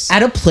place.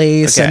 at a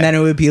place, Okay. and then it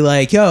would be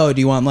like, yo,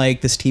 do you want like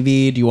this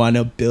TV? Do you want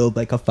to build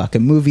like a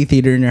fucking movie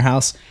theater in your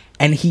house?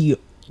 And he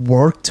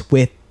worked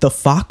with the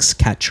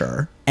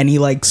Foxcatcher, and he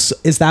like,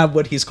 is that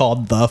what he's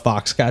called, the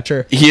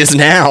Foxcatcher? He is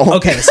now.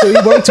 Okay, so he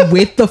worked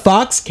with the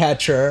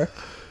Foxcatcher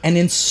and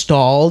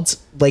installed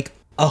like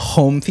a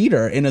home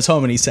theater in his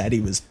home, and he said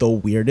he was the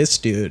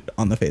weirdest dude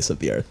on the face of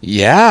the earth.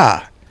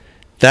 Yeah.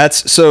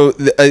 That's so.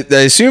 I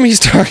assume he's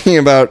talking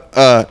about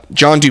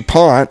John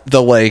DuPont,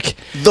 the like.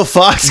 The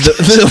Fox.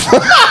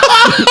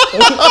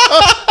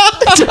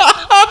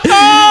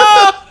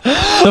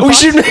 We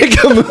should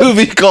make a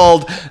movie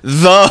called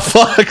The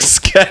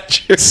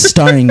Foxcatcher.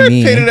 Starring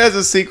me. Painted as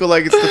a sequel,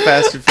 like it's the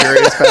Fast and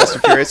Furious. Fast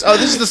and Furious. Oh,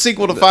 this is the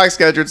sequel to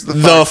Foxcatcher. It's the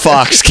The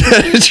Fox. You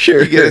get a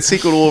Foxcatcher.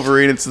 sequel to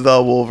Wolverine. It's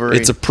the Wolverine.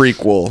 It's a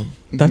prequel.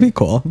 That'd be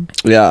cool.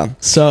 Yeah.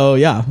 So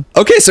yeah,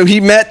 Okay, so he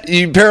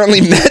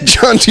apparently met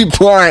John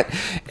DuPont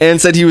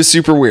and said he was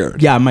super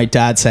weird. yeah. My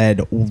dad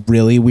said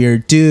really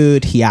weird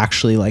dude. He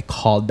actually like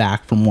called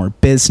back for more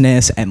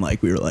business, and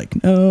like we were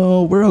like,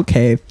 no, we're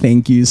okay.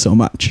 Thank you so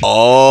much.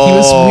 Oh. He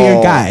was a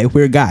weird guy.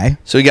 Weird guy.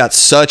 So he got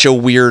such a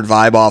weird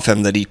vibe off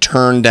him that he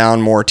turned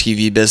down more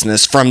TV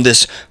business from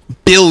this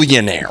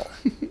billionaire.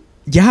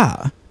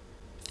 Yeah,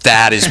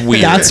 That is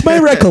weird. that's my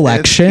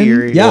recollection.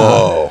 eerie. Yeah,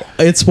 Whoa.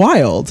 it's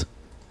wild.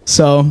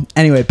 So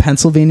anyway,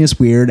 Pennsylvania's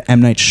weird.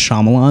 M. Night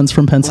Shyamalan's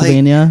from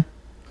Pennsylvania.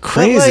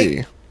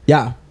 crazy.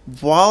 Yeah.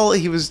 While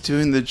he was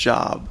doing the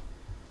job,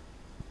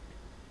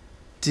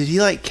 did he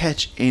like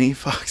catch any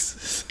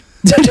foxes?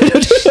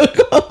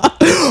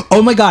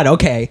 Oh my God.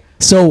 Okay.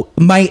 So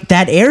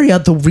that area,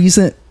 the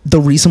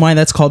reason why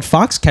that's called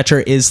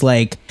Foxcatcher is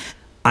like,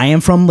 I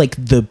am from like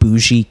the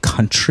bougie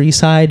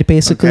countryside,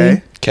 basically.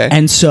 Okay. Okay.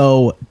 And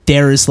so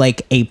there is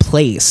like a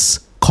place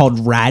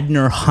called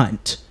Radnor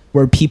Hunt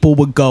where people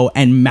would go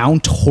and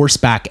mount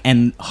horseback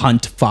and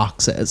hunt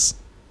foxes,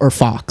 or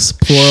fox,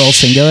 plural,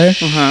 singular.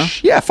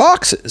 Yeah,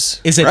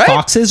 foxes. Is it right?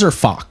 foxes or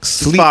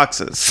fox?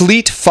 Foxes.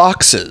 Fleet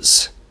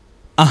foxes.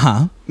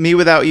 Me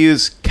without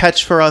use.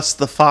 Catch for us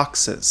the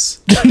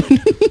foxes.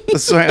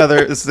 This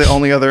is the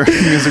only other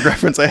music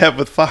reference I have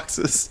with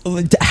foxes.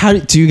 How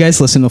do you guys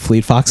listen to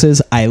Fleet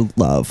Foxes? I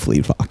love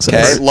Fleet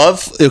Foxes.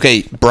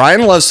 Okay,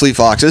 Brian loves Fleet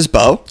Foxes,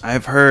 Bo,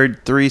 I've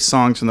heard 3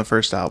 songs from the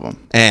first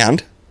album.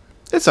 and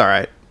It's all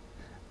right.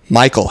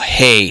 Michael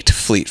hate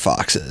Fleet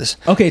Foxes.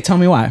 Okay, tell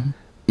me why.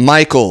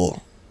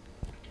 Michael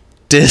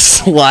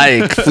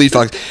dislike Fleet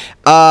Foxes.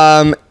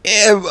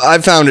 I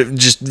found it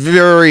just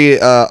very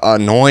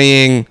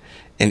annoying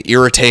and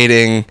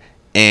irritating,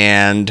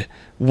 and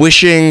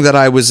wishing that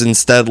I was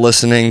instead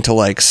listening to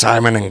like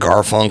Simon and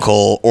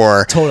Garfunkel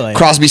or Totally.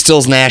 Crosby,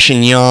 Stills, Nash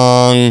and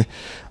Young.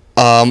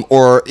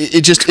 Or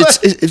it just to me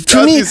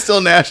Crosby,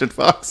 Still, Nash and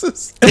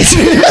Foxes. it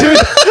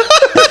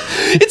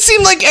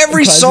seemed like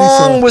every Crosby,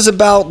 song Stills. was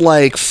about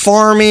like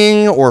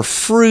farming or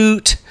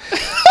fruit.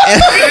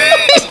 And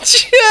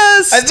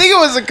just I think it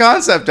was a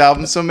concept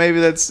album, so maybe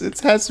it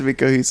has to be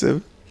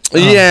cohesive.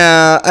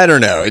 yeah, I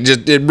don't know.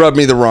 It rubbed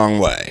me the wrong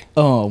way.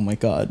 Oh my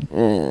God.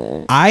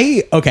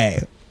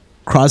 Okay.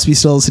 Crosby,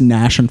 Stills,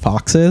 Nash and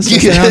Foxes.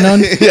 What's that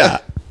on? Yeah.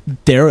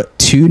 There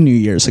 2 New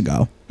Years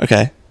ago.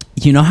 Okay.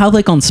 You know how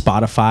like on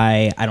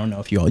Spotify, I don't know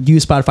if you all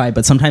use Spotify,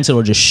 but sometimes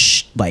it'll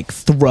just like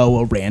throw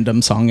a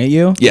random song at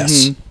you.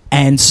 Yes.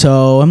 And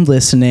so I'm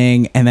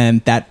listening, and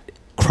then that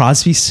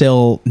Crosby,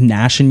 Still,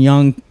 Nash and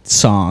Young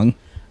song,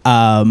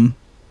 "Love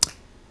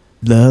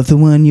the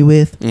One You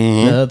With,"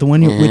 "Love the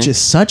One You," which is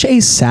such a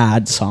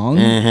sad song.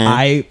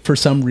 I, for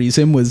some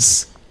reason,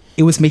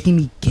 it was making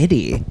me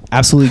giddy,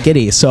 absolutely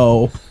giddy.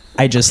 So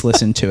I just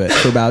listened to it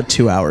for about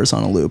 2 hours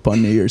on a loop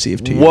on New Year's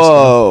Eve 2 years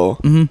ago.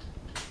 Whoa.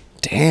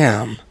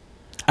 Damn.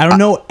 I don't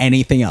know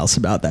anything else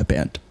about that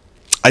band.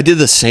 I did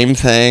the same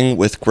thing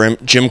with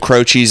Jim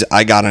Croce's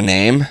 "I Got a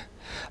Name."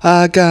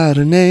 I got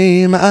a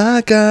name,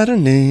 I got a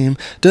name.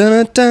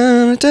 Dun,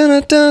 dun,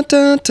 dun, dun,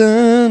 dun,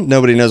 dun.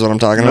 Nobody knows what I'm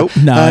talking about.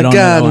 No, I don't know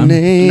got that a one.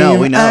 name. No,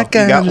 we know. I You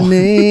got, got a one.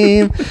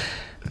 name.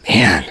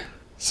 Man,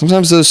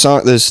 sometimes those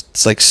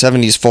it's like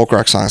 70s folk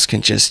rock songs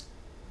can just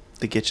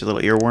To get you a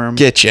little earworm.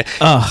 get you.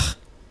 Ugh.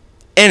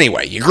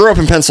 Anyway, you grew up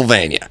in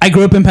Pennsylvania. I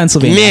grew up in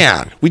Pennsylvania.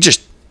 Man,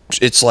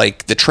 it's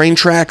like the train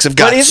tracks have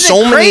got But isn't so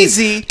it many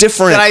crazy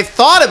different. that I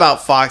thought about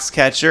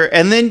Foxcatcher,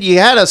 and then you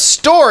had a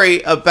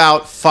story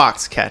about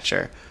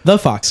Foxcatcher. The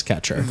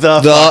Foxcatcher.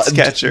 The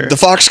Foxcatcher. The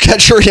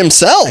Foxcatcher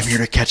himself. Here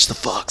to catch the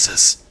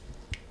foxes.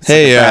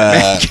 Hey,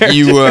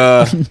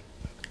 Batman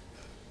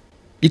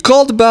you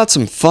called about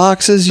some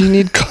foxes you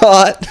need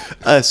caught.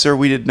 Sir,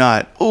 we did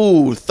not.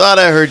 Ooh, thought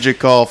I heard you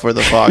call for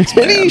the fox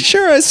man. Pretty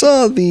sure I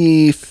saw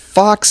the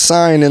fox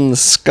sign in the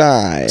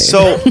sky.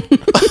 So,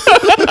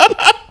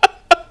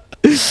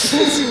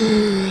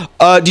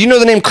 do you know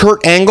the name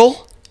Kurt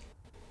Angle?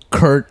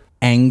 Kurt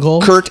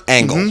Angle. Kurt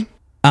Angle.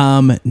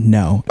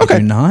 No. I Okay.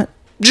 do not.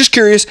 Just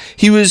curious.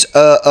 He was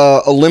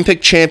a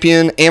Olympic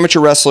champion amateur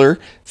wrestler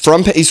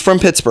he's from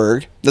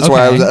Pittsburgh. That's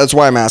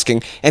why I'm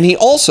asking. And he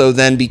also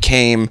then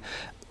became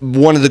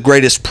one of the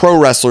greatest pro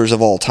wrestlers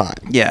of all time.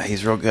 Yeah,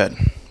 he's real good.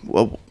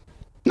 Well,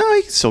 no,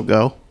 he can still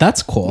go.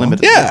 That's cool.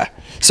 Limited. Yeah.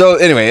 So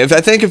anyway,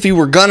 if you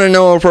were gonna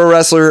know a pro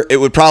wrestler, it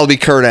would probably be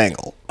Kurt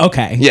Angle.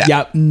 Okay. Yeah.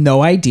 Yep.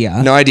 No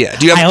idea. No idea.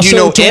 Do you I know also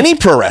don't- any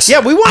pro wrestler?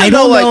 Yeah, we want I to know,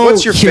 don't like, know.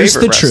 what's your Here's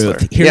favorite the wrestler?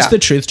 truth. Here's Yeah. the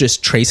truth.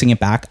 Just tracing it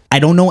back. I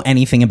don't know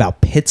anything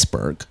about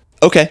Pittsburgh.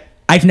 Okay.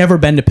 I've never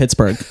been to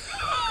Pittsburgh.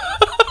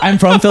 I'm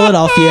from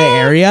Philadelphia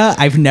area.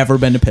 I've never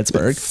been to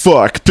Pittsburgh,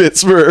 Fuck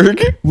Pittsburgh.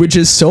 which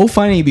is so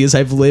funny because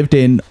I've lived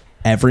in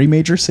every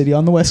major city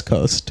on the West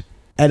Coast,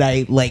 and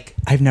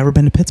I've never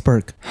been to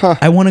Pittsburgh.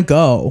 I want to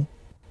go.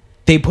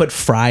 They put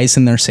fries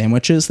in their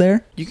sandwiches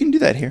there. You can do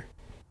that here.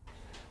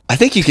 I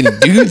think you can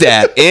do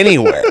that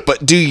anywhere,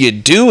 but do you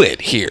do it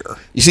here?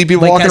 You see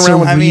people walking as around a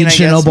with I mean, I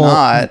guess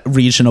not.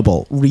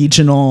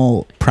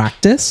 regional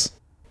practice.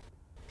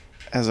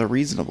 As a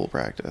reasonable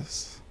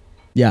practice.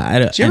 Yeah, I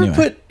don't. Do you ever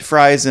put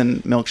fries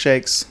in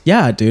milkshakes?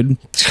 Yeah, dude.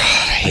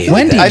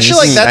 Wendy's. I feel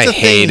like that's I a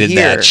thing hated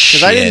here. that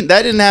 'Cause I shit.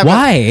 didn't have.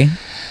 Why?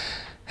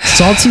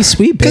 Salty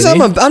sweet, baby. Because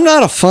I'm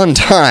not a fun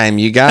time,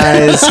 you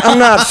guys. I'm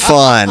not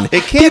fun.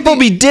 It can't People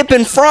be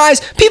dipping fries.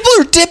 People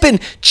are dipping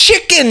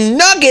chicken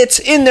nuggets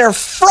in their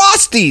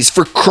Frosties,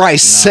 for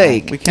Christ's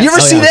sake. We can't You ever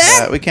see support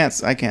that?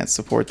 I can't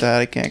support that.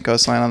 I can't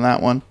co-sign on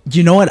that one.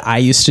 You know what I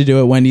used to do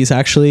at Wendy's,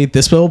 actually?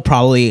 This will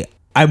probably...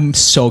 I'm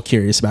so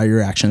curious about your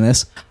reaction to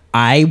this.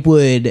 I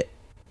would,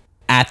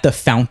 at the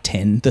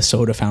fountain, the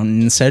soda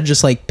fountain, instead of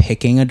just like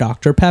picking a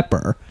Dr.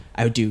 Pepper,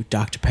 I would do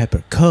Dr.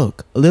 Pepper,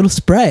 Coke, a little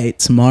Sprite,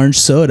 some orange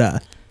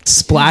soda,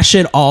 splash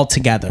it all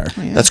together.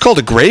 That's called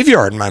a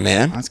graveyard, my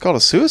man. That's called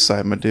a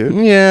suicide, my dude.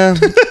 Yeah.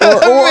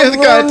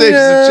 The connotations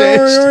have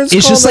changed.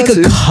 It's just like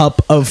a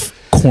cup of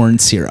corn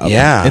syrup.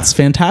 Yeah. It's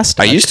fantastic.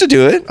 I used to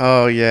do it.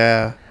 Oh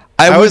yeah.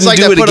 I was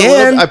wouldn't do it put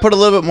again. I put a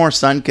little bit more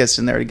Sunkist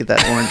in there to get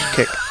that orange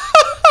kick.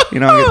 You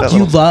know, get that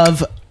You little.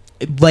 love...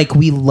 Like,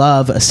 we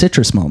love a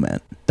citrus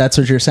moment. That's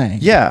what you're saying.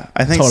 Yeah,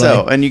 I think Totally.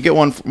 so. And you get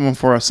one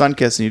for a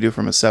Sunkist, and you do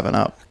from a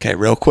 7-Up. Okay,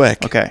 real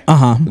quick. Okay.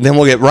 Uh-huh. Then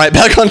we'll get right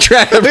back on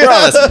track, I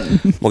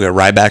promise. We'll get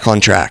right back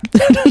on track.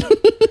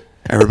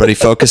 Everybody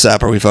focus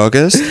up. Are we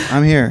focused?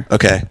 I'm here.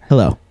 Okay.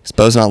 Hello.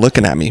 Spo's not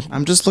looking at me.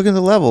 I'm just looking at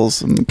the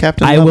levels. I'm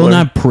Captain I Leveler. will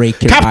not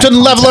break your Captain eye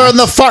Leveler contact. and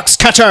the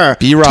Foxcatcher.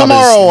 B-Rob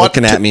Tomorrow is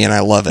looking at me, and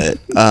I love it.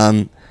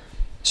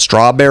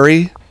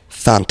 Strawberry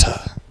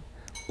Fanta.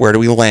 Where do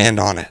we land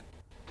on it?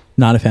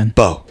 Not a fan.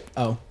 Bo.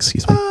 Oh,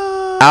 excuse me.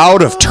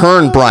 Out of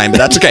turn, Brian, but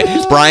that's okay.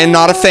 Brian,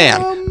 not a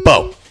fan.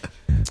 Bo.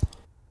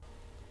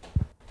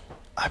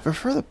 I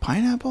prefer the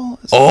pineapple.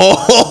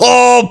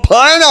 Oh,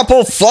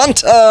 pineapple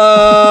Fanta.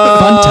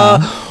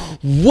 Fanta.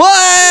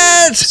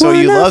 What? So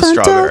you love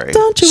strawberry.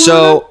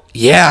 So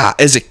yeah,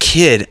 as a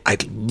kid, I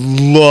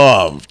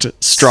loved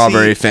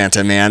strawberry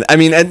Fanta, man. I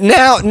mean, and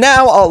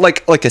now I'll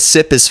like a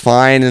sip is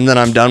fine, and then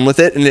I'm done with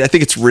it, and I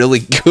think it's really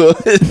good.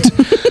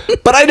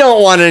 But I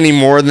don't want any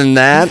more than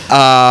that.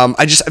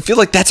 I feel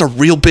like that's a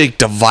real big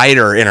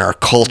divider in our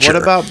culture.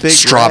 What about Big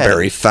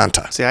strawberry Red?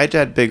 Fanta? See, I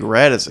had Big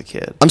Red as a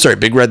kid. I'm sorry,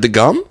 Big Red the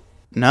gum.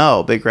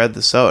 No, Big Red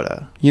the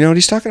soda. You know what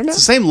he's talking about? It's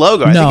the same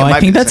logo. No, I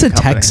think, that's the a same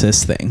company.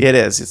 Texas thing. It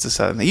is. It's a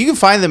southern thing. You can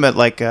find them at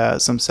like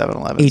some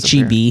 7-Elevens.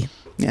 HEB.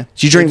 Yeah.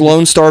 Did you drink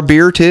Lone Star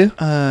beer too?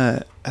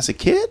 As a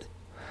kid?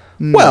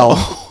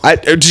 Well,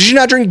 did you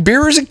not drink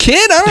beer as a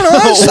kid? I don't know.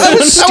 I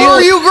was How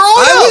were you growing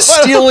I was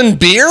up?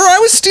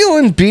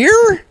 stealing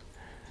beer.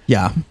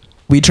 Yeah.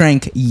 We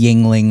drank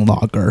Yingling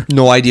Lager.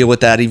 No idea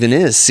what that even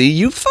is. See,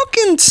 you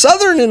fucking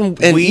Southern and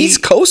We-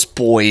 East Coast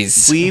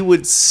boys. We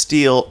would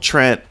steal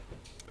Trent.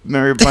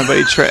 Remember my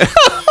buddy Trent?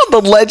 The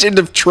legend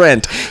of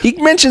Trent. He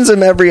mentions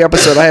him every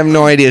episode. I have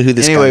no idea who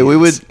this guy is. Anyway, we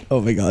would. Oh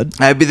my God.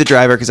 I'd be the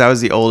driver because I was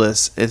the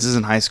oldest. This is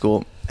in high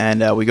school, and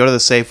we go to the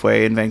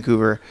Safeway in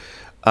Vancouver,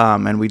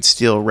 and we'd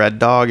steal Red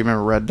Dog. You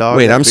remember Red Dog?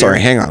 Wait, that I'm beer?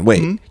 sorry. Hang on.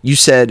 Wait. You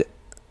said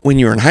when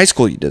you were in high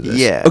school you did this.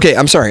 Yeah. Okay,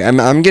 I'm sorry.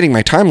 I'm getting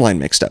my timeline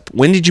mixed up.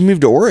 When did you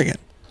move to Oregon?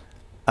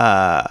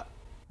 I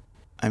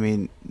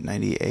mean,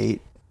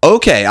 98.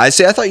 Okay, I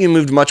thought you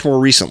moved much more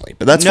recently,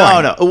 but that's No,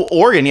 fine. no,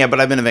 Oregon. Yeah, but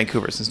I've been in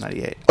Vancouver since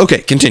 98. Okay,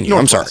 continue.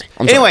 I'm sorry.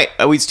 Anyway,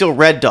 we'd steal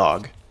Red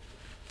Dog.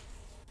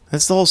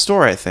 That's the whole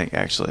story, I think.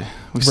 Actually,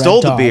 we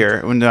stole the Dog.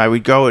 beer when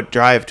we'd go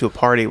drive to a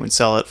party. We'd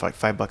sell it for like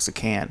 $5 a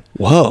can.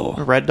 Whoa.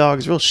 Red Dog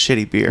is real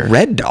shitty beer.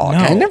 Red Dog. No.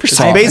 I never It's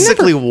saw it.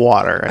 basically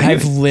water.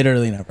 I've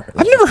literally never heard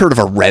of I've never heard of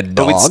a Red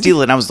But Dog. we'd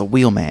steal it, and I was the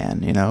wheelman,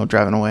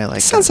 driving away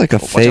like. Sounds like a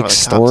watch out fake for the cops.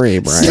 story,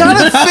 Brian. It's not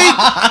a fake.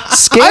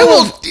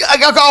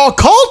 I'll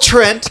call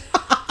Trent.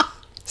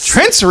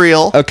 Trent's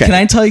real. Okay. Can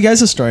I tell you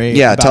guys a story?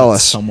 Yeah, about tell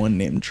us. Someone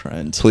named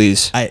Trent.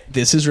 Please.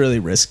 This is really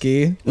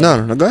risky.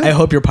 No, go ahead. I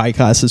hope your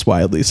podcast is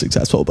wildly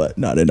successful, but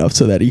not enough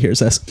so that he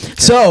hears us.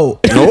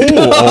 So,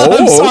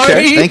 I'm sorry.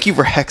 okay. Thank you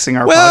for hexing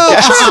our Well,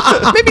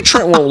 podcast. maybe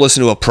Trent won't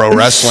listen to a pro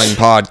wrestling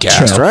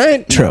podcast, True.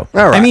 right? True.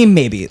 All right. I mean,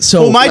 maybe.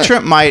 So, Well, my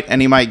Trent might,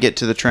 and he might get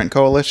to the Trent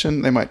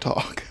Coalition. They might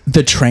talk.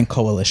 the Trent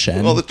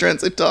Coalition. All the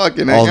Trents they talk.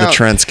 And All hang the out.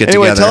 Trents get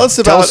anyway, together. Tell us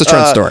Tell about us the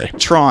Trent story.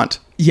 Trant.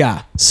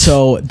 Yeah.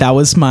 So that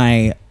was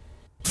my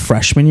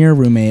freshman year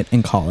roommate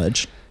in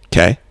college.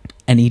 Okay.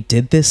 And he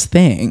did this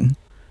thing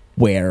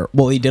where,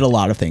 well, he did a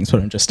lot of things,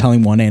 but I'm just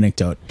telling one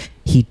anecdote.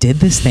 He did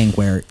this thing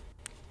where,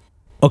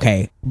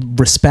 okay,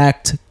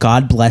 respect,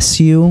 God bless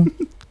you.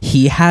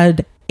 He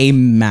had a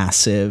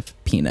massive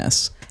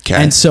penis. Okay.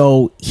 And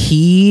so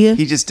he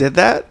He just did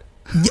that?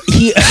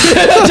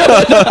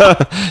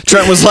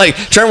 Trent was like,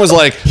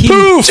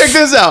 poof. Check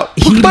this out.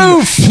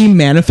 he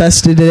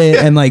manifested it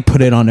and like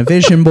put it on a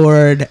vision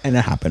board, and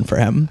it happened for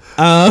him.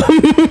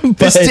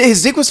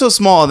 His dick was so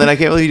small that I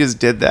can't believe he just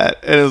did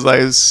that. And it was like,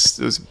 it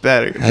was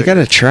better. I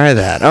gotta try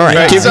that. All right.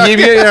 Right. All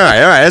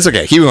right. That's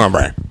okay. Keep going,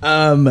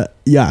 Brian.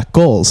 Yeah,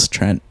 goals,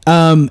 Trent.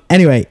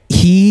 Anyway,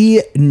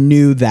 he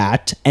knew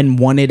that and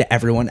wanted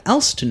everyone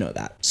else to know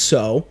that.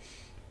 So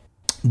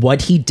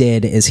what he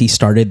did is he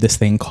started this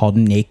thing called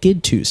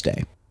Naked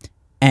Tuesday.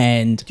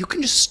 And You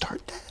can just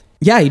start that?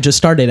 yeah, he just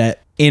started it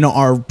in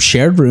our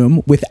shared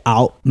room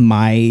without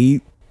my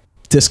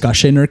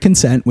discussion or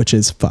consent, which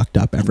is fucked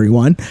up,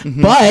 everyone.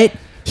 But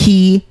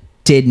he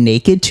did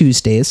Naked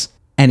Tuesdays,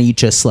 and he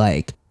just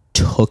like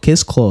took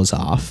his clothes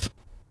off,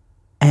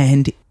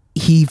 and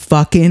he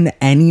fucking,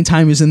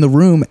 anytime he was in the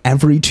room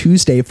every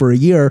Tuesday for a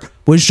year,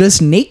 was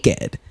just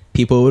naked.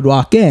 People would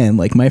walk in,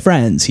 like my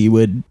friends, he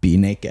would be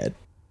naked.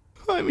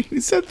 I mean, he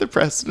set the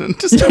precedent.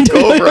 Just don't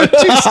go over on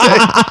Tuesday.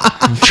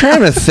 I'm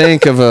trying to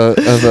think of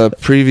a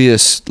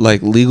previous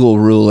like legal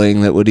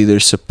ruling that would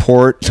either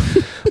support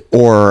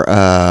or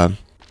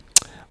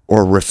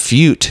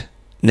refute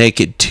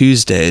Naked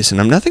Tuesdays,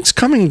 and nothing's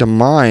coming to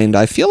mind.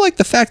 I feel like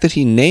the fact that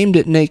he named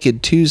it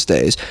Naked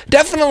Tuesdays,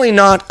 definitely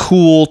not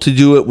cool to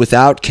do it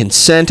without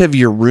consent of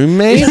your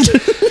roommate.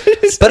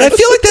 But I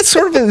feel like that's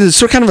sort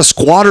of kind of a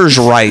squatter's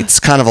rights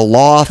kind of a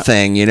law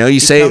thing, you know. You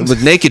say it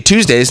with Naked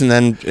Tuesdays, and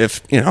then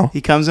if you know, He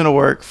comes into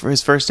work for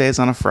his first day is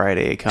on a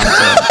Friday. He comes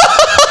in.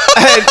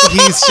 And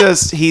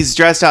he's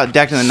dressed out,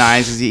 decked in the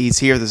nines. He's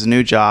here. There's a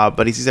new job,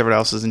 but he sees everyone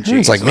else is in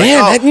jeans. it's like, He's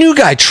man, oh, that new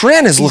guy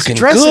Trent is he's looking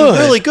dressing good.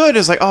 really good.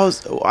 It's like, oh,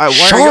 why are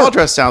Sharp. y'all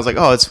dressed down? I was like,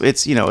 oh,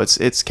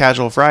 it's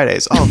casual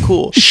Fridays. Oh,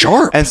 cool.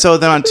 Sharp. And so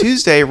then on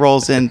Tuesday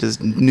rolls in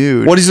just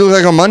nude. What does he look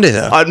like on Monday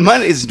though? On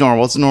Monday it's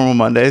normal. It's normal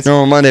Mondays.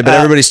 Normal Monday, but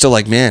everybody's still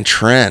like, man,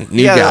 Trent,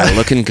 new guy,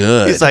 looking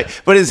good. He's like,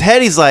 but his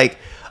head, he's like,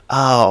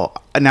 oh,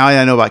 now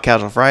I know about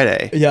Casual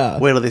Friday. Yeah.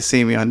 Wait till they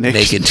see me on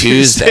Naked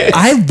Tuesday.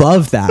 I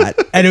love that.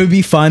 And it would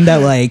be fun that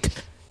like,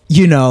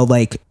 you know,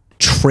 like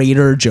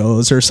Trader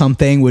Joe's or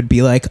something would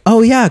be like,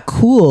 oh yeah,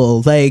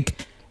 cool.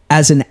 Like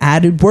as an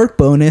added work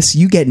bonus,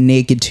 you get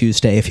Naked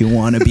Tuesday if you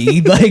want to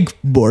be like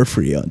more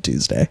free on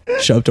Tuesday.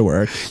 Show up to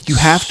work. You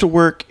have to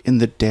work in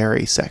the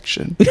dairy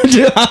section.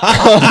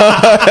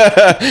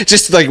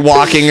 Just like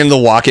walking in the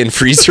walk-in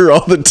freezer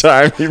all the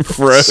time. You're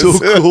frozen.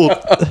 So cool.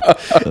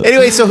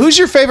 Anyway, so who's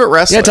your favorite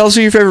wrestler? Yeah, tell us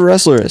who your favorite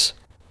wrestler is.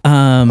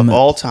 of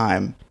all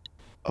time,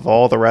 of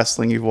all the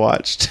wrestling you've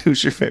watched,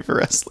 who's your favorite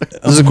wrestler?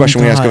 This is a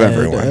question we ask of God.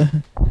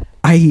 everyone.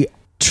 I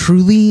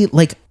truly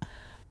like,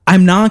 I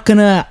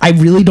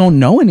really don't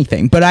know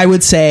anything, but I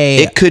would say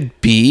It could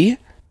be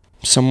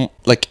some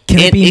like Can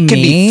it be could be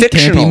me? Can it be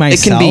fictional.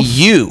 It can be myself?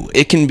 you.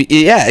 It can be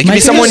It can My be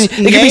someone. It favorite-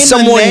 can be name the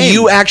someone name.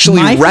 you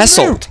actually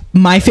wrestled.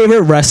 My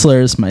favorite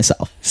wrestler is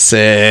myself.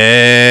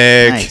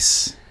 Sick.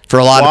 Nice. For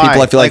a lot of Why?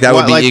 people, I feel like Like, that would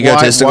why- be like,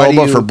 egotistical, why do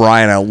but you- for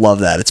Brian, I love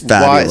that. It's Why?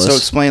 fabulous. So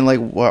explain like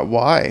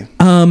why?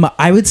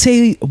 I would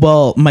say,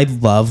 well, my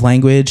love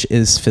language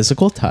is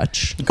physical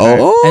touch.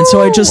 Oh. And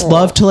so I just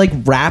love to like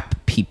rap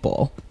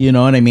people, you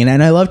know what I mean?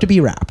 And I love to be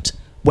rapped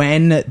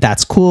when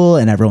that's cool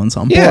and everyone's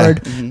on Yeah.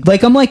 board.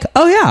 Like, I'm like,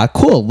 oh yeah,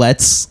 cool.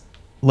 Let's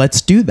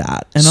do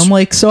that. And I'm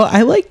like, so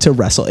I like to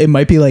wrestle. It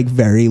might be like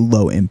very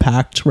low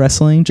impact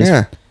wrestling, just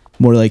Yeah.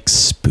 more like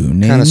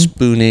spooning. kind of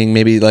spooning.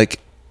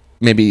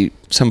 Maybe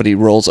somebody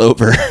rolls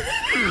over.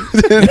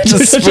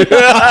 Just spoon.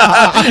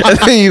 And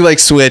then you like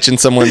switch and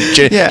someone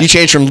Yeah. you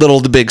change from little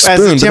to big spoon. As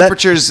the but that-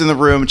 temperatures in the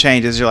room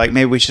changes, you're like,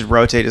 maybe we should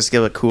rotate, just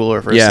give it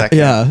cooler for a Yeah. second.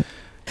 Yeah.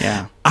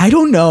 Yeah. I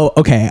don't know.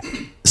 Okay.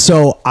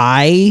 So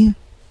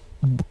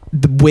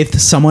with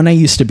someone I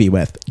used to be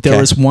with, there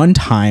Okay. was one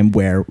time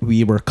where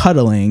we were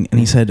cuddling and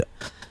he said,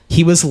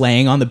 he was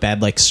laying on the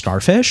bed like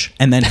starfish.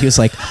 And then he was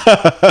like,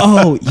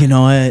 oh, you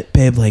know what,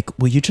 babe, like,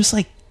 will you just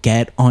like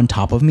get on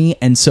top of me?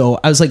 And so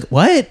I was like,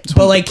 what?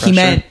 But like he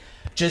meant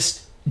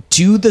just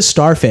do the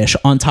starfish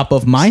on top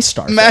of my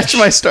starfish. Match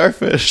my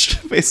starfish,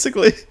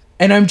 basically.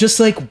 And I'm just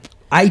like,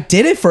 I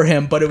did it for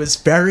him, but it was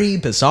very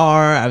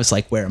bizarre. I was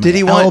like, where are my Did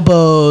he want-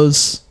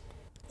 elbows?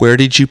 Where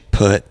did you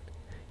put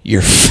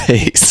your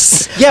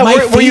face? Yeah, My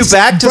were you face-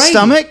 back to right.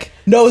 stomach?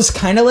 No, it was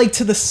kind of like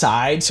to the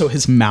side, so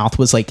his mouth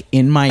was like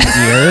in my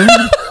ear.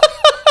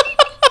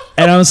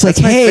 And I was like,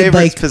 That's my hey, favorite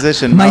like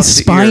position, my mouth to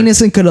spine ear.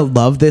 isn't gonna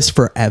love this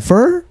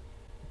forever,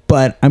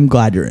 but I'm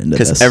glad you're into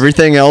Because this.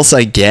 everything else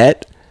I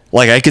get,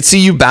 like I could see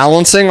you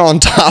balancing on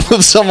top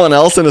of someone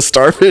else in a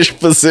starfish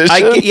position.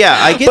 I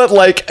get. But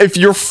like if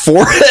your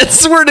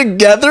foreheads were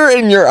together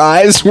and your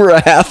eyes were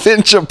a half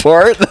inch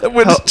apart, that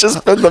would have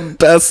just been the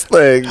best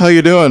thing. How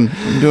you doing?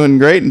 I'm doing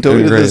great until we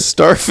Doing did great. this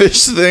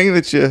starfish thing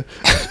that you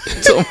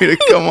told me to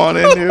come on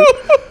into.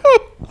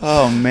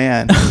 Oh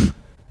man,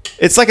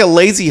 it's like a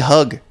lazy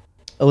hug.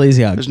 A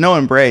lazy hug. There's no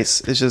embrace.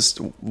 It's just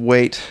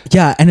wait.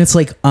 Yeah, and it's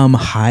like,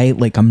 hi,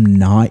 like I'm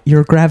not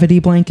your gravity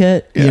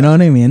blanket. Yeah. You know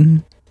what I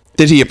mean?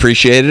 Did he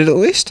appreciate it at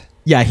least?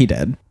 Yeah, he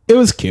did. It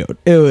was cute.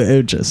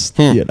 It just,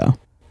 you know.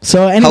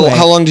 So anyway,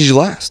 How long did you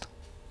last?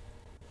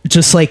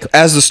 just like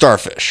As the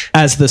starfish.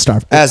 as the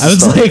star. As the I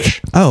was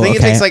starfish. like, oh, I think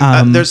okay. it takes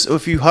like there's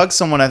if you hug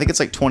someone, I think it's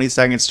like 20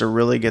 seconds to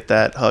really get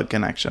that hug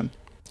connection.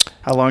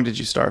 How long did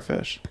you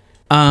starfish?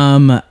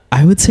 I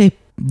would say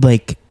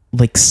like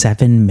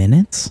 7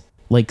 minutes.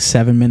 Like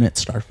 7 minute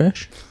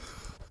starfish.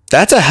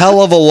 That's a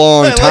hell of a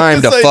long like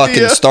time to this fucking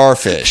idea.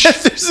 starfish.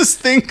 There's this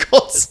thing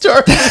called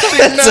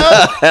starfishing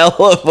now. Hell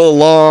of a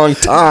long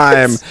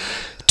time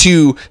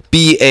to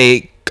be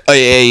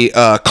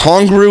a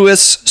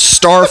congruous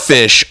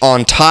starfish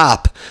on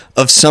top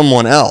of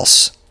someone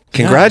else.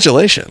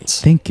 Congratulations.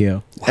 Thank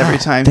you. Every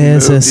time he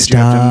There's moved, a did you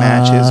have to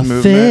match his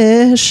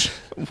movement? starfish.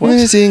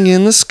 Whizzing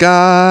in the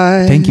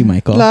sky. Thank you,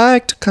 Michael.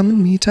 Like to come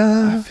and meet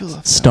us.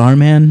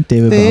 Starman,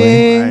 David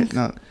Bowie. Right,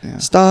 no, yeah.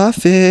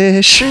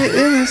 Starfish. In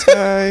the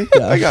sky.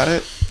 I got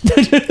it.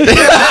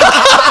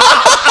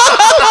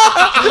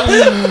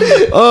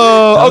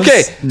 Oh,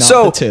 okay. not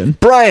So, the tune.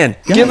 Brian,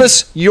 give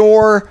us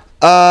your.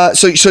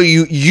 So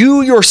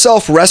you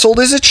yourself wrestled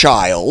as a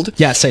child.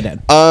 Yes, I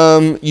did.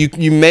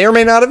 You may or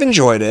may not have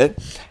enjoyed it.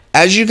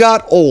 As you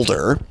got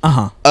older,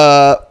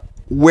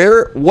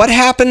 what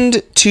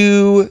happened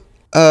to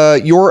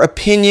your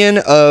opinion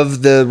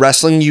of the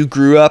wrestling you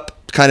grew up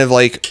kind of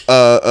like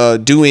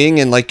doing,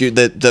 and like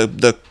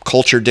the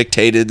culture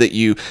dictated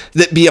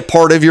that be a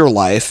part of your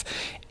life?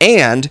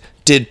 And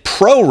did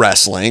pro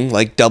wrestling,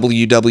 like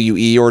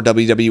WWE or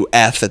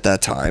WWF at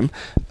that time,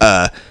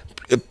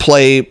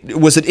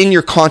 was it in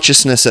your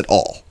consciousness at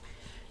all?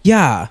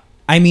 Yeah.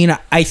 I mean,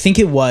 I think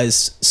it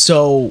was.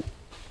 So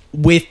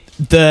with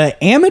the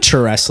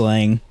amateur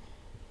wrestling,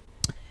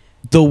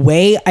 the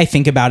way I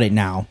think about it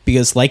now,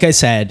 because like I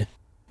said,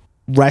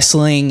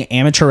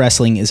 amateur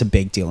wrestling is a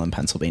big deal in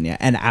Pennsylvania.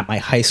 And at my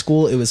high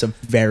school, it was a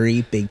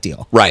very big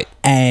deal. Right.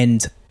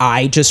 And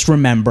I just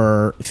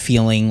remember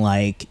feeling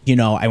like, you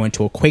know, I went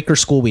to a Quaker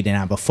school. We didn't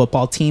have a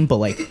football team, but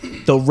like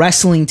the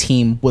wrestling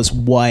team was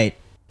what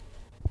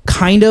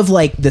kind of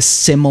like the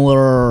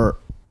similar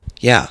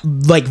Yeah.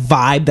 like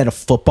vibe that a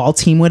football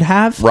team would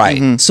have.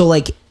 Right. So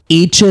like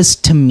it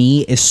just to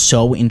me is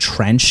so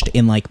entrenched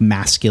in like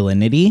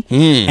masculinity.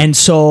 And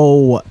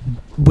so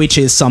which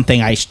is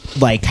something I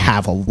like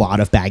have a lot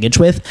of baggage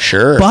with.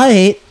 Sure.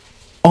 But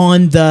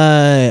on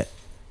the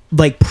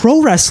like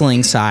pro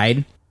wrestling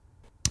side,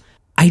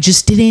 I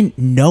just didn't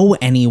know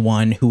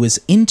anyone who was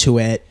into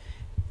it.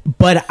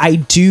 But I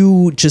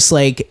do just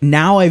like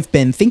now I've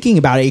been thinking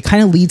about it. It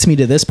kind of leads me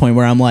to this point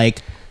where I'm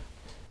like,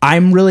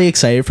 I'm really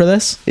excited for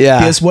this. Yeah.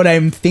 Because what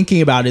I'm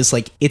thinking about is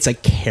like, it's a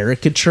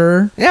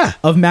caricature Yeah.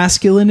 of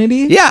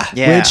masculinity. Yeah.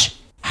 Yeah. Which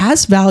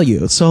has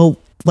value. So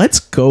let's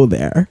go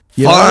there.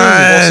 You know? Fun.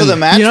 Well, so the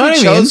match You know what we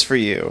I chose mean? for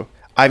you,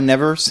 I've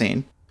never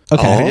seen.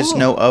 Okay. I just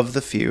know of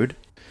the feud.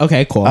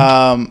 Okay, cool.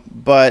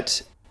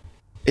 But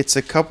it's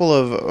a couple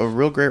of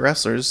real great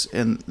wrestlers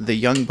in the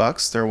Young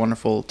Bucks. They're a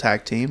wonderful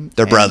tag team.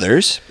 They're And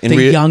brothers the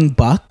Young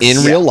Bucks.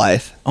 in real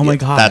life. Oh my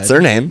God. That's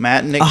their name.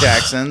 Matt and Nick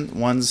Jackson.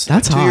 One's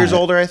That's 2 years hot.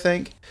 older, I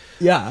think.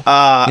 Yeah.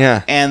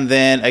 Yeah. And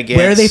then again,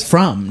 Where are they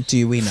from?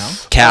 Do we know?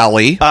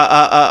 Cali.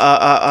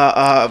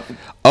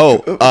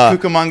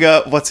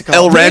 Cucamonga. What's it called?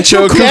 El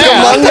Rancho Rancho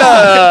Cucamonga.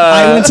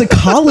 I went to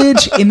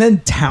college in the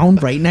town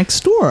right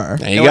next door.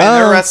 There you Anyway,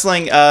 they're go.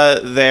 wrestling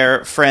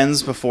their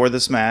friends before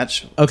this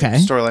match. Okay.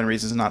 Storyline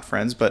reasons, not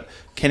friends, but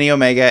Kenny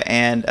Omega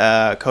and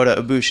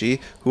Kota Ibushi,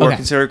 who are Okay.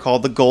 considered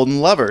called the Golden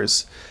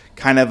Lovers.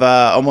 Kind of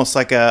almost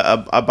like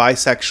a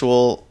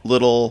bisexual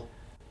little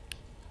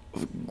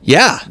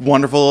Yeah.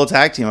 wonderful little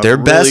tag team of They're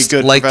really best,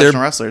 good like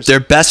professional wrestlers. they're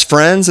best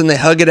friends, and they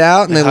hug it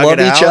out, and they hug love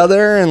it each out.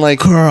 other, and like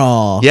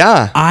Girl.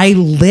 Yeah. I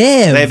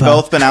live. They've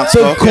both been The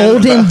outspoken.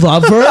 Golden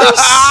Lovers.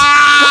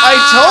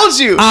 I told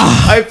you.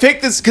 I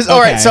picked this because all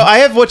right. Okay. So I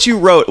have what you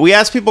wrote. We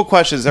ask people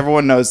questions.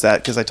 Everyone knows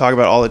that because I talk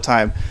about it all the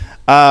time.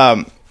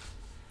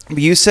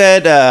 You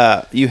said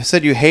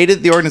you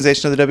hated the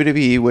organization of the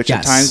WWE, which at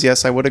Yes. times,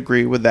 yes, I would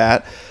agree with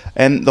that,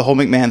 and the whole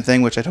McMahon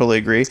thing, which I totally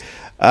agree.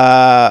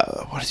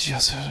 What did you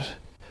also?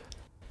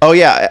 Oh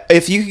yeah,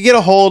 if you could get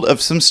a hold of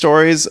some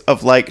stories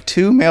of like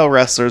two male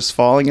wrestlers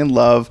falling in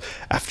love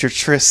after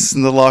trysts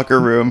in the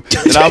locker room,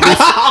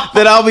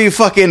 then I'll be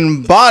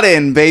fucking bought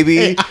in,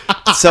 baby.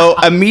 So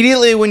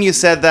immediately when you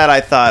said that,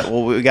 I thought,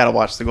 well, we got to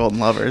watch the Golden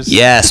Lovers.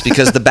 Yes,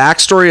 because the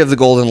backstory of the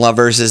Golden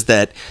Lovers is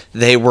that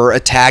they were a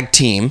tag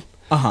team.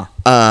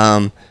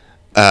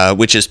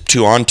 Which is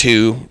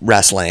 2-on-2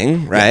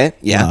 wrestling, right?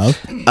 Yeah.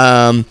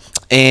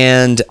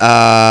 And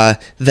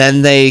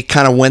then they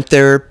kind of went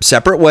their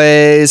separate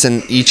ways,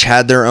 and each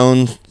had their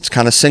own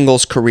kind of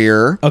singles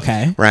career.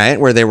 Okay. Right,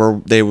 where they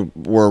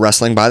were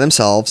wrestling by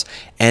themselves,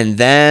 and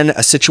then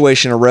a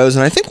situation arose,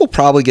 and I think we'll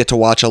probably get to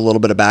watch a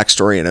little bit of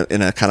backstory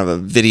in a kind of a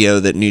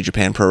video that New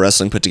Japan Pro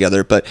Wrestling put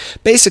together. But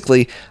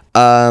basically,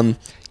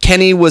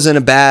 Kenny was in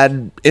a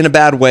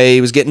bad way.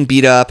 He was getting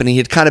beat up, and he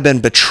had kind of been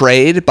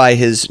betrayed by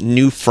his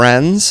new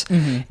friends.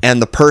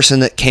 And the person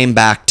that came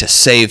back to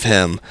save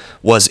him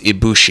was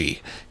Ibushi.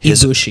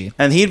 Ibushi.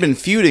 And he'd been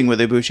feuding with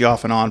Ibushi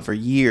off and on for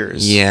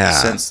years. Yeah.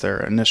 Since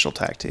their initial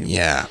tag team.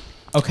 Yeah.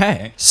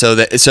 Okay. So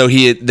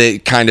they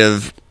kind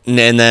of,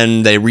 and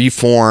then they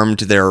reformed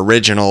their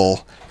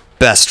original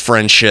best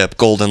friendship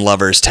Golden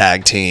Lovers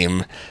tag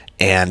team,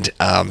 and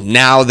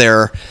now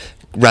they're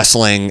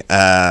wrestling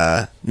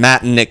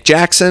Matt and Nick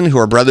Jackson, who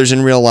are brothers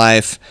in real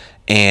life,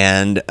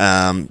 and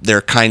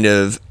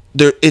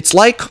it's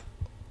like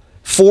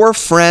four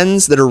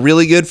friends that are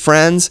really good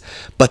friends,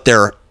 but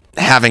they're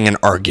having an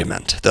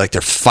argument. They're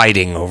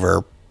fighting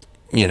over,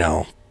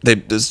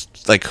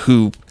 like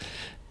who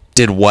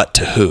did what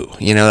to who,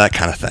 that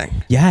kind of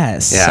thing.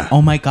 Yes. Yeah.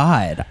 Oh my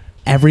God.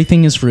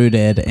 Everything is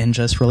rooted in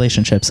just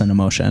relationships and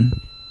emotion.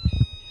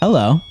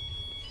 Hello.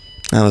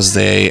 That was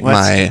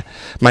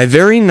my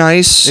very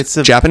nice It's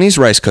a- Japanese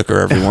rice cooker,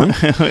 everyone.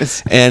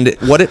 And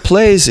what it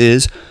plays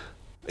is,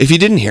 if you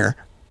didn't hear,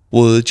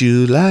 would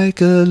you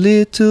like a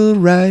little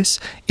rice?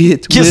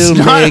 It Yes, will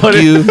not make what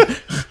it- you.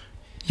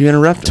 You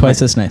interrupted.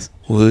 Twice as nice.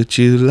 Would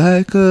you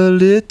like a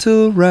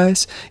little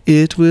rice?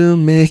 It will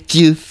make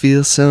you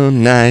feel so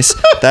nice.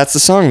 That's the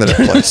song that it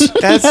plays.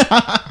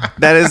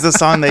 That is the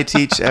song they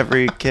teach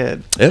every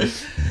kid. Yep.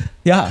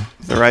 Yeah.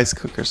 The rice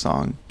cooker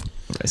song.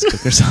 Rice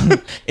cooker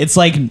song. It's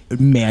like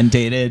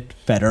mandated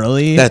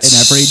federally That's- in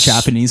every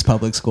Japanese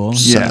public school.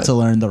 You Yeah. need to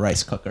learn the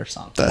rice cooker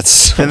song.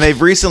 That's And they've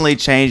recently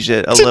changed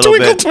it a a little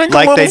twinkle, bit, twinkle,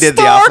 like they little did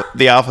star.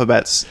 the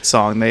alphabet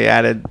song. They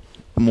added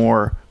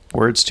more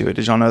words to it.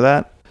 Did y'all know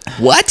that?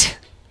 what?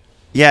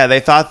 Yeah, they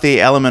thought the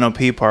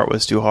LMNOP part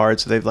was too hard,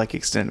 so they've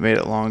made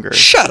it longer.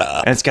 Shut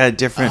up. And it's got a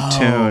different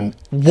tune.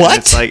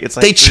 What? And It's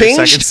like they 3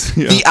 changed seconds.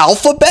 Yeah. the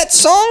alphabet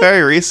song?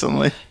 Very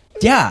recently.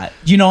 Yeah,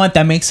 you know what?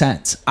 That makes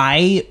sense.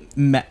 I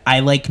know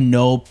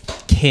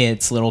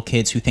little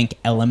kids who think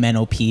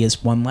LMNOP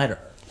is one letter.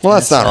 Well,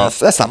 that's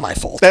not my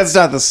fault. That's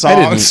not the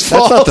song's That's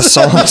fault. not the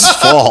song's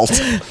fault.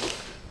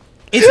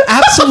 It's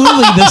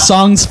absolutely the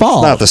song's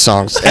fault. Not the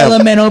song's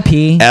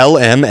LMNOP.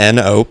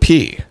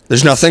 LMNOP.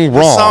 There's nothing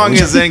wrong. The song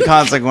is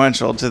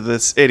inconsequential to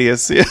this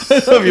idiocy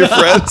of your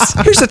friends.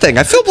 Here's the thing.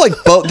 I feel like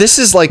this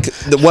is like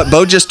what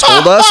Bo just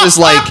told us is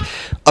like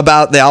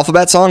about the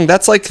alphabet song.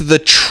 That's like the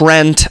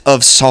Trent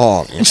of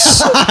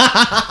songs.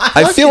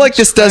 I feel like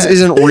this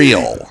isn't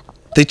real.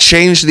 They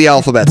changed the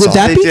alphabet Would song.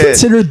 that They be did.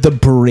 considered the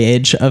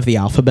bridge of the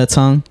alphabet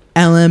song?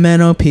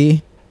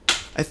 LMNOP.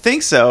 I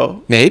think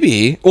so.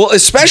 Maybe. Well,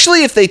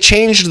 especially if they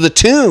changed the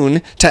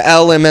tune to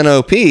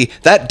LMNOP,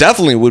 that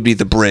definitely would be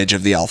the bridge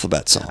of the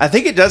alphabet song. I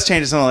think it does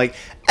change to something like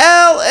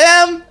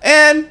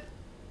LMNOP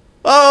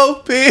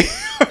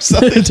or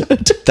something.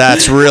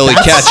 That's really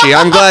catchy.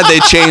 I'm glad they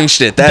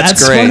changed it.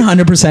 That's great.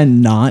 100%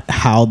 not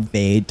how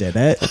they did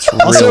it.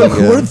 Also, really who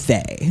good. are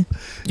they?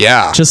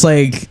 Yeah. Just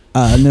like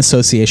an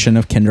association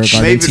of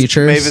kindergarten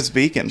teachers. Mavis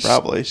Beacon,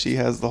 probably. She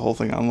has the whole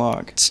thing on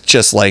lock. It's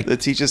just like The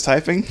teaches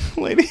typing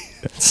lady.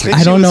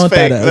 I don't know what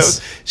that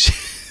is.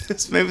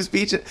 It's Mavis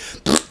Beacon.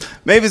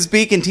 Mavis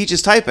Beacon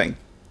teaches typing.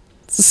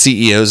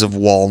 CEOs of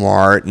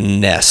Walmart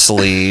and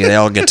Nestle. They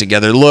all get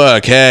together.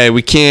 Look, hey,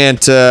 we can't.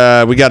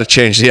 We got to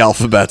change the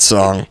alphabet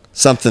song.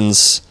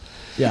 Something's.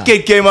 Yeah.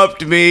 Kid came up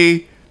to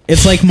me.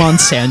 It's like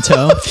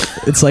Monsanto.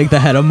 It's like the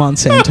head of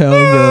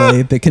Monsanto,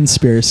 really, the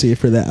conspiracy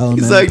for the LMNOP.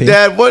 He's like,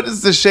 Dad, what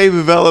is the shape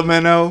of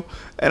LMNO?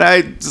 And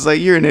I was like,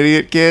 you're an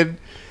idiot, kid.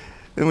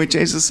 And we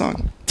changed the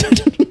song.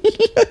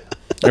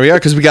 There we are,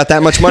 because we got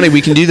that much money. We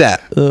can do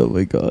that. Oh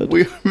my God.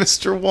 We are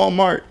Mr.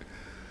 Walmart.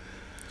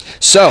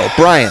 So,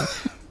 Brian,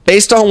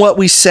 based on what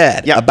we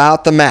said Yeah.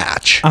 about the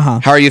match, Uh-huh.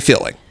 how are you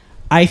feeling?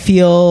 I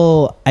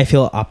feel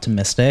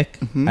optimistic.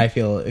 I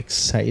feel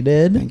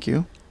excited. Thank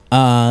you.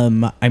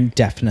 I'm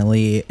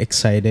definitely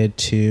excited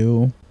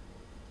to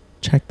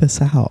check this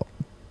out.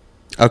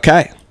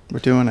 Okay. We're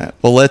doing it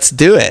Well, let's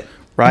do it.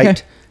 right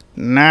Okay.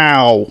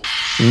 now.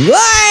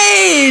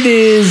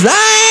 Ladies and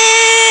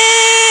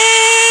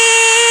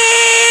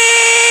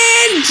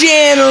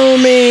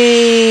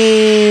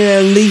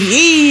gentlemen, the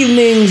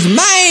evening's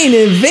main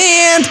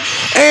event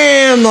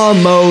and the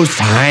most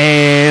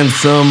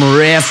handsome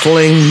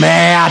wrestling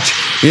match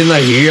in the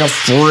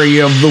history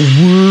of the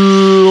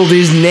world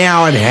is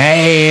now at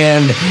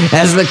hand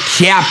as the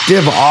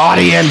captive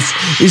audience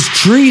is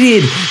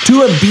treated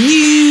to a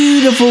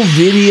beautiful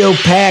video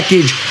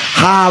package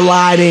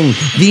highlighting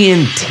the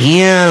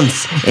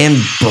intense and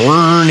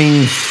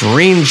burning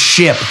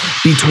friendship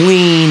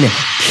between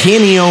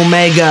Kenny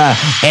Omega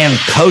and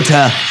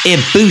Kota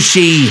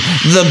Ibushi,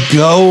 the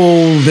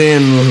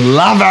Golden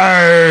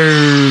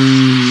Lovers.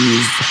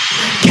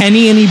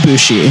 Kenny and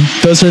Ibushi.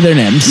 Those are their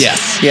names.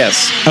 Yes.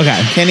 Yes.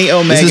 Okay. Kenny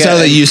Omega. This is how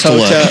they and used to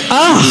look.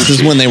 Kota. This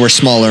is when they were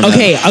smaller. men.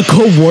 Okay, a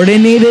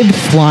coordinated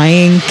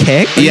flying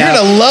kick. You're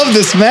gonna love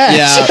this match.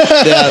 Yeah.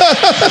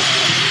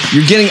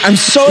 You're getting. I'm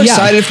so Yeah.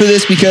 excited for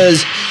this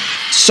because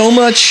so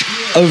much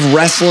of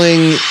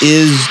wrestling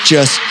is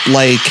just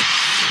like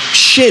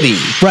shitty,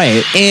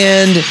 Right.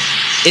 And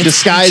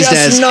disguised just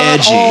as not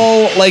edgy.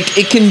 all like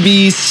it can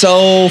be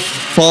so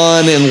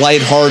fun and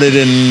lighthearted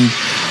and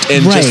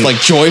Right. just like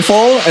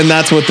joyful, and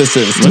that's what this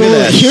is. Look at Well,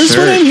 that here's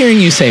what shirt. I'm hearing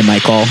you say,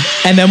 Michael,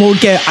 and then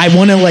I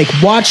want to like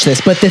watch this.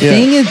 But the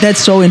thing that's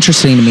so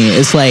interesting to me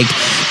is like,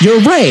 you're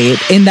right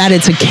in that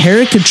it's a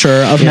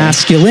caricature of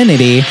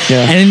masculinity.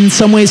 Yeah. And in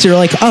some ways you're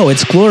like, oh,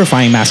 it's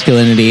glorifying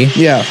masculinity.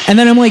 Yeah. And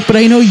then I'm like, but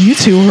I know you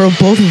two are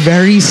both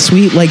very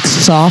sweet, like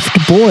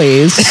soft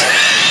boys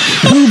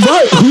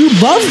who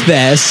love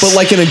this. But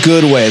like in a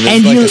good way. There's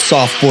And like you're- a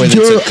soft boy that's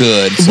you're- a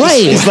good. right.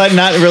 He's like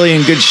not really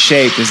in good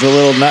shape. He's a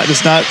little not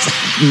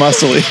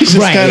muscly. He's just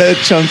Right. kind of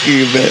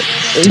chunky a bit.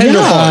 Tender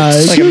Yeah,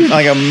 hearts.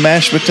 Like a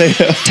mashed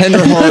potato.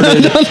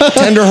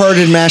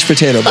 Tender-hearted mashed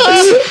potato boys.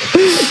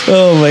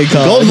 Oh my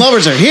god. Golden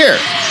lovers are here.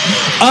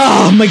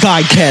 Oh my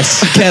god,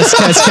 kiss.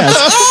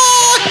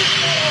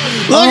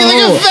 Look at the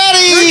Oh.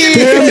 confetti.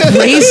 They're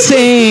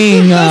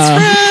embracing.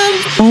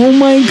 Oh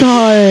my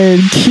god,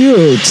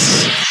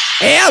 cute.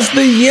 As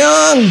the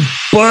young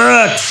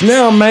bucks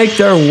now make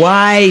their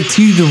way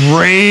to the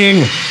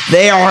ring,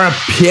 they are a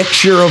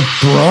picture of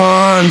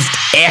bronzed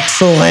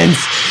excellence.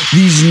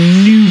 These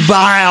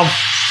nubile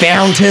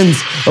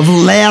fountains of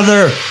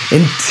leather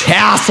and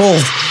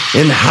tassels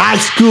in high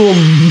school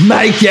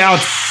makeout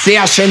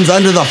sessions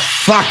under the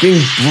fucking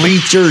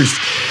bleachers.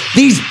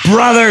 These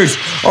brothers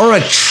are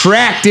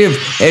attractive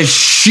as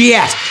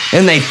shit,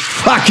 and they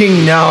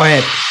fucking know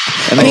it.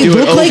 And they do it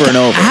look over like and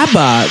over.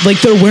 ABBA.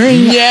 Like they're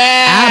wearing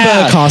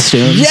ABBA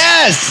costumes.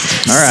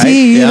 Yes! All right.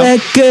 See yeah. that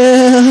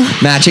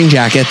girl. Matching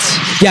jackets.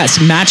 Yes,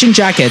 matching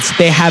jackets.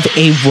 They have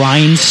a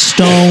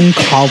rhinestone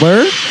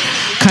collar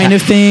kind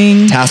of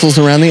thing. Tassels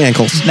around the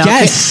ankles. Now,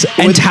 Yes,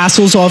 and with-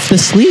 tassels off the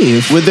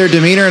sleeve. With their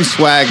demeanor and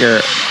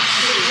swagger,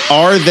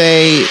 are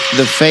they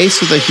the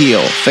face or the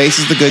heel? Face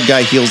is the good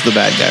guy, heel's the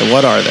bad guy.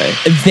 What are they?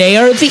 They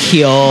are the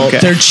heel. Okay.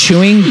 They're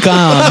chewing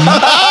gum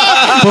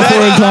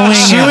before going.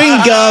 Chewing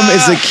gum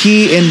is a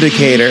key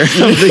indicator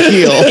of the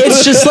heel.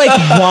 It's just like,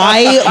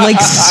 why, like,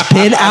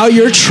 spit out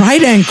your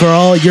trident,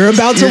 girl? You're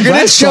about to You're gonna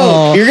wrestle.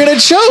 choke. You're gonna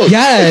choke.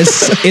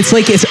 Yes, it's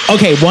like it's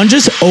okay. One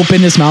just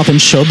opened his mouth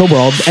and showed the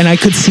world, and I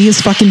could see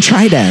his fucking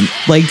trident.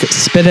 Like,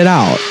 spit it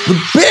out. The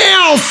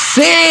bell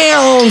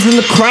sounds and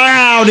the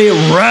crowd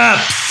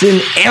erupts in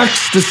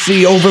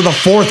ecstasy over the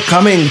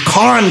forthcoming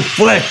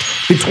conflict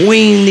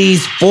between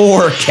these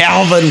four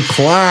Calvin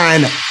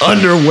Klein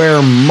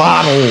underwear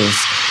models.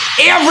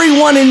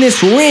 Everyone in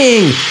this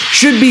ring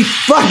should be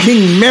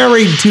fucking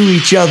married to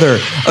each other,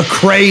 a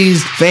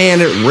crazed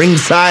fan at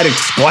ringside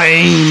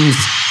exclaims.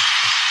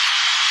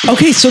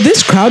 Okay, so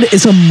this crowd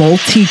is a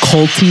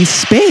multi-culty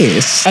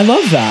space. I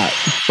love that.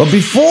 But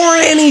before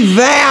any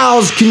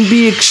vows can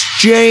be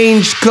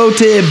exchanged,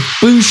 Kota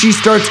Ibushi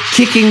starts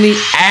kicking the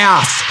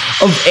ass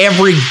of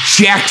every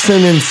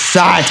Jackson in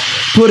sight,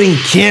 putting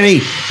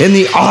Kenny in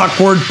the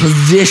awkward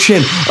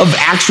position of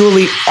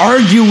actually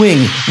arguing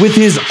with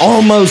his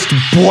almost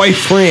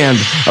boyfriend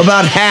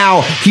about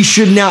how he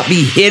should not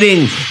be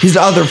hitting his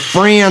other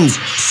friends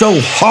so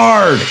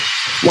hard.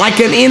 Like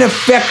an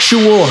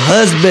ineffectual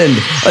husband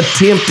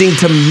attempting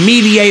to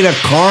mediate a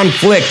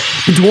conflict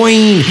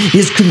between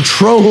his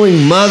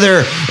controlling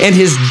mother and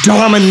his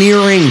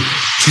domineering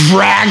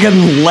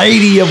dragon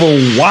lady of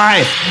a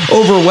wife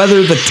over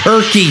whether the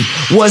turkey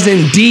was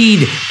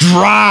indeed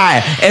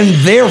dry and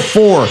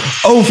therefore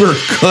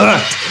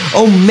overcooked.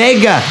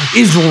 Omega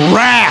is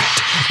racked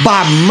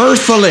by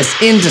merciless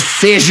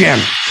indecision.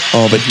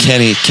 Oh, but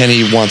Kenny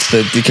wants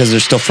because they're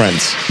still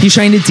friends. He's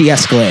trying to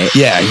de-escalate.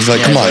 Yeah, he's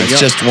like, come on, it's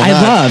just we're I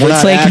not- love we're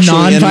it's not like actually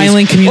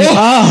non-violent enemies. communication.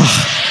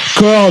 Oh,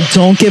 girl,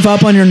 don't give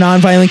up on your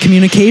non-violent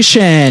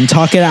communication.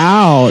 Talk it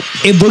out.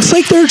 It looks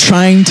like they're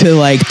trying to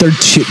like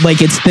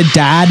like it's the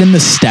dad and the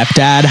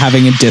stepdad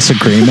having a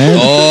disagreement.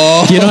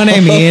 Oh. You know what I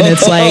mean?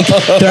 It's like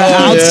they're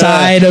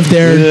outside of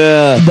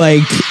their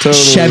like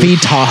Chevy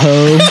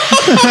Tahoe.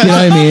 You know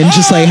what I mean?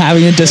 Just like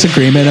having a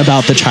disagreement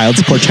about the child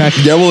support check.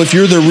 Yeah, well, if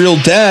you're the real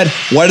dad,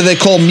 why do they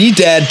call me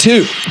dad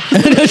too?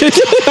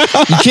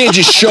 You can't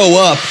just show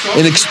up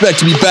and expect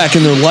to be back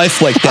in their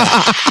life like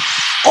that.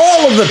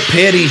 All of the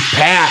pity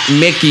pat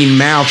Mickey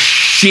Mouse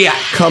shit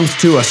comes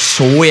to a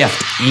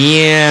swift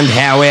end,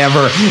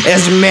 however,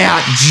 as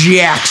Matt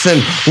Jackson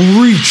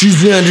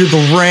reaches under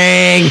the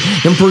ring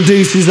and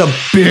produces a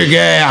big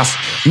ass,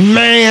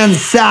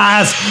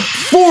 man-sized,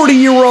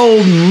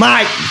 40-year-old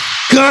Mike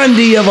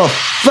Gundy of a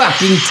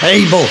fucking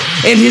table,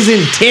 and his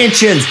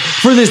intentions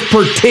for this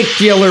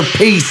particular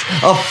piece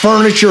of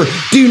furniture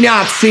do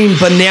not seem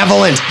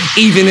benevolent,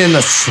 even in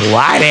the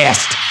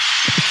slightest.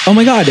 Oh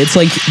my god, it's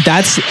like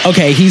that's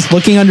okay, he's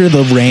looking under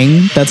the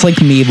ring. That's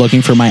like me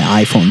looking for my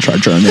iPhone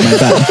charger under my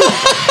bed.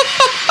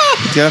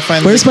 You gotta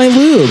find Where's my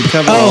lube?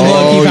 Cover- Oh,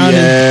 look, you found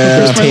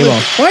yeah. a table.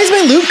 Why is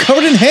my lube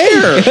covered in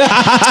hair?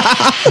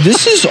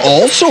 This is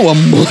also a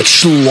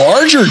much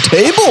larger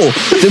table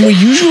than we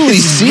usually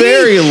see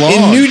very long.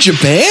 in New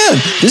Japan.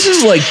 This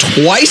is like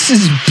twice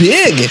as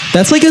big.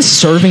 That's like a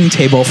serving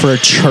table for a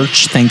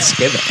church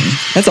Thanksgiving.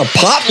 That's a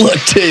potluck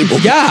table.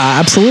 Yeah,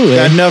 absolutely.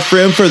 Got enough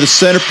room for the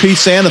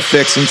centerpiece and the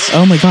fixings.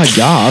 Oh my God,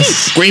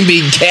 yas. Green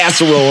bean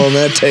casserole on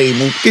that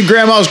table. Get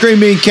grandma's green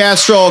bean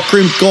casserole,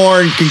 cream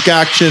corn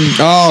concoction.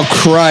 Oh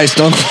Christ,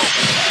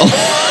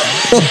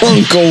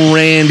 Uncle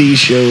Randy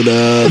showed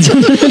up.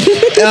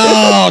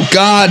 Oh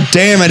God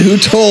damn it! Who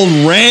told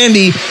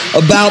Randy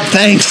about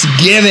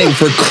Thanksgiving?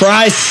 For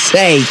Christ's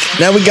sake!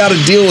 Now we got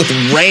to deal with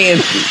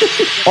Randy.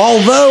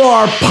 Although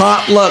our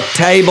potluck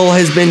table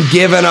has been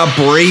given a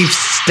brief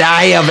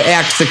stay of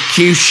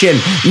execution,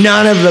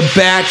 none of the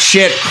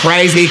batshit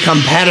crazy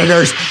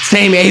competitors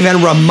seem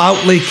even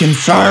remotely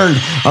concerned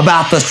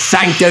about the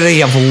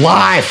sanctity of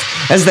life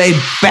as they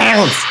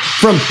bounce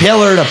from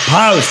pillar to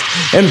post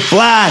and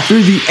fly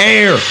through the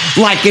air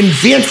like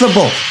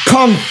invincible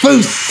kung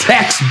fu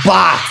sex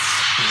bots.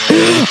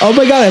 Oh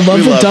my God, I love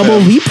We the love double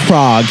him.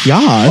 leapfrog.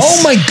 Yas.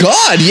 Oh my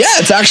God! Yeah,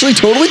 it's actually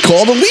totally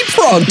called a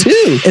leapfrog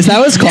too. Is that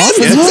what it's called? Yes,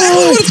 that's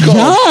exactly what it's called.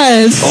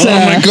 Yes.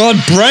 Oh my God,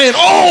 Brian!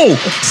 Oh,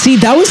 See,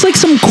 that was like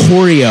some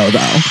choreo,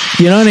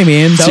 though. You know what I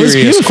mean? That was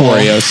beautiful.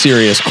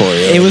 serious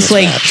choreo. It was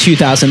like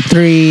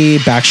 2003,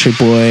 Backstreet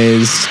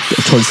Boys,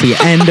 towards the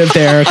end of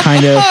their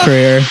kind of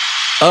career.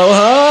 Oh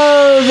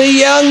ho! The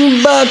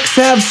Young Bucks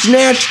have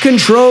snatched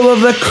control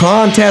of the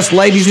contest,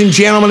 ladies and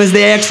gentlemen, as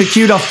they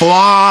execute a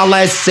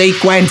flawless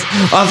sequence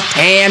of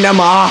tandem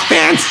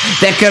offense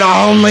that could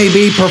only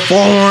be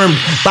performed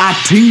by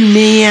two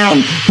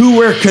men who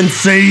were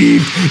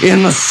conceived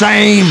in the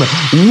same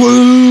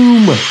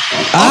womb.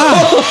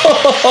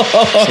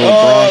 So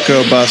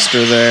Bronco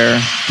Buster there.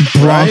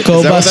 Right? Bronco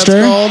Is that what that's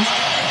Buster? called?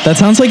 That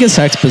sounds like a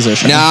sex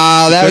position.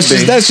 Nah, Could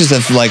be. that's just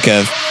like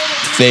a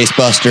face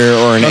buster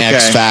or an Okay.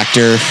 X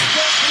Factor.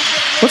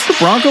 What's the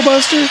Bronco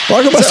Buster?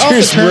 Bronco Is it off Buster the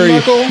is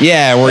where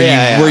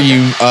turnbuckle?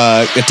 you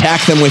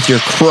attack them with your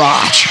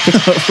crotch.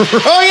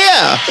 Oh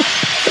yeah,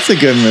 that's a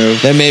good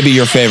move. That may be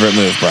your favorite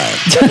move, Brian.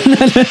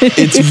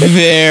 It's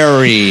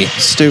very,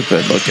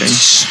 Stupid looking.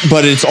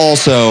 but it's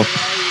also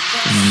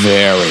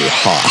very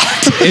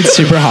hot. It's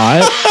super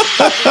hot.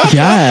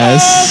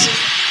 Yes.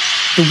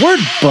 The word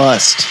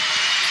bust.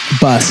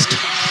 Bust.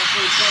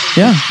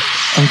 Yeah.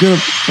 I'm gonna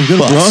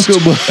Bust.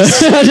 Bronco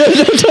bust.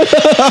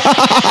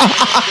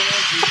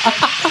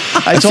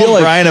 I told feel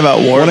like Brian about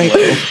Wardlow.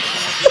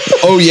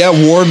 Oh yeah,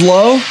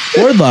 Wardlow.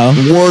 Wardlow.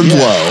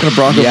 Wardlow. I'm gonna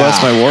Bronco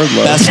bust my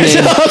Wardlow.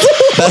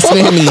 Best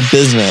name in the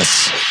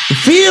business.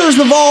 Fears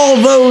of all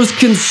those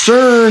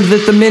concerned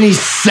that the many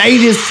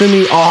sadists in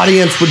the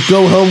audience would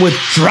go home with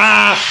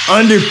dry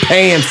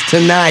underpants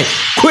tonight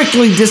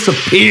quickly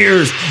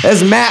disappears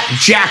as Matt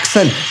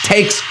Jackson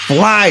takes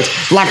flight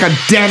like a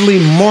deadly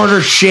mortar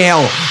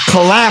shell,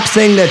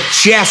 collapsing the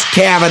chest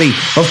cavity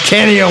of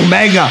Kenny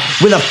Omega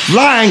with a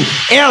flying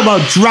elbow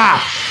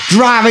drop,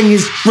 driving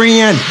his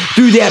friend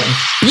through that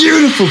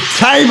beautiful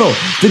table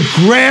that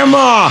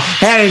Grandma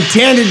had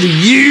intended to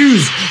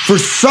use for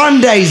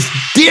Sunday's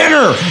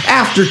dinner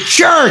after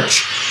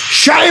church.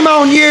 Shame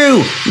on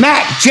you,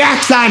 Matt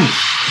Jackson.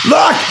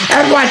 Look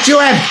at what you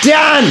have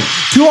done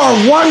to our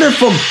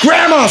wonderful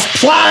Grandma's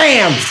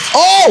plans.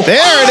 Oh, There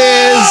it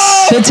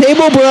is. The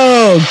table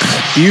broke.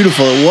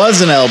 Beautiful. It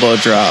was an elbow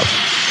drop.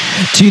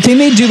 Do you think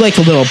they do like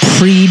a little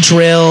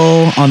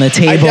pre-drill on the I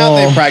table? doubt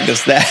they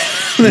practiced that.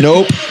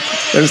 Nope.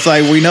 They're just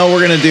like, we know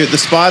we're gonna do it. The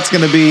spot's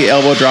gonna be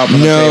elbow drop on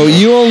the No, table.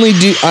 you only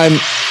do. I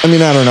don't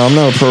know. I'm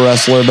not a pro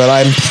wrestler, but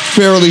I'm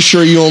fairly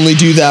sure you only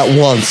do that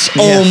once.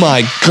 Yeah. Oh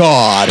my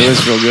God. It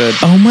was real good.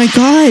 Oh my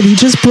God, he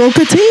just broke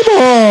a It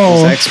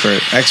was table.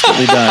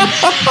 expertly done.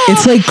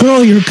 It's like,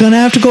 girl, you're gonna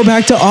have to go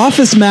back to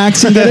Office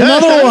Max and get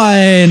another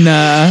one.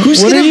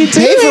 Who's what are gonna you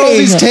pay for all doing?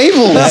 these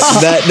tables?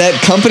 that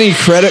company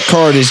credit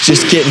card is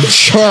just getting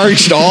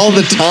charged all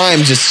the time.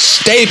 Just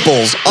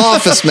Staples,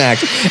 Office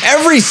Max,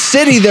 every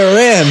city they're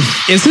in.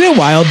 Isn't it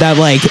wild that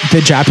like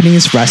the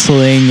Japanese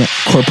Wrestling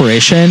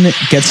Corporation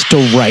gets to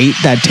write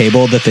that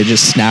table that they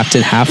just snapped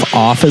in half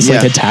off as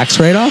like Yeah. a tax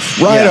write-off?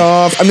 Right Yeah.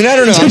 off. I mean, I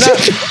don't know.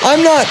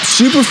 I'm not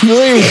super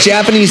familiar with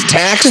Japanese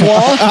tax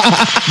law,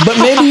 but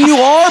maybe you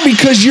are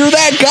because you're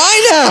that guy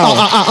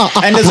now.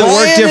 And does it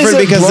work Brian different is a-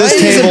 because this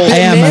Brian is a table?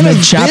 big I'm man a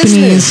of Japanese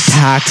business.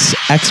 tax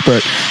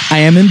expert. I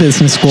am in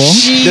business school.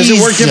 Does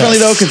it work differently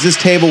though? Jesus. Because this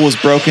table was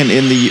broken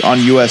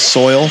on U.S.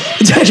 soil.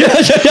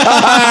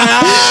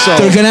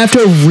 They're gonna have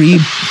to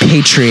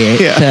repatriate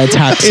Yeah. the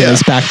taxes Yeah.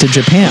 back to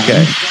Japan.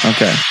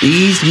 Okay.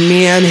 These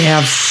men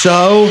have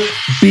so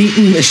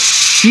beaten the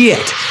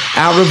shit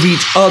out of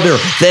each other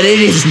that it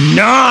is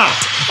not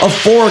a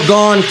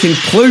foregone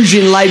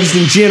conclusion, ladies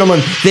and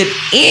gentlemen, that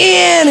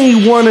any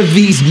one of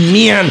these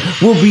men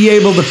will be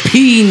able to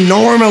pee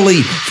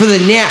normally for the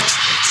next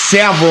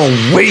several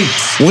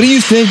weeks. What do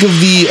you think of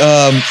the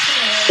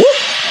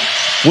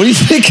What do you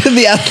think of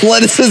the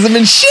athleticism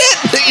and shit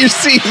that you're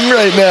seeing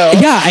right now?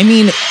 Yeah, I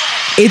mean,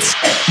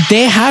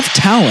 they have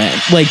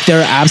talent. Like,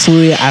 they're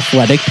absolutely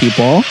athletic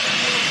people.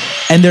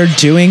 And they're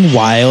doing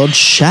wild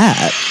shit.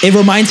 It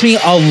reminds me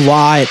a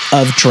lot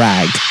of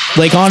drag.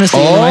 Like, honestly,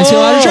 it reminds me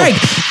a lot of drag.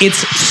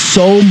 It's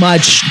so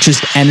much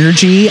just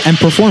energy and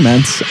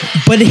performance.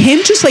 But him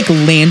just like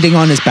landing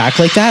on his back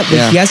like that,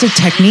 like he has a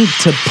technique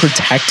to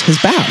protect his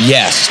back.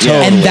 Yes,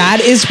 totally. And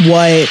that is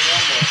what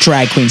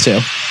drag queens do.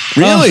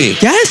 Really?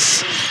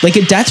 Yes. Like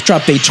a death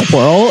drop, they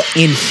twirl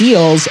in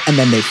heels and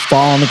then they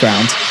fall on the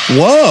ground.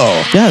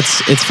 Whoa. Yeah,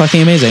 it's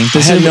fucking amazing.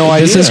 I had no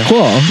idea. This is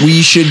cool.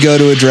 We should go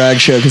to a drag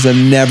show because I've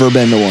never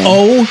been to one.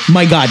 Oh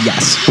my God,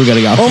 yes. We're going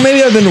to go. Oh,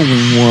 maybe I've been to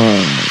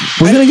one.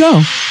 We're going to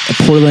go.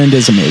 Portland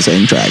is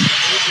amazing drag.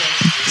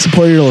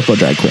 Support your local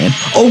drag queen.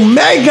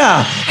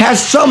 Omega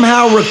has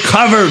somehow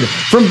recovered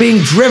from being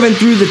driven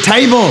through the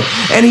table,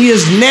 and he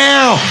is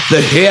now the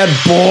head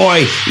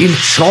boy in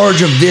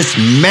charge of this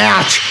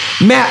match.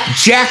 Matt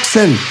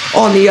Jackson,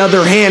 on the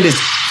other hand, is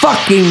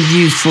fucking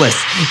useless.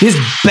 His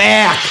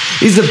back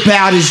is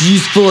about as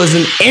useful as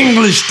an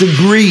English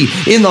degree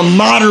in the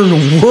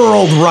modern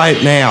world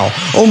right now.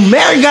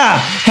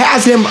 Omega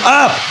has him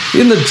up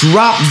in the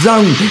drop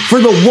zone for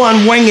the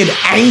one-winged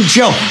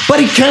angel, but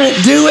he can't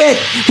do it.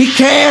 He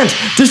can't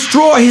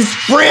destroy his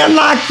friend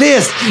like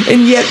this,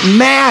 and yet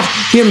Matt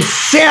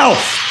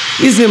himself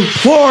is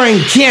imploring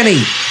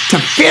Kenny to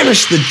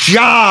finish the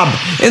job,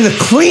 and the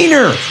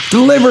cleaner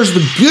delivers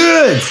the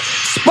goods,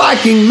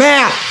 spiking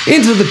Matt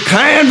into the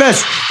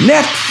canvas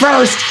neck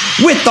first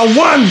with the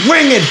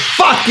one-winged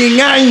fucking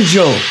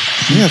angel.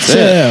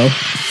 Two,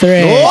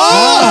 three.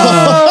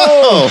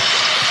 Whoa!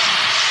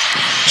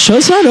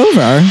 Show's not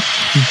over.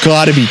 You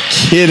gotta be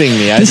kidding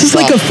me. This is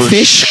like a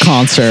fish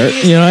concert.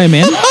 You know what I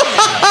mean?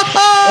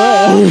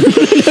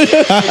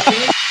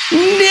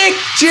 Nick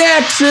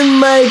Jackson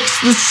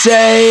makes the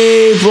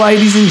save,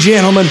 ladies and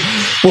gentlemen,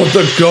 but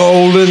the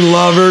Golden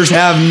Lovers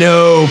have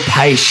no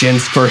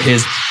patience for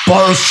his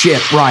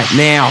bullshit right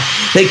now.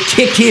 They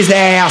kick his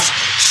ass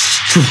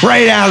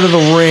straight out of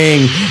the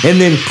ring and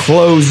then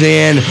close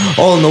in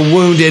on the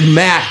wounded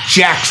Matt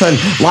Jackson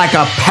like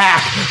a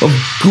pack of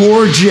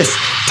gorgeous,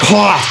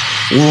 taut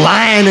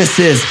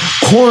lionesses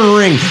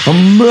cornering a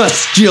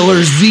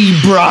muscular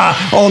zebra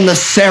on the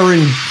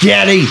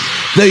Serengeti.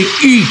 They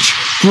each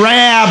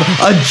grab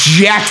a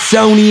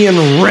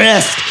Jacksonian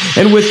wrist,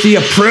 and with the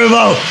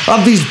approval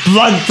of these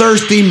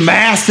bloodthirsty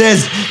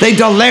masses, they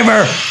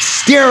deliver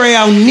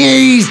stereo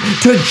knees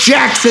to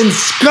Jackson's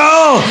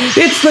skull.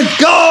 It's the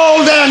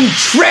Golden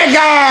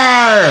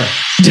Trigger!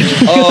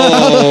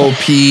 Oh,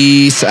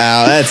 peace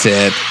out. That's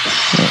it.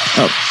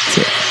 That's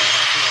it.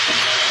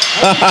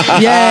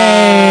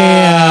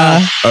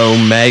 Yeah.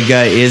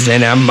 Omega is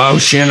an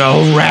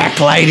emotional wreck,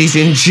 ladies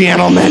and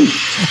gentlemen,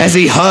 as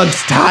he hugs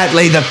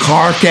tightly the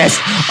carcass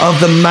of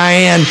the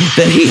man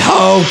that he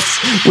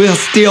hopes will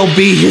still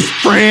be his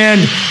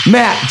friend,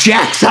 Matt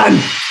Jackson.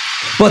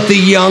 But the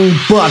Young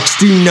Bucks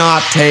do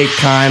not take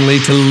kindly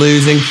to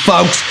losing,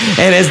 folks,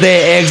 and as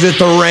they exit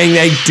the ring,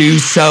 they do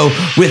so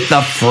with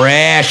the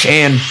fresh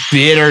and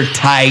bitter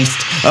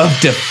taste of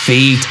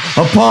defeat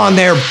upon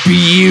their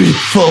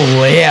beautiful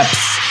lips.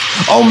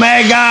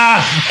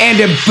 Omega and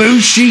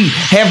Ibushi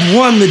have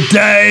won the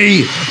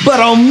day, but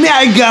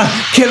Omega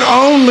can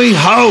only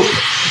hope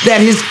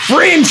that his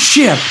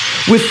friendship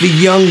with the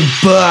Young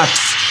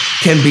Bucks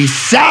can be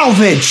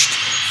salvaged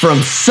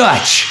from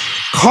such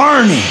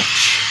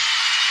carnage.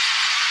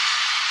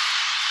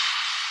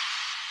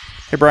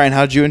 Hey, Brian,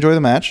 how did you enjoy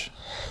the match?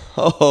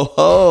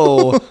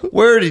 Oh,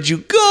 where did you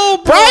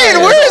go, Brian,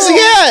 where is he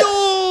at?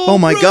 No, Oh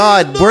my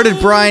God, where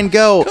did Brian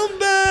go? Come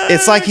back.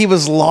 It's like he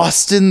was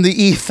lost in the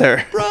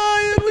ether.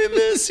 Brian, we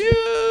miss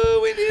you.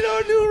 We need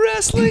our new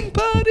wrestling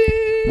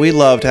buddy. We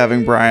loved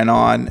having Brian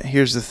on.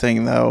 Here's the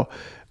thing, though.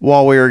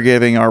 While we were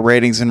giving our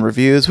ratings and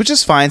reviews, which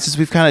is fine since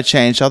we've kind of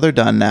changed how they're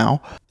done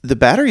now, the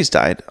batteries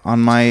died on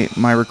my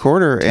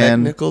recorder.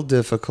 Technical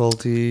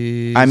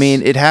difficulties. I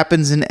mean, it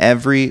happens in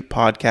every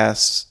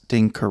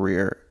podcasting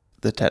career,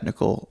 the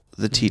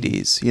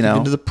TDs, you know?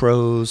 Into the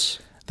pros.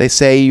 They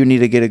say you need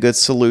to get a good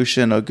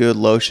solution, a good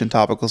lotion,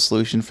 topical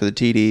solution for the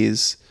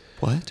TDs.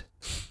 What?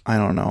 I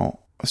don't know.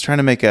 I was trying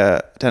to make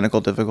a technical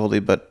difficulty,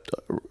 but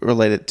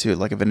relate it to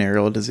like a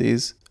venereal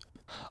disease.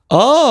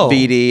 Oh.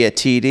 VD, a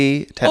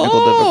TD,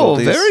 technical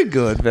difficulties. Very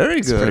good.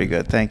 Very good. It's pretty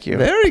good. Thank you.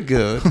 Very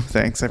good.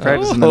 Thanks. I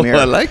practiced in the mirror.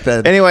 I like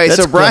that. Anyway,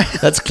 That's so Brian.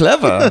 that's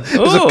clever. It's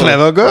a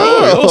clever girl.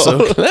 Oh, you're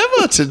so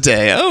clever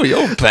today. Oh,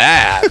 you're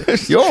bad.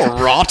 You're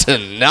a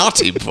rotten,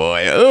 naughty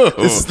boy. Oh.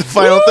 This is the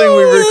final thing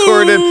we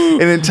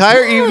recorded. An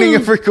entire evening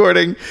of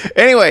recording.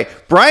 Anyway,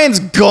 Brian's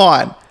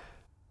gone.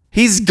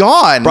 He's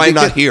gone. Brian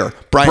not here.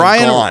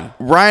 Brian gone.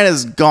 Brian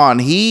is gone.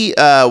 He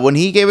when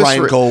he gave us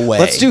Brian, go away.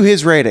 Let's do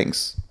his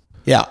ratings.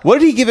 Yeah. What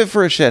did he give it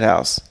for a shit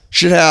house?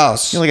 Shit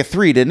house. Like a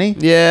 3, didn't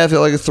he? Yeah, I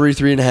feel like a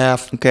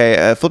 3.5.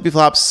 Okay, Flippy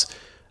Flops.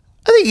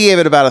 I think he gave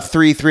it about a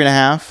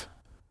 3.5.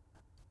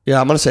 Yeah,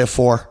 I'm gonna say a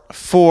 4.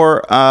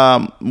 4.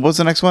 What was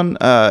the next one?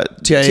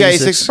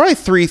 TI-86. Probably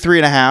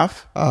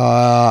 3.5.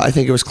 I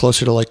think it was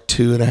closer to like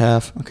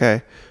 2.5.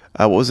 Okay.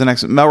 What was the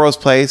next one? Melrose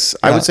Place.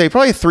 I would say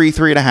probably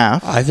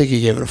 3.5. I think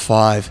he gave it a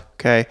 5.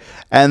 Okay.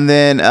 And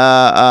then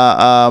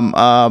Charlie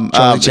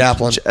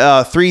Chaplin.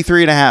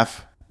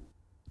 3.5.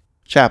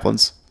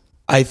 Chaplin's.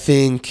 I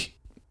think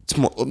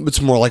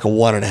it's more like a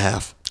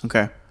 1.5.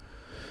 Okay.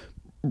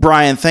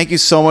 Brian, thank you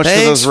so much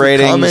Thanks for those for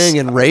ratings. coming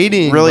and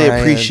rating. Really Brian.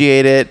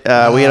 appreciate it.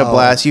 We had a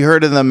blast. You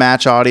heard in the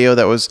match audio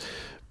that was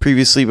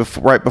previously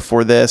right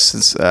before this,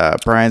 since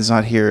Brian's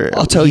not here.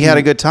 I'll tell he you, had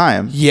a good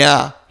time.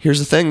 Yeah. Here's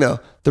the thing, though.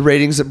 The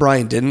ratings that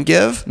Brian didn't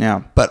give.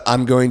 Yeah. But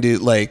I'm going to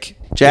like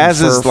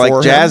Jazz infer is like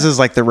for Jazz him. is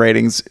like the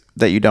ratings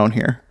that you don't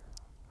hear.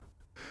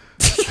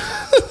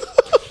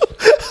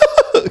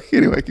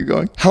 Anyway, keep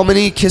going. How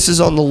many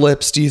kisses on the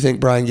lips do you think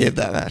Brian gave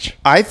that match?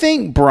 I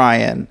think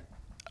Brian.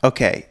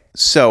 Okay,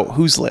 so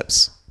whose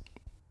lips?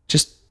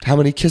 Just how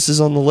many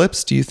kisses on the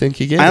lips do you think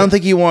he gave? I don't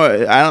think you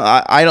want.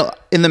 I don't.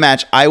 In the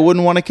match, I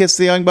wouldn't want to kiss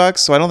the Young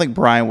Bucks, so I don't think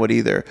Brian would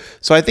either.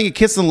 So I think a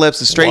kiss on the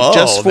lips is straight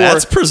just for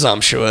that's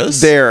presumptuous.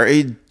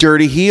 their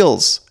dirty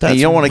heels. And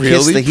you don't want to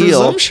kiss the heel.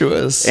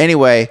 Presumptuous.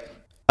 Anyway,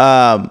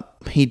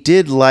 he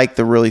did like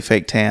the really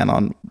fake tan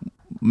on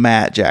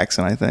Matt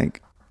Jackson, I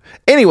think.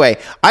 Anyway,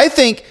 I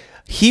think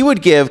he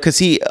would give, because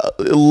he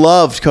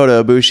loved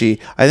Kota Ibushi,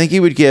 I think he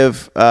would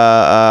give 4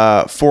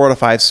 out of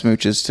 5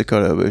 smooches to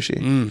Kota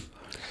Ibushi.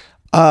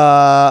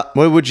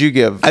 What would you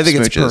give? I think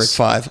smooches? it's perfect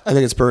 5. I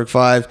think it's perfect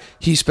 5.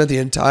 He spent the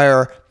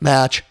entire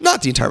match,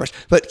 not the entire match,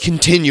 but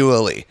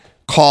continually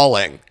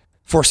calling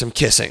for some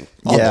kissing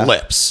on Yeah. the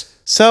lips.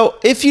 So,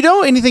 if you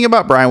know anything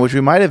about Brian, which we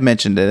might have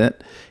mentioned in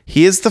it,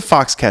 he is the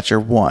Foxcatcher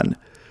 1.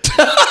 He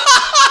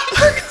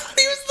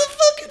was the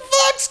fucking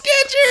fox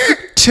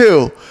catcher.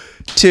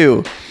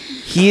 2,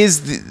 he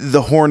is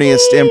the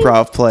horniest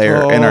improv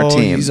player in our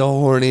team. He's a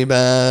horny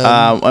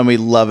man. And we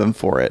love him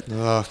for it.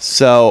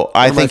 So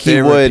I of my think he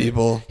favorite would.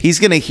 people. He's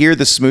going to hear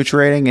the smooch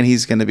rating and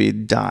he's going to be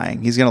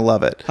dying. He's going to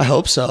love it. I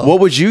hope so.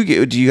 What would you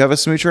give? Do you have a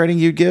smooch rating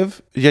you'd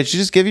give? Did you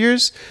just give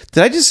yours?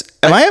 Did I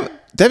just? Did I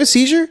have a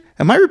seizure?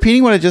 Am I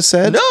repeating what I just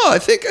said? No, I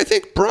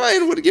think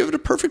Brian would give it a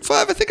perfect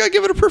 5. I think I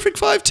give it a perfect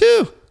 5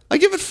 too. I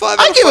give it 5.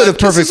 I out of give it 5 a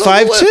perfect kisses on the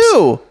 5 lips.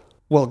 too.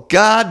 Well,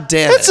 god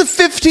damn That's it. a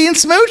 15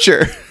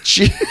 smoocher.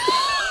 Gee-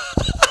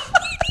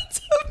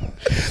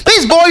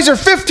 These boys are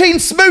 15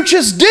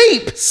 smooches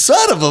deep.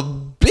 Son of a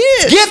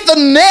bitch. Get the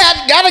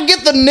net. Gotta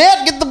get the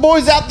net. Get the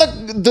boys out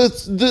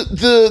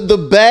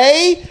the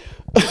bay.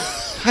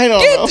 I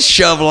don't Get know. the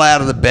shovel out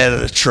of the bed of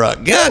the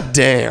truck. God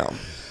damn.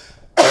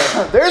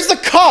 There's the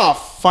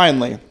cough.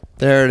 Finally.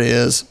 There it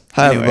is.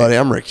 Hi, Anyway. everybody.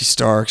 I'm Ricky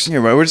Starks.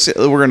 Here, we're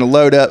going to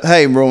load up.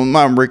 Hey,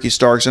 I'm Ricky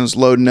Starks, and it's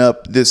loading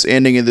up this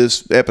ending of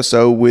this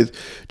episode with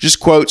just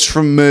quotes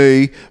from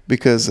me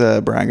because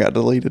Brian got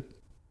deleted.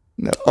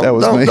 No, that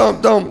was me.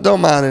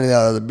 Don't mind any of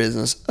that other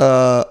business.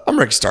 I'm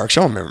Ricky Starks.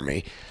 Y'all remember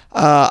me.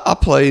 I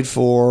played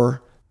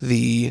for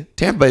the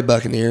Tampa Bay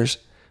Buccaneers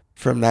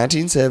from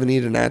 1970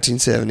 to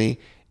 1970,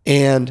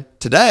 and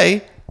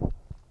today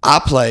I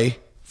play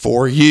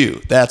for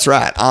you. That's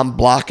right. I'm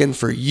blocking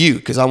for you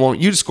because I want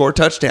you to score a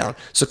touchdown.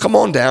 So come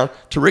on down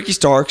to Ricky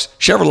Starks,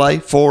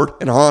 Chevrolet, Ford,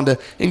 and Honda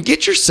and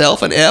get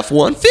yourself an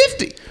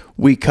F-150.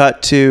 We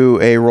cut to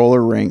a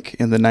roller rink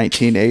in the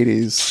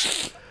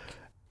 1980s,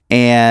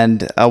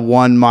 and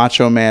one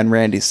Macho Man,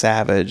 Randy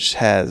Savage,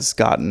 has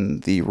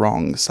gotten the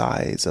wrong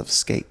size of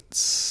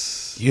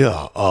skates.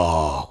 Yeah,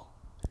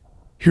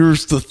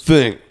 here's the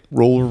thing.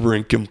 Roller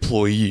rink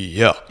employee,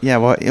 yeah. Yeah,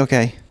 well,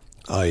 okay.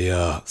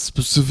 I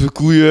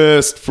specifically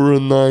asked for a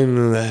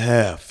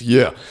 9.5.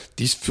 Yeah,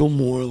 these feel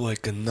more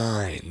like a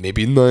 9,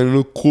 maybe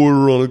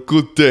 9.25 on a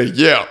good day.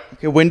 Yeah.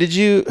 Okay, when did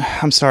you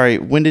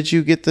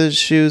get the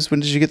shoes?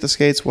 When did you get the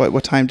skates?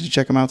 What time did you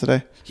check them out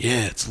today?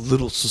 Yeah, it's a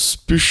little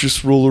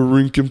suspicious, roller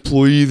rink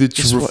employee, that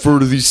you refer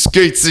to these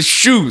skates as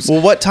shoes.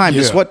 Well, what time?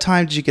 Just Yeah. what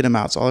time did you get them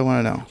out? That's all I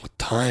want to know. What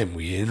time?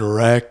 We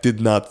interacted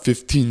not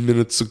 15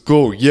 minutes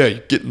ago. Yeah, you're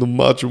getting the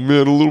Macho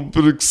Man a little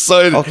bit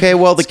excited. Okay,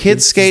 well, the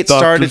kids' This skates Dr.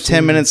 started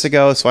 10 Seuss. minutes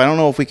ago, so I don't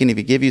know if we can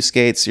even give you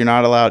skates. You're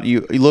not allowed.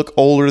 You look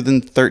older than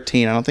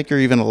 13. I don't think you're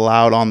even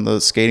allowed on the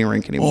skating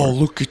rink anymore. Oh,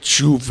 look at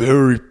you.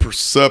 Very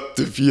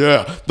perceptive.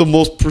 Yeah. The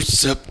most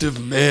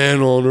perceptive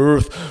man on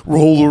earth.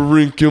 Roller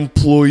rink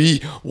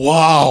employee.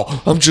 Wow.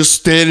 I'm just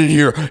standing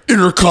here.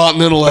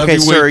 Intercontinental Okay,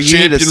 heavyweight sir, you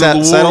need champion to of the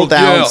world. settle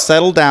down. Yeah.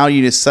 Settle down.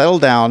 You need to settle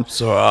down.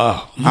 So,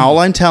 All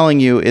I'm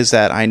telling you is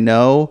that I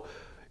know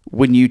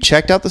when you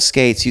checked out the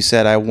skates, you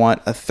said, I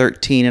want a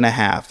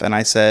 13.5. And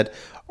I said,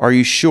 are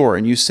you sure?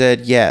 And you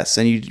said yes.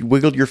 And you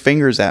wiggled your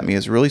fingers at me. It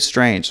was really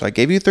strange. So I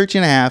gave you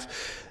 13.5.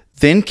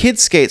 Then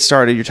kids' skates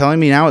started. You're telling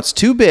me now it's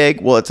too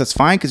big. Well, that's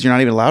fine because you're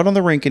not even allowed on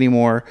the rink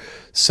anymore.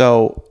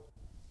 So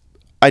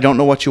I don't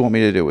know what you want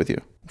me to do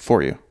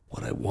for you.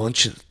 what I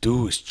want you to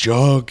do is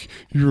jog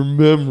your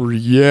memory,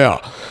 yeah,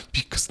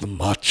 because the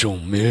Macho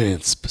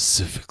Man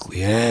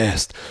specifically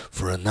asked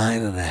for a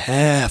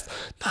 9.5,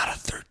 not a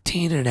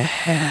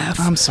 13.5.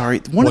 I'm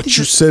sorry. What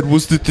you said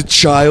was that the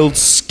child's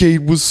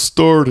skate was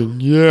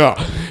starting,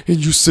 yeah. And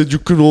you said you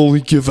can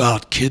only give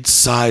out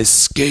kid-sized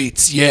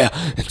skates, yeah.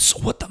 And so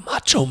what the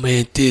Macho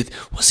Man did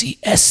was he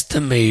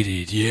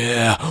estimated,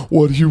 yeah,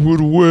 what he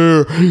would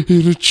wear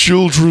in a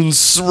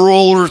children's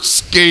roller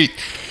skate,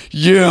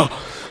 yeah.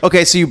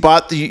 Okay, so you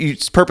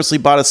purposely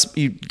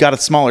you got a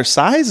smaller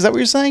size? Is that what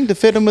you're saying, to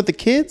fit him with the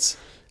kids?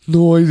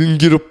 No, I didn't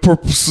get a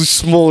purposely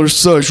smaller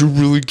size. You're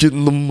really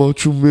getting the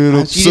Macho Man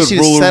upset. You just need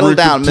to roller settle rink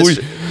down, employee.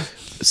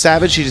 Mr.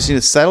 Savage. You just need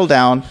to settle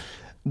down.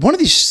 One of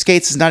these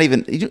skates is not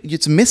even,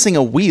 it's missing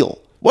a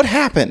wheel. What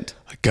happened?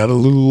 I got a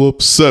little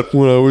upset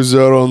when I was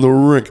out on the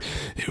rink.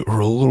 They were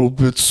a little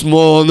bit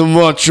small on the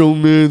Macho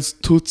Man's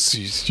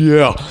tootsies,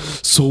 yeah.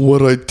 So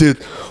what I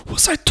did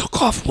was I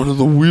took off one of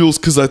the wheels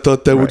because I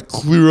thought that would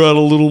clear out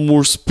a little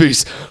more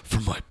space for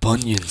my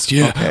bunions,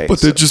 yeah. Okay, but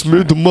that just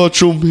made the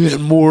Macho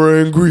Man more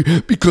angry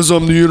because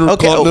I'm the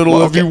Intercontinental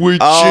Heavyweight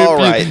Champion.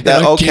 Right. And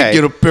I can't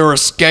get a pair of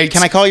skates.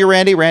 Can I call you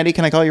Randy? Randy,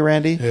 can I call you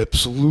Randy?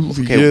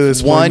 Absolutely, Okay, yeah,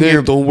 that's my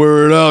name. Don't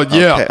wear it out,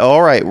 yeah. Okay,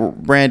 all right,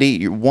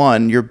 Randy.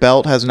 One, your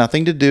belt has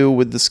nothing to do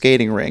with the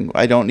skating ring.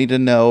 I don't need to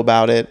know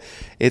about it.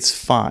 It's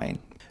fine.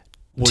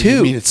 What do you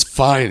Two, mean it's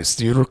fine? It's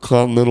the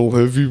Intercontinental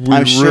Heavyweight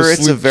I'm sure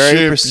it's a Wrestling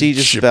very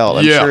prestigious Championship. belt.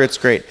 I'm Yeah. sure it's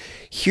great.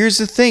 Here's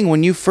the thing.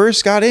 When you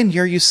first got in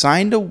here, you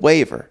signed a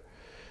waiver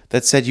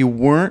that said you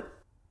weren't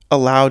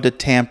allowed to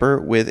tamper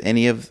with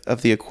any of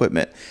the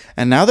equipment.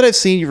 And now that I've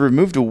seen you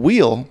removed a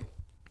wheel,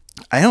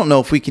 I don't know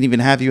if we can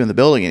even have you in the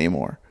building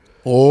anymore.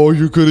 Oh,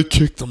 you're gonna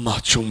kick the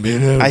Macho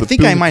Man out of I the think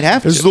I building might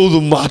have As to. though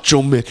the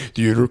Macho Man,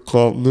 the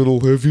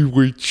Intercontinental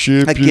Heavyweight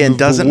Champion Again, of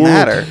doesn't the world,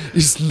 matter.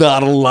 is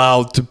not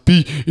allowed to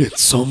be in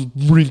some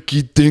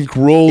rinky-dink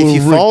roller If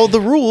you rink. follow the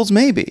rules,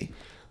 maybe.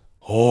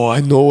 Oh, I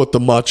know what the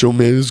Macho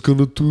Man is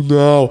gonna do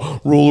now.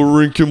 Roller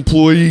rink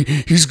employee,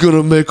 he's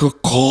gonna make a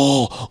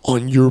call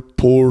on your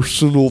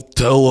personal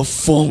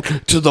telephone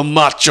to the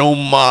Macho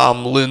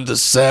Mom, Linda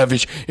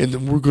Savage, and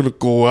then we're gonna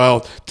go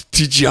out to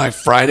TGI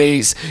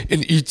Fridays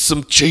and eat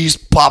some cheese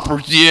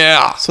poppers.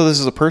 Yeah. So this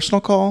is a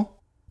personal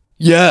call?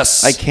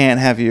 Yes. I can't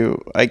have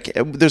you.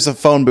 There's a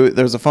phone booth.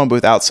 There's a phone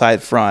booth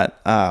outside front.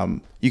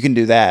 You can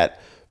do that,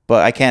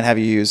 but I can't have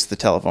you use the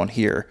telephone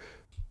here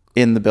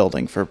in the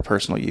building for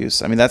personal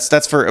use. I mean,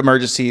 that's for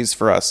emergencies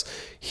for us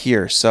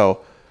here.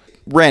 So,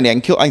 Randy, I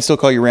can still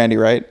call you Randy,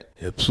 right?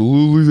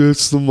 Absolutely,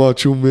 that's the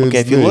Macho Man's Okay,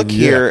 if you name, look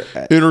here,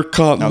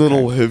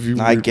 Intercontinental Okay.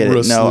 Heavyweight I get it.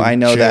 Wrestling No, I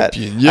know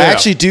Champion. that. Yeah. I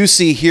actually do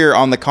see here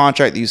on the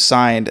contract that you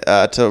signed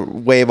to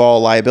waive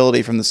all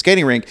liability from the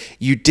skating rink.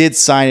 You did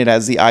sign it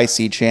as the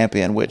IC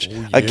champion, which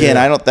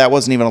again, that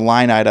wasn't even a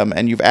line item,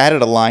 and you've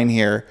added a line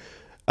here.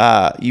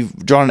 You've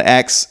drawn an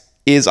X,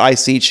 is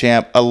IC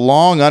champ, a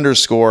long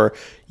underscore,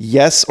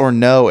 yes or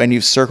no, and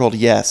you've circled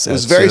yes. It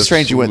was That's very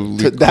strange you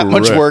went absolutely that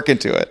much correct. work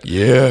into it.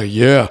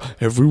 Yeah.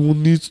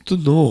 Everyone needs to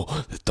know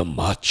that the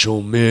Macho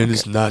Man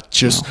is not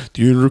just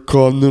the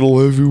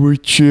Intercontinental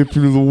Heavyweight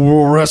Champion of the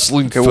World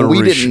Wrestling Okay, Federation.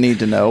 well, we didn't need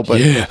to know, but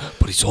Yeah,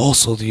 but he's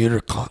also the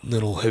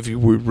Intercontinental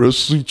Heavyweight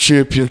Wrestling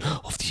Champion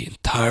of the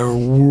entire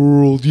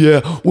world.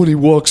 Yeah, when he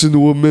walks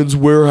into a men's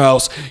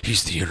warehouse,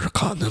 he's the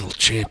Intercontinental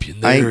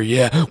Champion there. When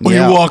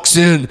yeah. he walks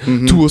in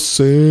to a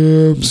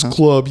Sam's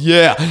Club,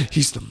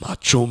 he's the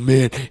Macho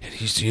Man, and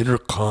he's the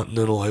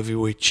Intercontinental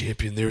Heavyweight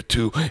Champion there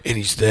too, and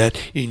he's that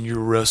in your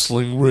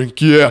wrestling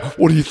rink. Yeah,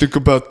 what do you think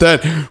about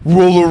that,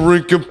 roller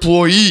rink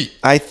employee?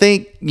 I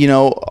think,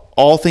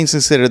 all things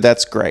considered,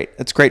 that's great.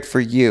 That's great for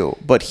you.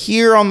 But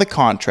here on the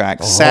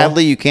contract,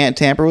 sadly, you can't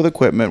tamper with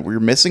equipment. We're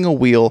missing a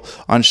wheel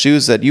on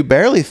shoes that you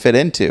barely fit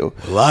into.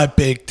 Well, I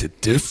beg to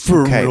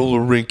differ, Okay.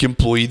 roller rink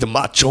employee. The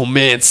Macho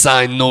Man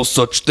signed no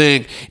such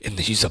thing, and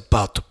he's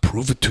about to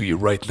prove it to you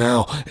right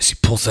now as he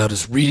pulls out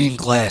his reading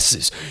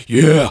glasses.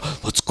 Yeah,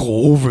 let's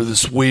go over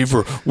this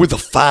waiver with a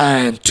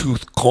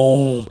fine-tooth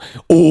comb.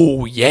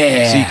 Oh,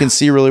 yeah. So you can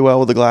see really well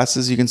with the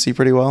glasses. You can see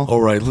pretty well.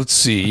 All right, let's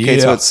see. Okay,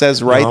 so it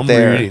says right I'm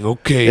there. reading.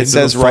 Okay, it into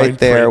says the right fine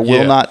there, print,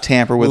 will not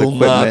tamper with Will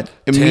equipment.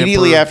 not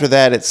Immediately tamper after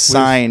that, it's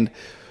signed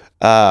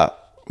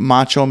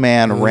Macho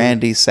Man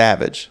Randy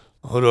Savage.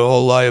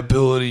 all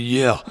liability,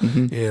 yeah.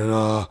 Mm-hmm.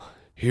 And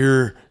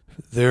here,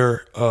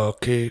 there,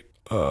 okay,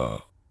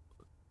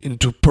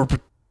 into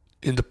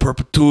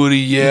perpetuity,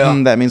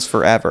 yeah. That means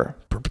forever.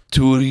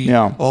 Perpetuity,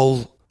 Yeah.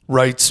 all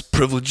rights,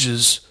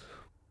 privileges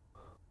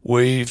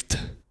waived.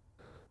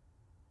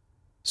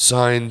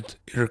 Signed,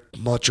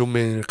 Macho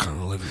Man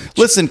Intercontinental Heavyweight.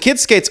 Listen, Kid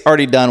Skate's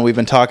already done. We've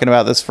been talking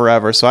about this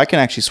forever, so I can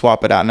actually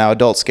swap it out now.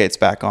 Adult Skate's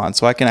back on,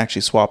 so I can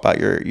actually swap out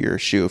your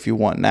shoe if you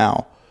want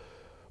now.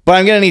 But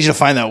I'm gonna need you to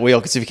find that wheel,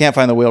 because if you can't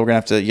find the wheel,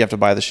 you have to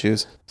buy the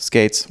shoes,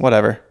 skates,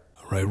 whatever.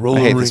 All right, I roller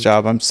hate rink, this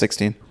job. I'm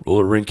 16.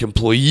 roller rink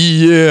employee,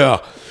 yeah.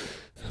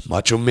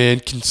 Macho Man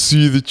can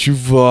see that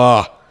you've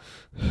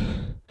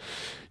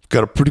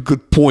got a pretty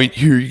good point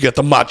here. You got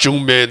the Macho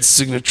Man's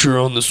signature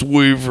on this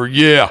waiver.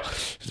 Yeah,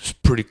 there's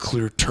pretty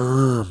clear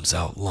terms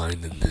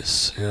outlined in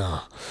this. Yeah.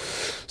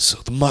 So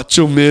the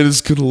Macho Man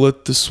is going to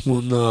let this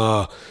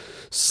one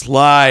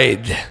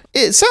slide.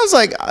 It sounds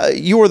like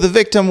you were the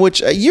victim,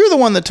 which you're the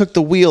one that took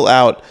the wheel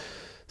out.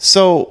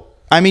 So,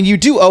 I mean, you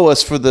do owe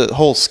us for the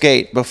whole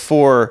skate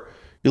before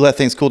you let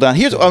things cool down.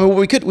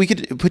 We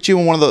could put you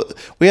in one of the.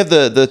 We have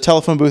the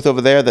telephone booth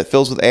over there that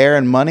fills with air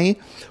and money.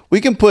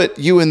 We can put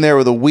you in there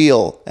with a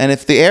wheel, and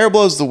if the air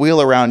blows the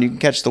wheel around, you can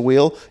catch the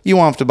wheel. You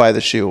won't have to buy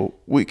the shoe.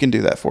 We can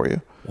do that for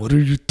you. What are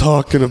you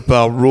talking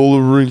about,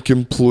 roller rink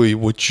employee?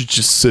 What you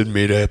just said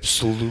made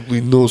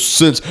absolutely no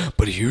sense.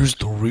 But here's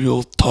the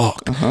real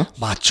talk.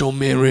 Macho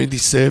Man Randy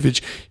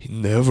Savage, he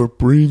never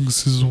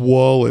brings his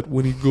wallet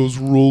when he goes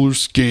roller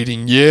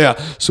skating. Yeah,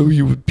 so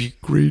he would be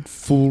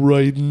grateful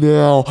right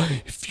now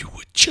if you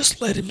would just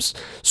let him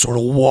sort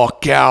of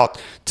walk out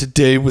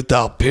today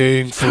without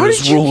paying for How his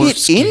did you roller get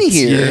skates. in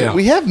here? Yeah.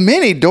 We have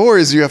many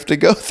doors you have to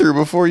go through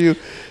before you.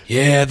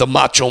 Yeah, the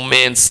Macho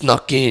Man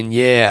snuck in,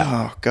 yeah.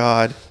 Oh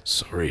God.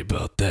 Sorry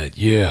about that,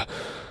 yeah.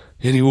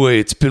 Anyway,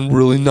 it's been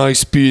really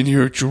nice being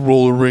here at your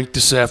roller rink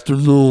this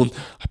afternoon.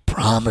 I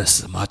promise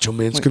the Macho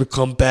Man's going to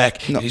come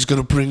back. No. And he's going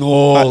to bring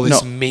all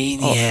his no.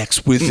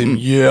 maniacs with him,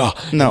 yeah.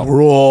 No. And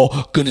we're all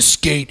going to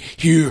skate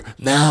here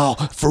now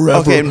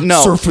forever. Okay,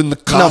 no. Surfing the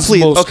No, cosmos,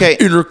 please. Okay.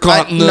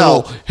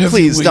 intercontinental,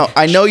 Please, no. heavyweight.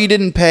 I know you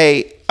didn't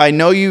pay. I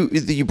know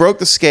you broke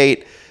the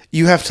skate.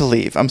 You have to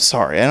leave. I'm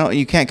sorry.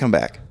 You can't come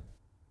back.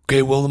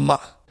 Okay, well,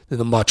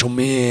 the Macho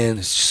Man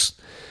is just,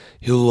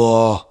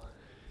 he'll,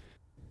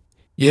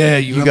 yeah,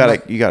 You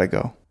gotta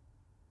go.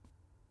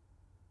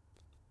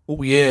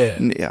 Oh, yeah.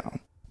 Yeah.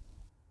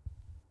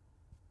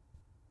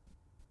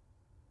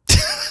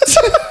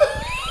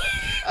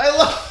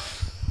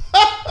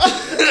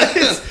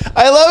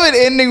 I love it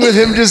ending with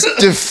him just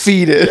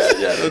defeated.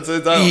 Yeah,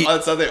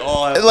 that's how they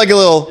all have. Like a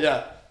little.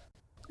 Yeah.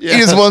 He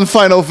just one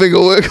final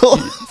finger wiggle.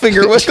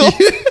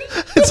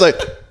 It's like,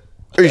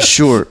 are you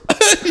sure?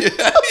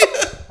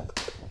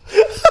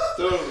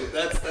 Totally.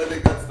 I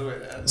think that's the way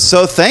to end it.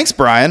 So thanks,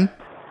 Brian.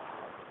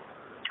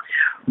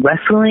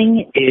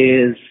 Wrestling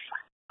is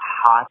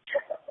hot,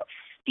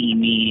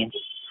 steamy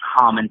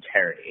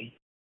commentary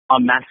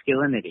on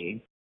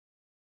masculinity.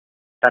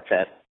 That's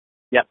it.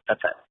 Yep,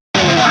 that's it.